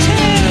to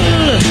tell.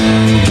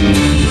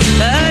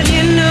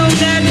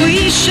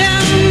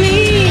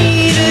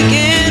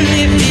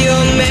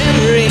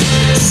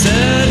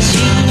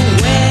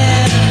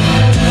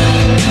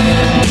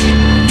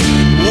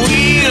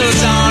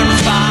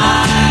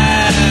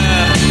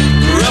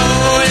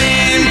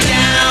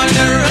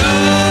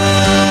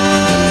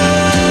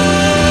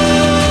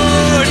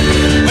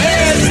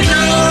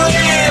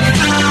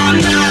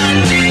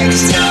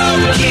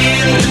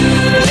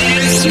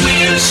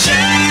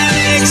 shall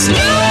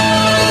explode.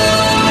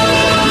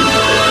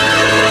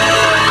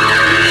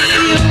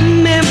 Your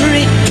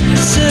memory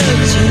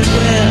serves you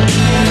well.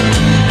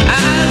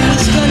 I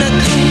was gonna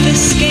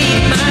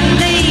confiscate my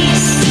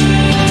lace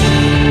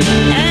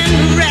and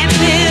wrap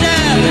it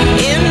up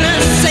in a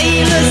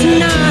sailor's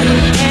knot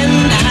and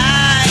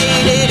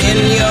hide it in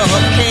your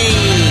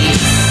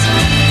case.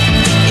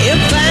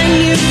 If I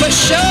knew for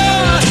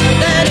sure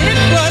that it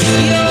was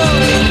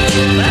yours,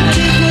 but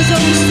it was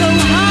oh so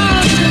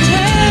hard to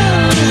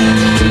tell.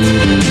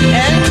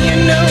 And you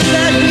know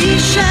that we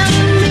shall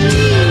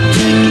meet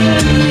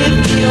again if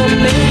your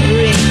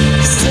memory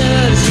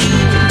serves you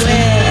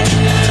well.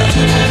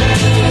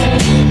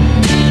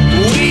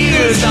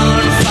 Wheels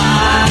on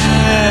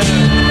fire,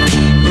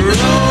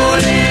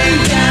 rolling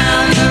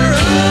down the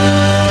road.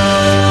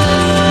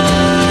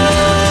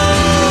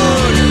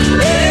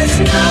 It's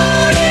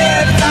not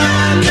if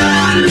I'm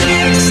not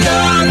next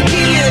of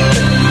kin,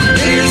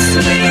 this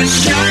wish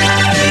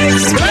shall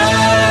explode.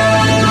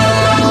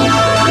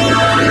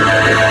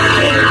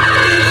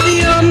 If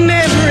your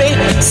memory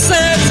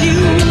serves you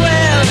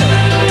well,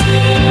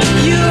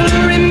 you'll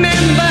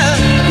remember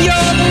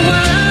you're the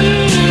one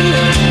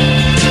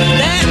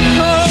that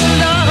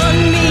called on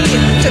me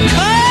to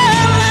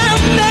call a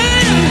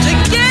man to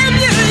give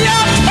you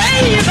your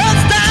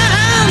favors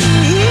done.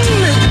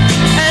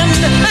 And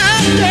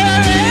after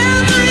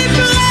every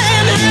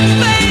plan had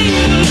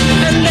failed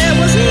and there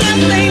was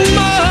nothing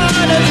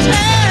more to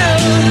tell,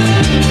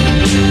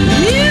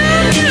 you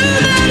knew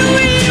that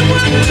we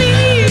would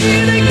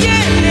meet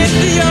again if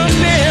your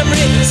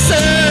memory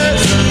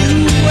serves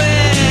you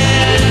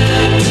well.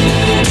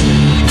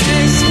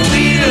 There's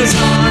wheels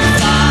on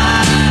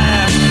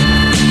fire,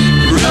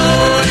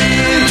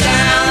 rolling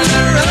down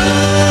the road.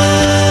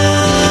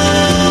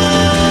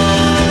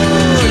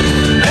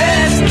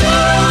 There's no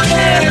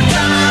if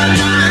I'm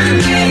not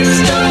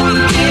next of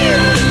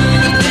kin,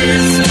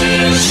 this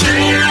wish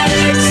shall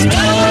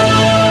explode.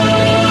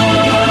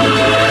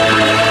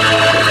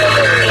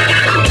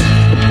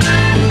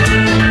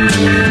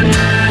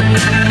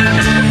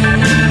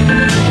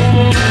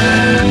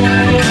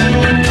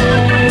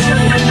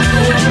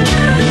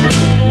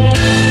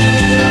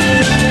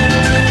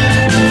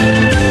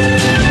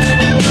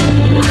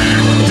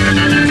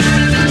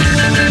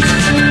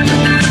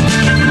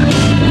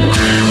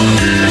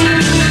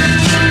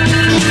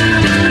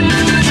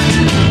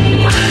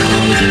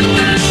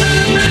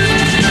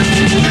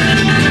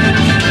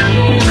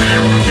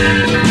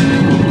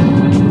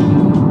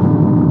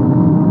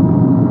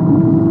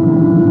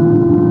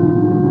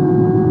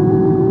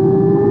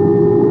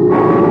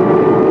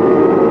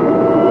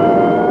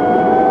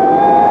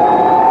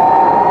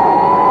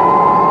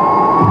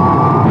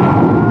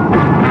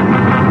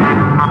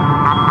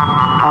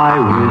 I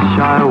wish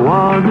I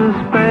was a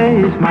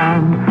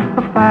spaceman,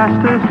 the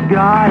fastest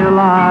guy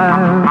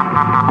alive.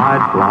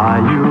 I'd fly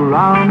you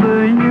round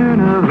the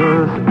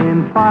universe in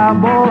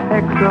Fireball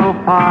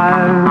XL5.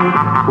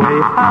 Way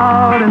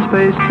out in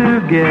space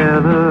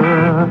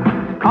together,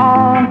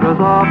 conquerors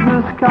of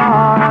the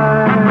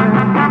sky.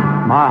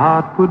 My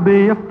heart would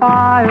be a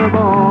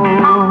fireball,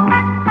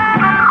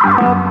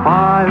 a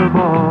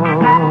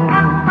fireball.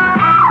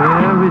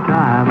 Every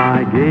time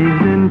I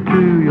gaze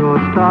into your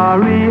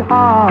starry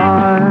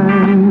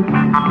eyes,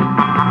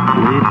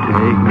 we'd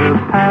take the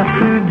path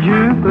to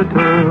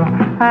Jupiter,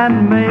 and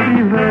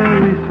maybe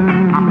very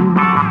soon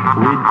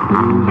we'd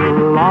cruise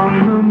along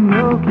the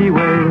Milky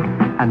Way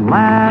and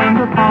land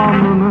upon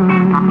the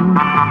moon.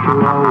 To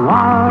a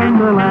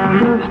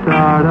wonderland of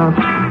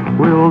stardust,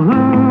 we'll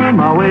zoom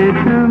our way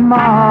to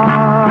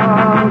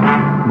Mars.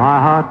 My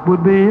heart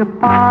would be a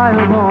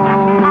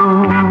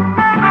fireball,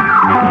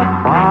 a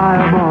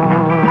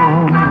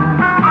fireball,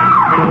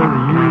 'cause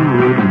you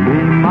would be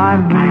my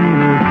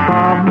Venus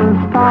of the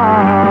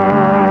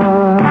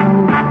stars.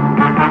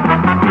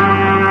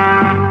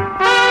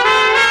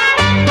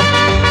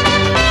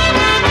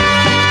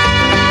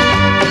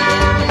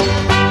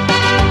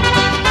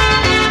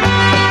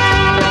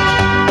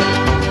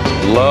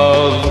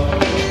 Love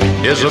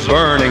is a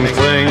burning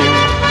thing,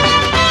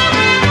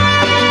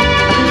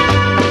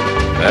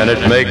 and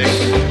it makes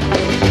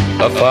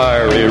a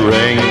fiery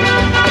ring.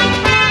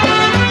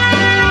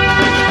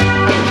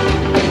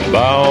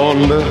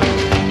 Bound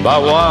by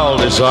wild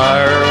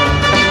desire,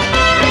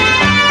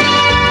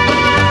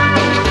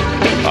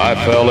 I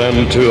fell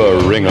into a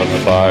ring of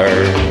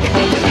fire.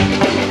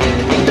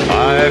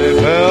 I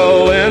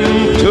fell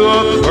into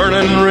a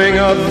burning ring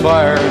of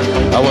fire.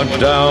 I went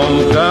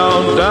down,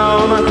 down,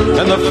 down,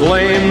 and the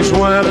flames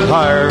went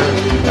higher.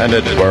 And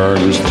it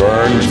burns,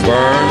 burns,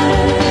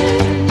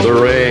 burns, the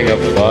ring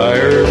of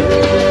fire,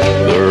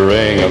 the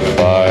ring of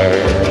fire.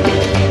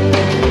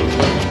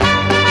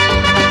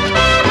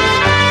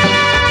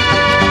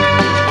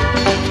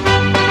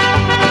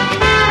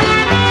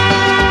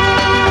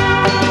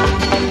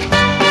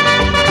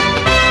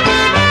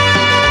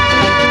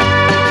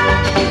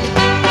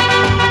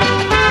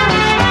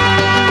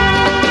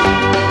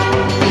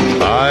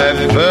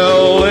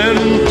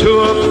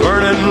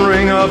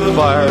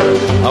 fire.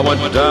 I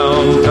went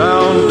down,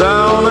 down,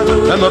 down,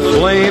 and the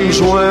flames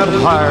went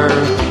higher,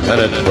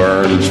 and it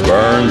burns,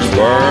 burns,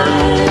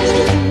 burns.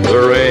 The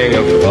ring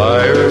of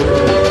fire,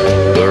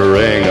 the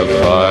ring of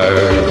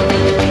fire.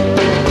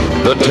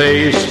 The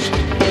taste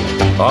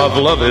of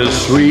love is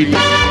sweet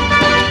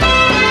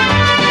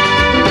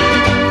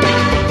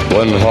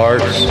when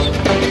hearts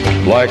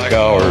like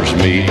ours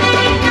meet.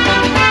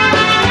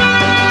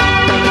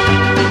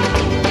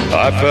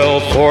 I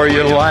fell for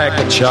you like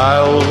a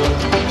child.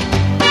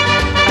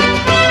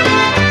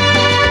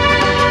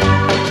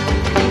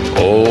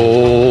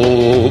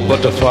 Oh,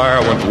 but the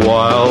fire went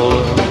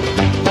wild.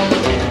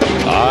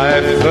 I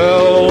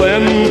fell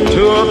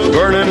into a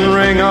burning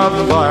ring of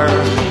fire.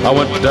 I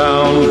went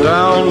down,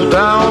 down,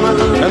 down,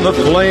 and the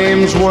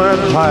flames went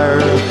higher,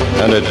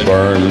 and it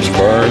burns,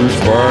 burns,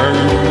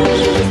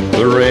 burns.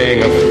 The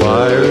ring of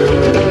fire,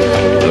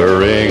 the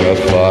ring of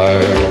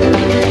fire.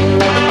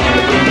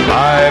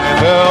 I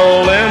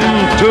fell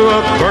into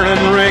a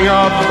burning ring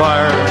of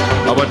fire.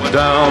 I went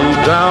down,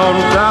 down,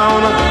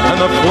 down, and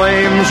the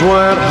flames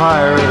went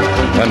higher,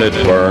 and it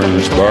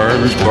burns,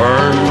 burns,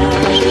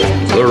 burns.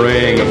 The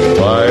ring of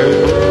fire,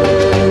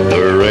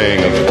 the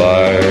ring of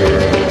fire,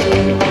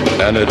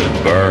 and it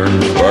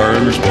burns,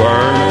 burns,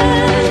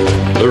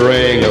 burns. The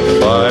ring of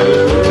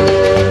fire,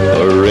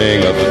 the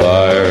ring of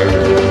fire,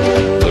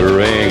 the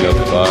ring of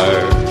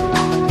fire.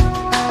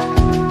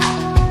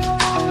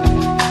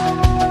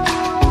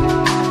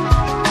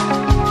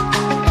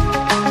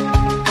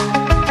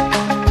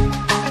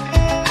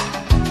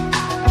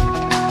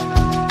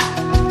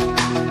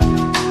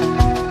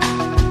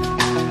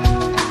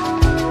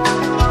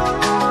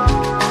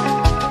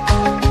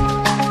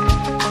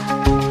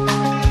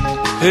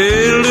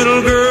 Hey,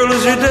 little girl,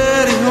 is your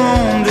daddy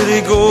home? Did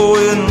he go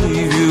away and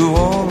leave you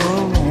all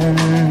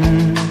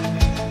alone?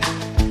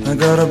 I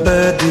got a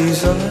bad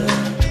desire.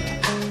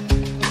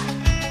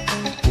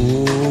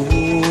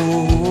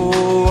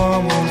 Oh,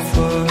 I'm on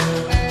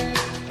fire.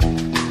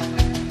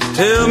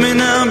 Tell me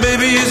now,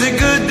 baby, is he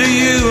good to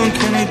you? And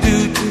can he do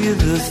to you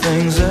the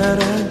things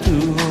that I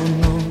do? Oh,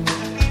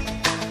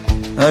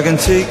 no, I can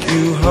take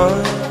you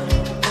high.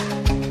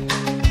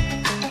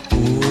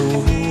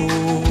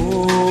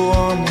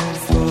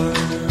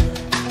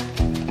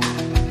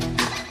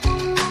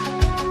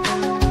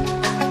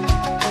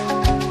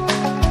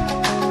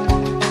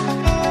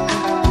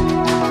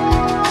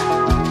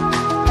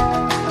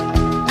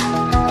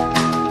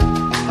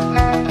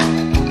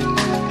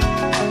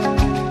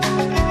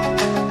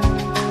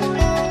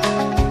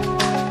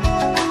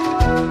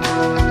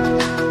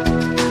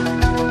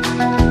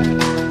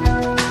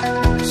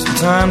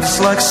 Sometimes it's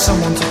like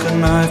someone took a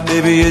knife,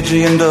 baby,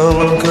 edgy and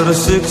dull, and cut a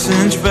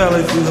 6-inch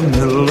valley through the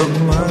middle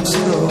of my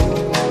skull.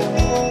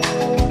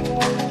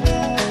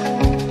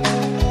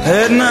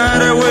 At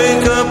night I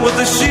wake up with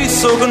the sheets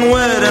soaking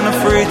wet and a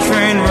freight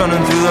train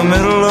running through the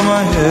middle of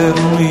my head.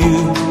 Only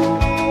you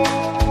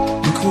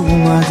can cool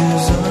my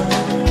desire.